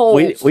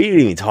assholes. We didn't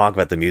even talk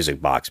about the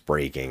music box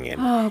breaking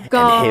and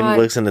him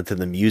listening to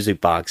the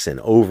music box and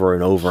over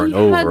and over and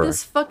over. He had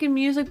this fucking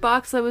music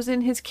box that was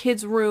in his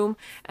kid's room,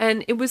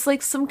 and it was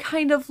like some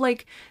kind of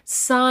like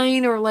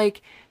sign or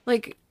like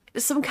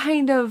some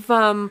kind of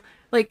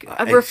like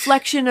a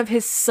reflection of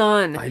his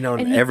son. I know,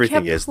 and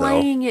everything is though.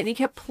 And he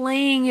kept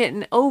playing it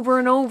and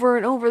over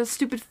the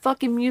stupid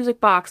fucking music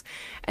box.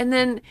 And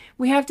then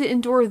we have to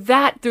endure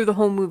that through the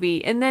whole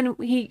movie. And then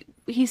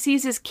he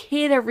sees his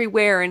kid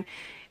everywhere. And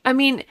I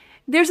mean,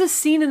 there's a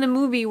scene in the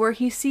movie where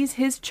he sees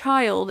his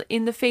child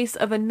in the face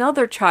of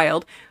another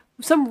child,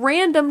 some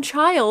random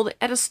child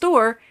at a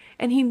store,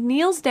 and he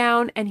kneels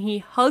down and he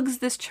hugs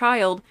this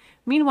child.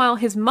 Meanwhile,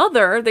 his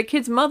mother, the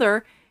kid's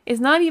mother, is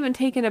not even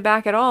taken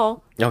aback at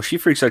all. No, she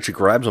freaks out. She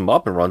grabs him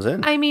up and runs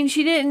in. I mean,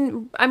 she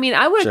didn't. I mean,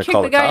 I would have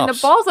Should've kicked the called guy the in the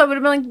cops. balls. I would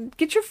have been like,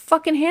 "Get your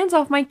fucking hands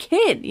off my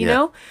kid!" You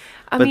know.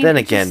 But then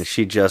again,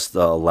 she just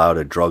allowed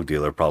a drug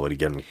dealer probably to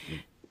get him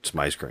some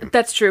ice cream.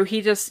 That's true.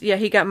 He just,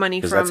 he got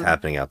money from Because that's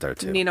happening out there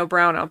too. Nino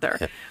Brown out there.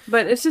 Yeah.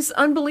 But it's just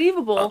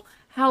unbelievable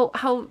how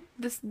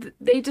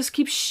they just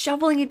keep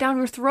shoveling it down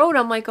your throat.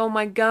 I'm like, oh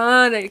my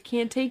God, I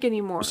can't take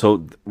anymore.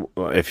 So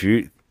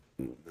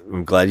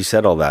I'm glad you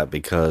said all that,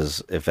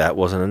 because if that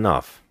wasn't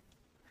enough,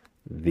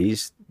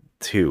 these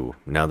two,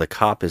 now the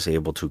cop is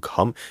able to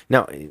come.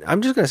 Now,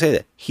 I'm just going to say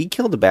that he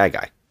killed the bad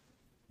guy.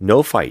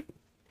 No fight.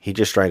 He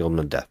just strangled him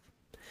to death.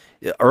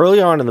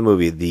 Early on in the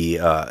movie,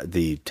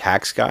 the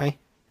tax guy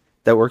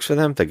that works for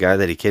them, the guy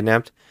that he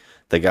kidnapped,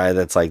 the guy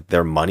that's like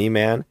their money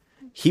man,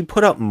 he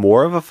put up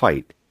more of a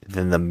fight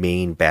than the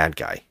main bad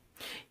guy.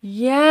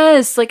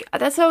 Yes, like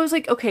that's how I was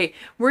like, okay,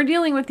 we're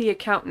dealing with the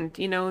accountant,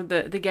 you know,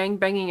 the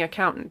gang-banging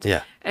accountant.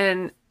 Yeah.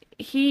 And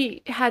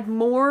he had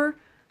more,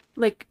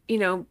 like, you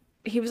know,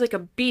 he was like a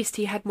beast.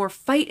 He had more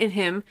fight in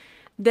him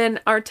than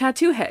our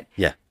tattoo head.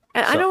 Yeah.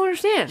 And So I don't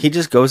understand. He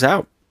just goes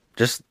out,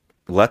 just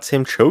lets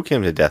him choke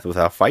him to death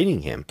without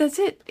fighting him. That's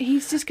it. He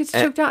just gets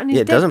choked out and he's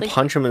dead. Doesn't like,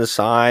 punch him in the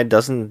side,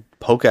 doesn't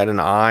poke at an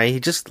eye. He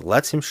just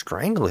lets him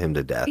strangle him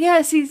to death.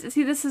 Yeah, see,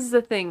 this is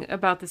the thing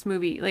about this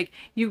movie. Like,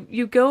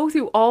 you go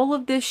through all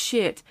of this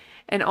shit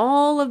and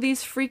all of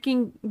these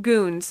freaking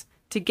goons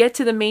to get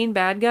to the main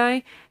bad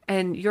guy,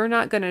 and you're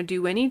not going to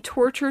do any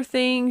torture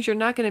things. You're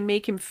not going to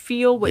make him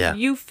feel what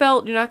you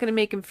felt. You're not going to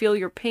make him feel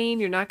your pain.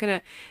 You're not going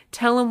to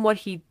tell him what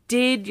he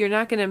did. You're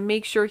not going to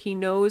make sure he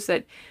knows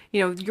that, you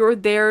know, you're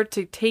there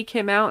to take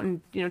him out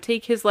and, you know,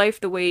 take his life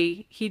the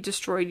way he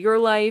destroyed your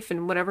life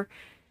and whatever.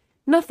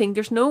 Nothing.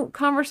 There's no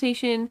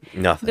conversation.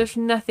 Nothing. There's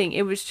nothing.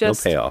 It was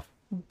just no payoff.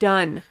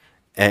 Done.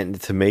 And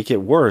to make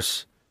it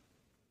worse,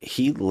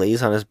 he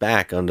lays on his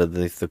back under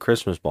the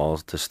Christmas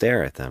balls to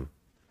stare at them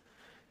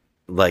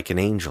like an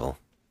angel.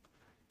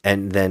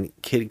 And then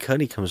Kid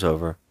Cudi comes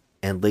over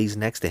and lays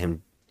next to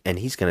him, and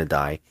he's going to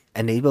die,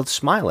 and they both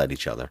smile at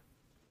each other.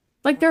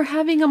 Like they're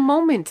having a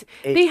moment.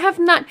 They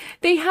haven't had.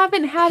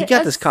 He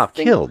got this cop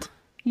killed.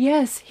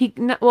 Yes, he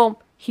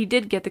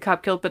did get the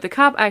cop killed, but the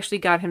cop actually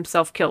got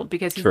himself killed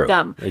because he's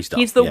dumb.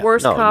 He's the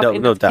worst cop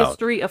in the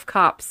history of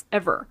cops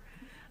ever.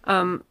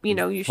 You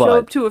know, you show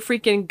up to a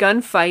freaking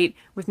gunfight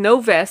with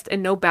no vest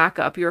and no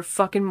backup. You're a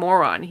fucking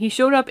moron. He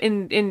showed up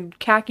in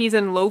khakis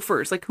and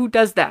loafers. Like, who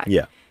does that?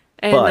 Yeah.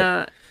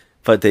 And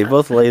but they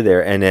both lay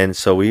there, and then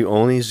so we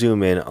only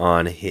zoom in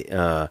on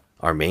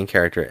our main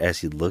character as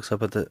he looks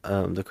up at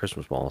the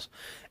Christmas balls,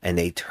 and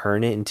they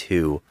turn it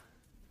into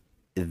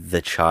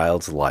the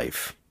child's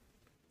life.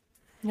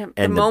 Yep,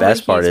 and the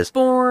best part is,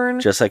 born,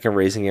 just like in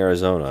Raising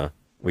Arizona,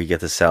 we get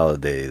the salad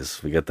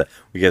days. We get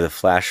the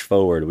flash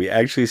forward. We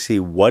actually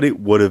see what it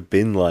would have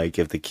been like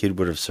if the kid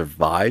would have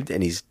survived,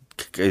 and he's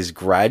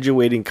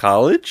graduating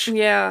college.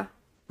 Yeah,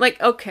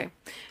 like, okay,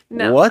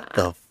 no, what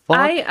the fuck?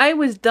 I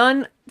was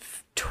done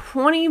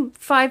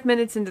 25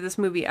 minutes into this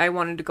movie. I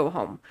wanted to go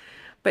home,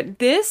 but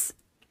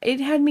it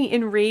had me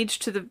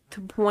enraged to the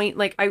point,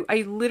 like,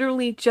 I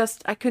literally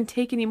just, I couldn't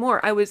take anymore.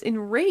 I was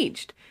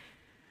enraged.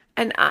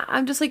 And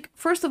I'm just like,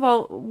 first of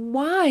all,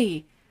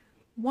 why?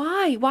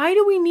 Why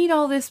do we need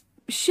all this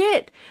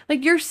shit?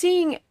 Like, you're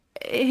seeing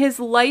his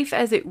life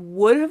as it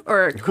would have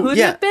or could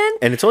have been.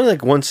 And it's only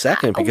like 1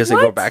 second because they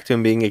go back to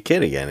him being a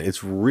kid again.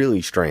 It's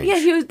really strange.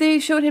 Yeah, they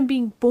showed him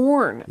being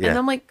born. Yeah. And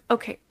I'm like,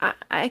 okay,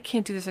 I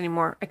can't do this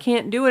anymore. I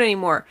can't do it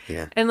anymore.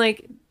 Yeah. And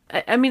like,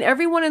 I mean,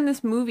 everyone in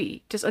this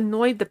movie just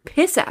annoyed the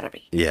piss out of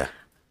me. Yeah.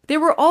 They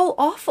were all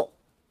awful.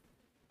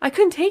 I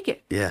couldn't take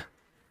it. Yeah.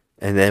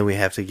 And then we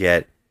have to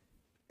get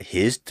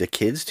the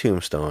kid's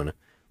tombstone,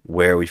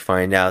 where we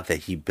find out that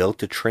he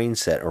built a train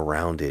set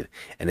around it,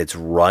 and it's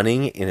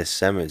running in a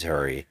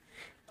cemetery.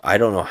 I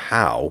don't know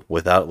how,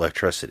 without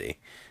electricity,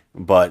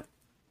 but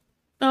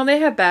oh, they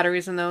have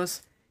batteries in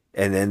those.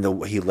 And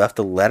then he left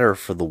a letter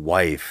for the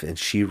wife, and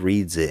she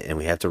reads it, and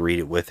we have to read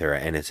it with her,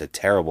 and it's a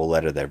terrible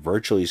letter that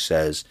virtually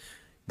says,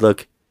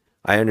 "Look,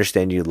 I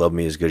understand you love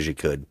me as good as you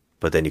could,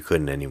 but then you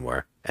couldn't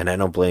anymore, and I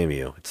don't blame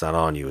you. It's not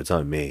on you, it's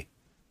on me.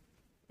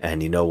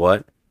 And you know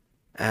what?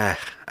 I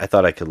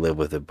thought I could live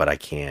with it, but I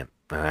can't.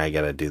 I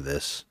gotta do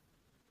this."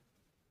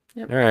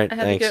 Yep. All right, I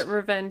had thanks. to get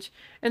revenge.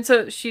 And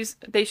so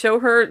they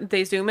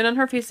zoom in on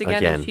her face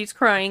again. And she's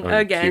crying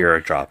again. Tear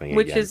dropping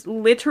which again. is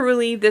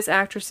literally this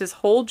actress's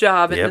whole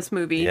job in this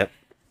movie. Yep.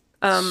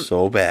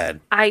 So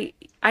bad. I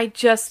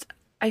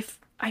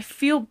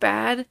feel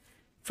bad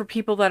for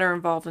people that are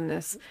involved in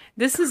this.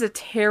 This is a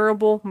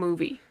terrible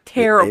movie.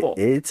 Terrible.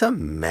 It's a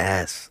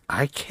mess.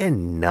 I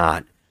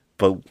cannot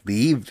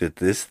believe that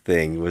this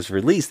thing was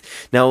released.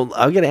 Now,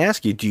 I'm going to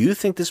ask you, do you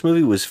think this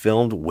movie was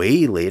filmed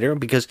way later?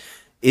 Because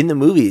in the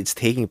movie, it's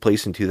taking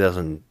place in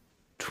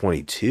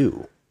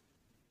 2022.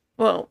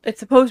 Well,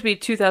 it's supposed to be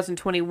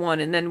 2021,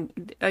 and then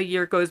a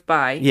year goes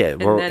by. Yeah,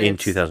 we're in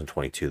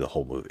 2022, the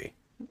whole movie.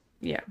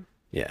 Yeah.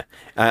 Yeah.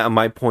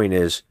 My point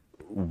is,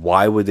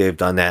 why would they have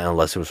done that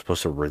unless it was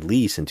supposed to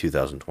release in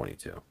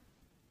 2022?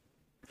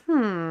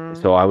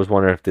 So I was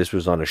wondering if this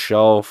was on a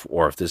shelf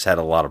or if this had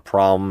a lot of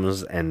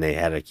problems and they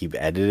had to keep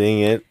editing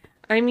it.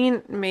 I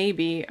mean,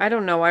 maybe. I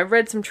don't know. I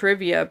read some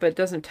trivia, but it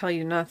doesn't tell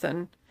you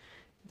nothing.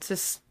 It's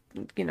just,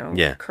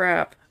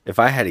 crap. If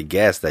I had to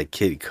guess, that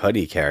Kid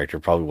Cudi character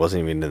probably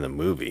wasn't even in the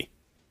movie.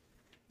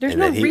 There's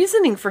no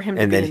reasoning for him to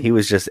be And then he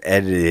was just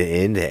edited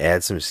in to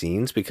add some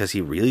scenes because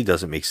he really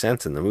doesn't make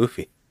sense in the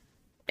movie.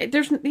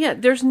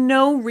 There's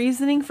no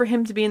reasoning for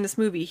him to be in this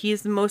movie. He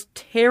is the most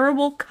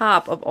terrible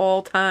cop of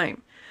all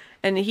time.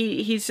 And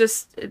he's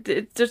just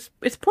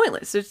it's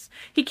pointless.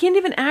 He can't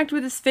even act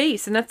with his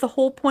face, and that's the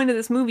whole point of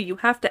this movie. You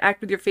have to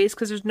act with your face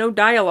because there's no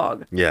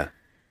dialogue. Yeah.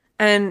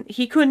 And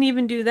he couldn't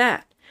even do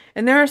that.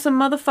 And there are some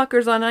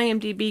motherfuckers on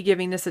IMDb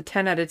giving this a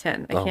 10 out of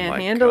 10. I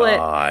can't handle it.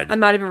 I'm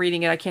not even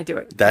reading it. I can't do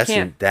it.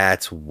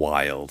 That's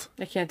wild.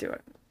 I can't do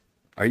it.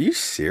 Are you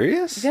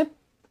serious? Yep.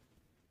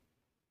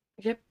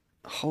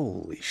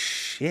 Holy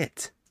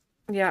shit.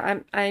 Yeah,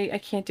 I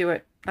can't do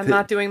it. I'm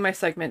not doing my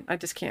segment. I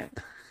just can't.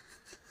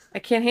 I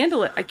can't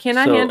handle it. I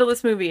cannot handle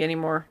this movie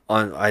anymore.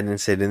 I didn't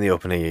say it in the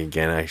opening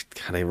again. I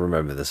kind of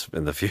remember this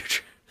in the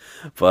future.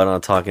 But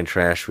on Talking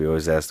Trash, we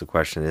always ask the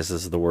question, is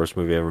this the worst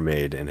movie ever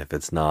made? And if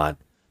it's not,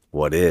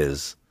 what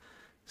is?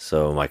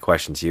 So my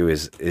question to you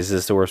is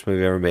this the worst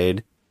movie ever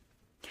made?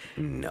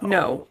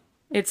 No,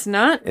 it's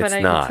not. But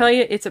I can tell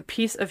you, it's a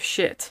piece of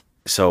shit.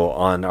 So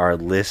on our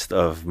list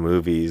of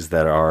movies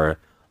that are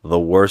the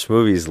worst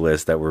movies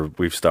list that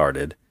we've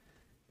started,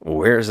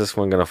 where is this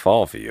one going to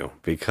fall for you?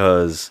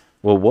 Because,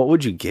 well, what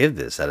would you give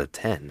this out of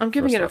 10? I'm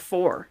giving it a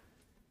 4.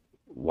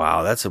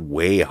 Wow, that's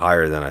way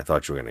higher than I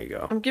thought you were going to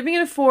go. I'm giving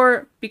it a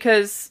 4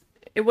 because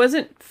it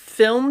wasn't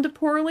filmed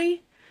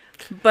poorly,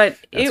 but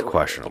it's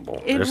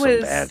questionable. There's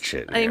some bad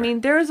shit in here. I mean,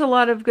 there's a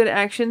lot of good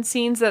action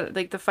scenes that,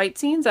 like the fight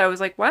scenes, I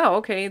was like, wow,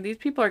 okay, these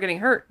people are getting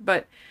hurt.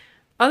 But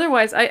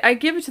otherwise, I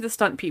give it to the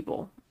stunt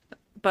people.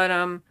 But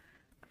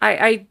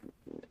I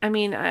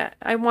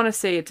want to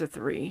say it's a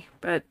 3,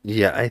 but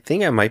yeah, I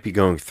think I might be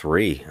going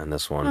 3 on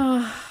this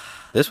one.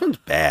 This one's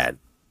bad.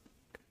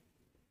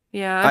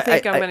 Yeah, I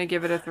think I'm going to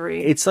give it a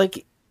 3. It's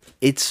like,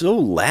 it's so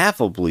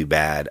laughably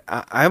bad.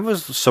 I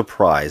was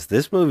surprised.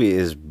 This movie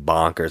is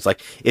bonkers.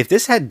 Like, if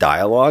this had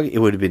dialogue, it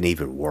would have been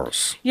even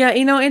worse. Yeah,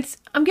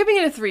 I'm giving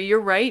it a 3. You're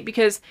right,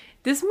 because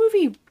this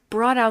movie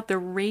brought out the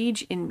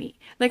rage in me.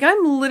 Like,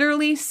 I'm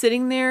literally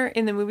sitting there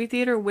in the movie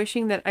theater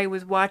wishing that I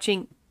was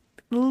watching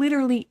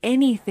literally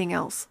anything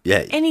else.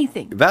 Yeah.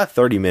 Anything. About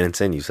 30 minutes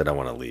in, you said, I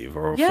want to leave.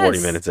 Or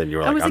 40 minutes in, you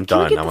were like, I'm done.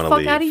 I want to leave. Can we get the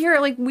fuck out of here?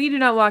 Like, we do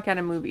not walk out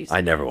of movies.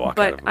 I never walk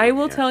out of movies. But I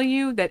will tell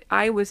you that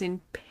I was in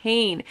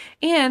pain.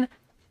 And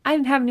I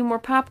didn't have any more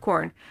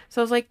popcorn.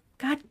 So I was like,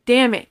 God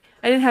damn it.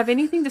 I didn't have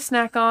anything to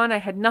snack on. I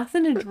had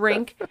nothing to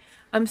drink.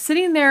 I'm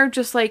sitting there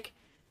just like,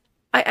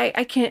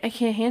 I can't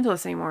handle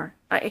this anymore.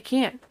 I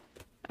can't.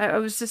 I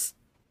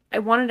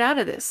wanted out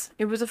of this.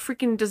 It was a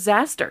freaking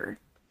disaster.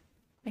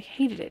 I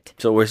hated it.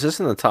 So is this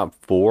in the top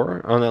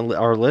 4 on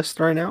our list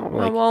right now?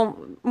 Like, well,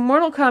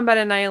 Mortal Kombat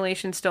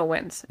Annihilation still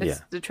wins.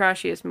 It's the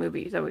trashiest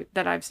movie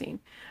that I've seen.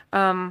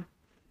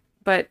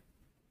 But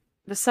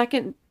the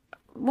second,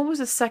 what was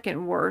the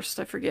second worst?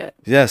 I forget.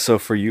 Yeah, so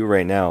for you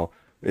right now,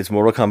 it's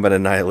Mortal Kombat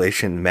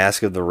Annihilation,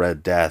 Mask of the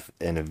Red Death,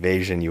 and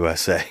Invasion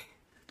USA.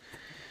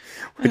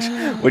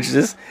 which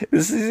this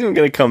isn't even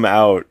going to come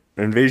out.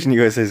 Invasion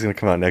USA is going to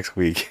come out next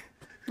week.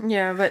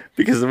 Yeah, but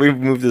because we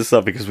moved this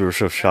up because we were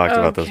so shocked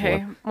about this one.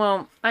 Okay,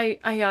 well, I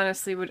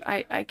honestly would,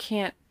 I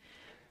can't.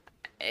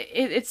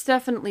 It's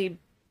definitely.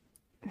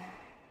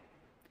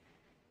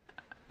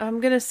 I'm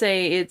gonna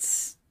say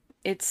it's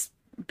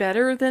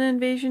better than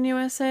Invasion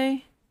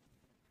USA.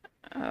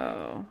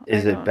 Oh.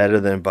 Is it better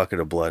than Bucket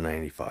of Blood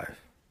 95?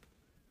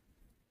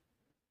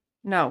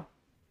 No.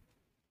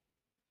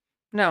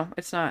 No,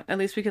 it's not. At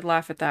least we could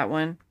laugh at that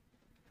one.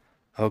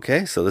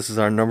 Okay, so this is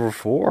our number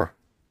 4.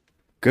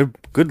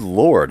 Good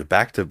lord,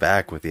 back to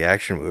back with the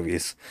action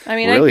movies. I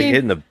mean, we're really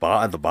hitting the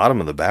bottom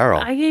of the barrel.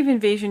 I gave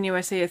Invasion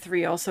USA a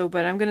 3 also,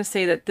 but I'm gonna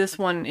say that this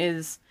one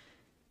is.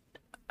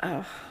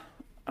 Oh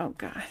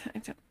God!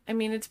 I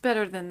mean, it's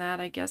better than that,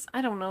 I guess.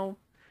 I don't know.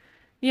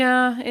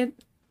 Yeah,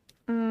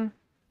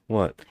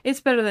 What? It's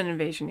better than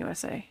Invasion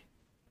USA.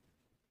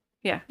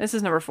 Yeah, this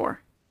is number 4.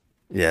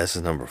 Yeah, this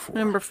is number 4.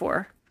 Number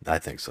 4. I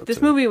think so.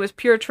 This movie was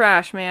pure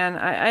trash, man.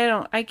 I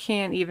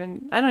don't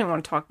even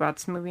want to talk about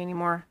this movie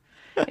anymore.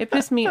 It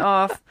pissed me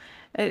off.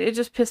 It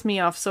just pissed me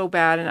off so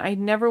bad, and I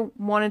never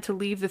wanted to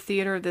leave the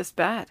theater this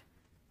bad.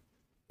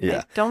 Yeah.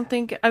 I don't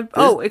think...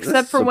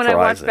 except for when I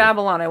watched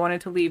Babylon. I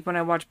wanted to leave when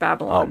I watched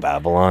Babylon. Oh,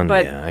 Babylon?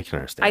 But yeah, I can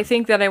understand. I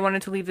think that I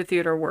wanted to leave the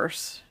theater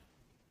worse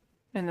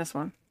in this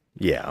one.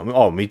 Yeah.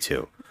 Oh, me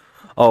too.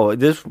 Oh,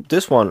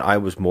 this one, I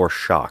was more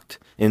shocked.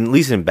 And at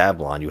least in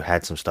Babylon, you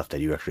had some stuff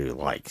that you actually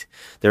liked.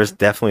 There's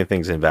definitely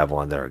things in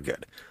Babylon that are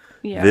good.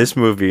 Yeah. This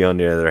movie, on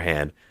the other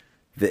hand...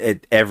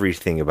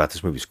 everything about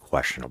this movie is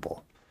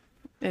questionable.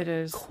 It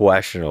is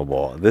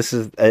questionable. This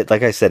is,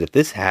 like I said, if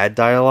this had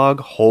dialogue,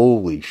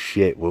 holy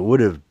shit, what would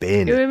have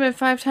been? It would have been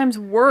 5 times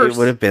worse. It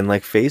would have been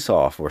like Face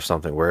Off or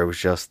something, where it was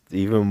just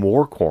even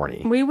more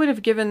corny. We would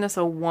have given this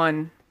a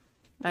 1.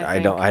 I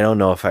don't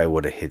know if I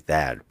would have hit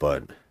that,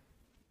 but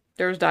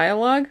there's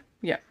dialogue.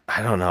 Yeah.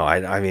 I don't know.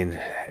 I mean,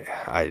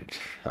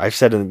 I've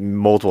said it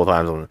multiple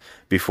times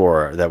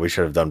before that we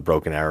should have done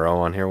Broken Arrow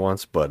on here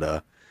once,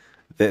 but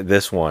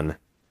this one,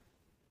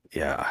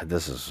 yeah,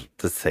 this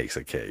takes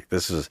a cake.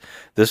 This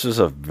was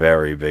a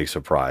very big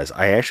surprise.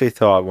 I actually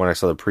thought when I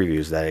saw the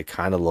previews that it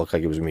kind of looked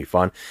like it was gonna be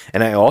fun,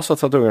 and I also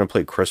thought they were gonna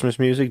play Christmas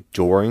music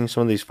during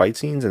some of these fight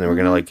scenes, and they were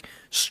gonna like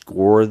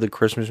score the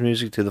Christmas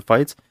music to the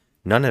fights.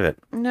 None of it.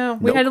 No,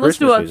 we had to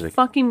listen to a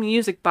fucking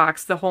music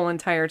box the whole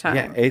entire time.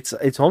 Yeah,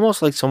 it's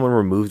almost like someone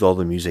removed all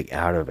the music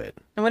out of it.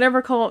 And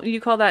whatever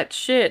you call that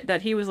shit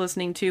that he was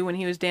listening to when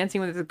he was dancing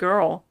with his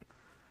girl,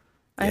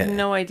 I had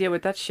no idea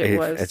what that shit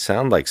was. It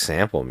sounded like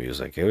sample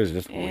music. It was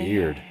just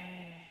weird.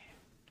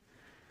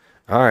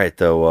 All right,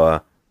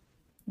 though.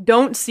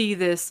 Don't see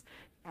this.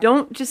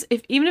 Don't just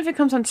even if it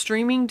comes on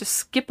streaming, just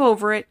skip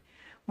over it.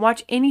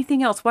 Watch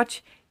anything else.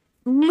 Watch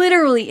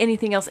literally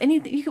anything else.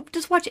 Anything you could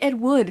just watch Ed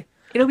Wood.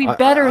 It'll be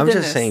better than this.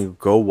 I'm just saying,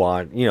 go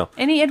watch,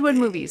 any Ed Wood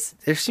movies.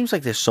 There seems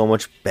like there's so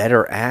much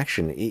better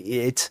action.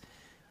 It's,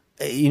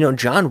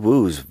 John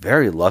Woo's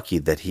very lucky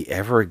that he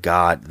ever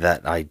got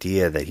that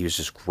idea that he was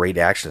this great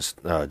action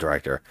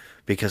director,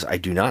 because I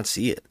do not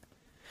see it.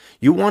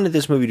 You wanted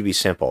this movie to be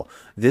simple.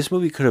 This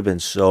movie could have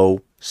been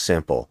so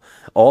simple.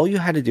 All you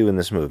had to do in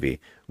this movie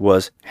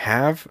was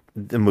have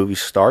the movie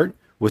start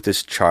with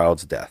this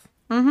child's death.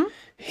 Mm-hmm.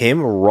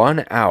 Him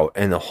run out,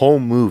 and the whole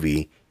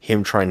movie,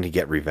 him trying to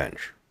get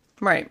revenge.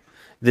 Right.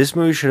 This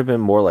movie should have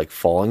been more like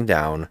Falling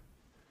Down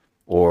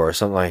or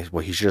something like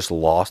where he's just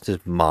lost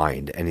his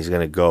mind and he's going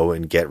to go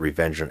and get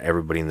revenge on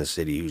everybody in the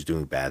city who's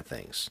doing bad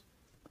things.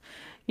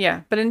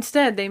 Yeah, but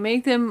instead they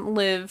make them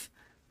live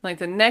like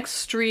the next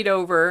street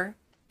over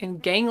in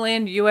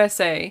Gangland,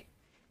 USA,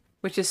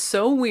 which is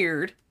so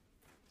weird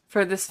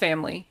for this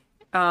family.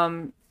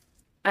 I'm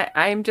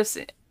just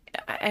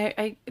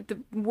the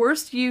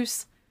worst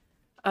use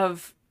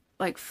of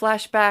like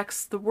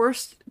flashbacks, the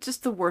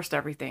worst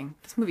everything.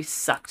 This movie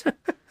sucked.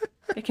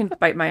 I can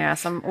bite my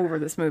ass. I'm over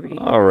this movie.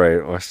 All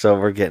right, so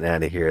we're getting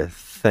out of here.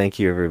 Thank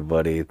you,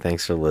 everybody.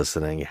 Thanks for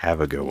listening.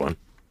 Have a good one.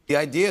 The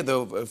idea,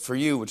 though, for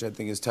you, which I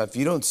think is tough,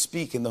 you don't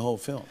speak in the whole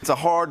film. It's a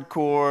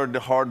hardcore,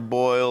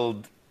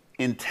 hard-boiled,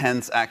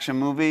 intense action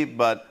movie,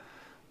 but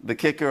the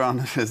kicker on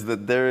it is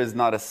that there is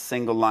not a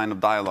single line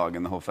of dialogue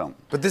in the whole film.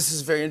 But this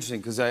is very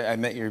interesting because I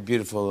met your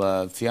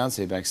beautiful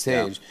fiance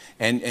backstage,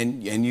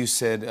 and you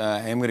said,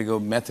 I'm going to go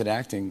method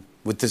acting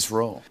with this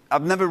role.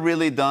 I've never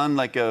really done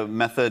like a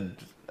method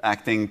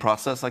acting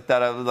process like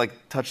that. I was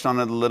like touched on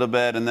it a little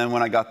bit, and then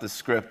when I got the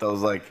script, I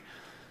was like,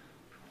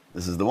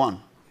 this is the one.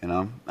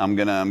 I'm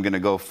gonna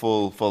go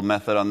full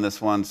method on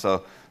this one.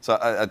 So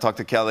I talked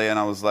to Kelly, and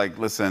I was like,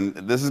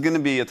 listen, this is gonna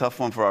be a tough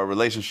one for our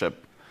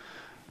relationship.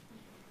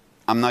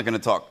 I'm not going to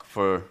talk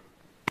for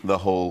the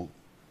whole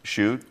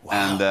shoot.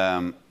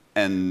 Wow.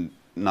 And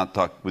not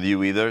talk with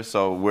you either.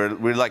 So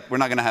we're not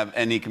going to have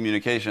any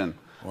communication.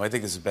 Well, I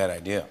think it's a bad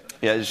idea.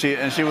 Yeah, she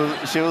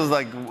was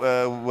like,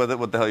 what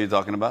the hell are you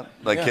talking about?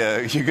 Like,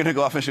 you're going to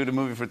go off and shoot a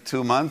movie for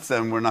 2 months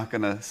and we're not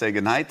going to say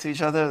goodnight to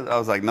each other? I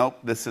was like, nope,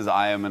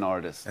 I am an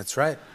artist. That's right.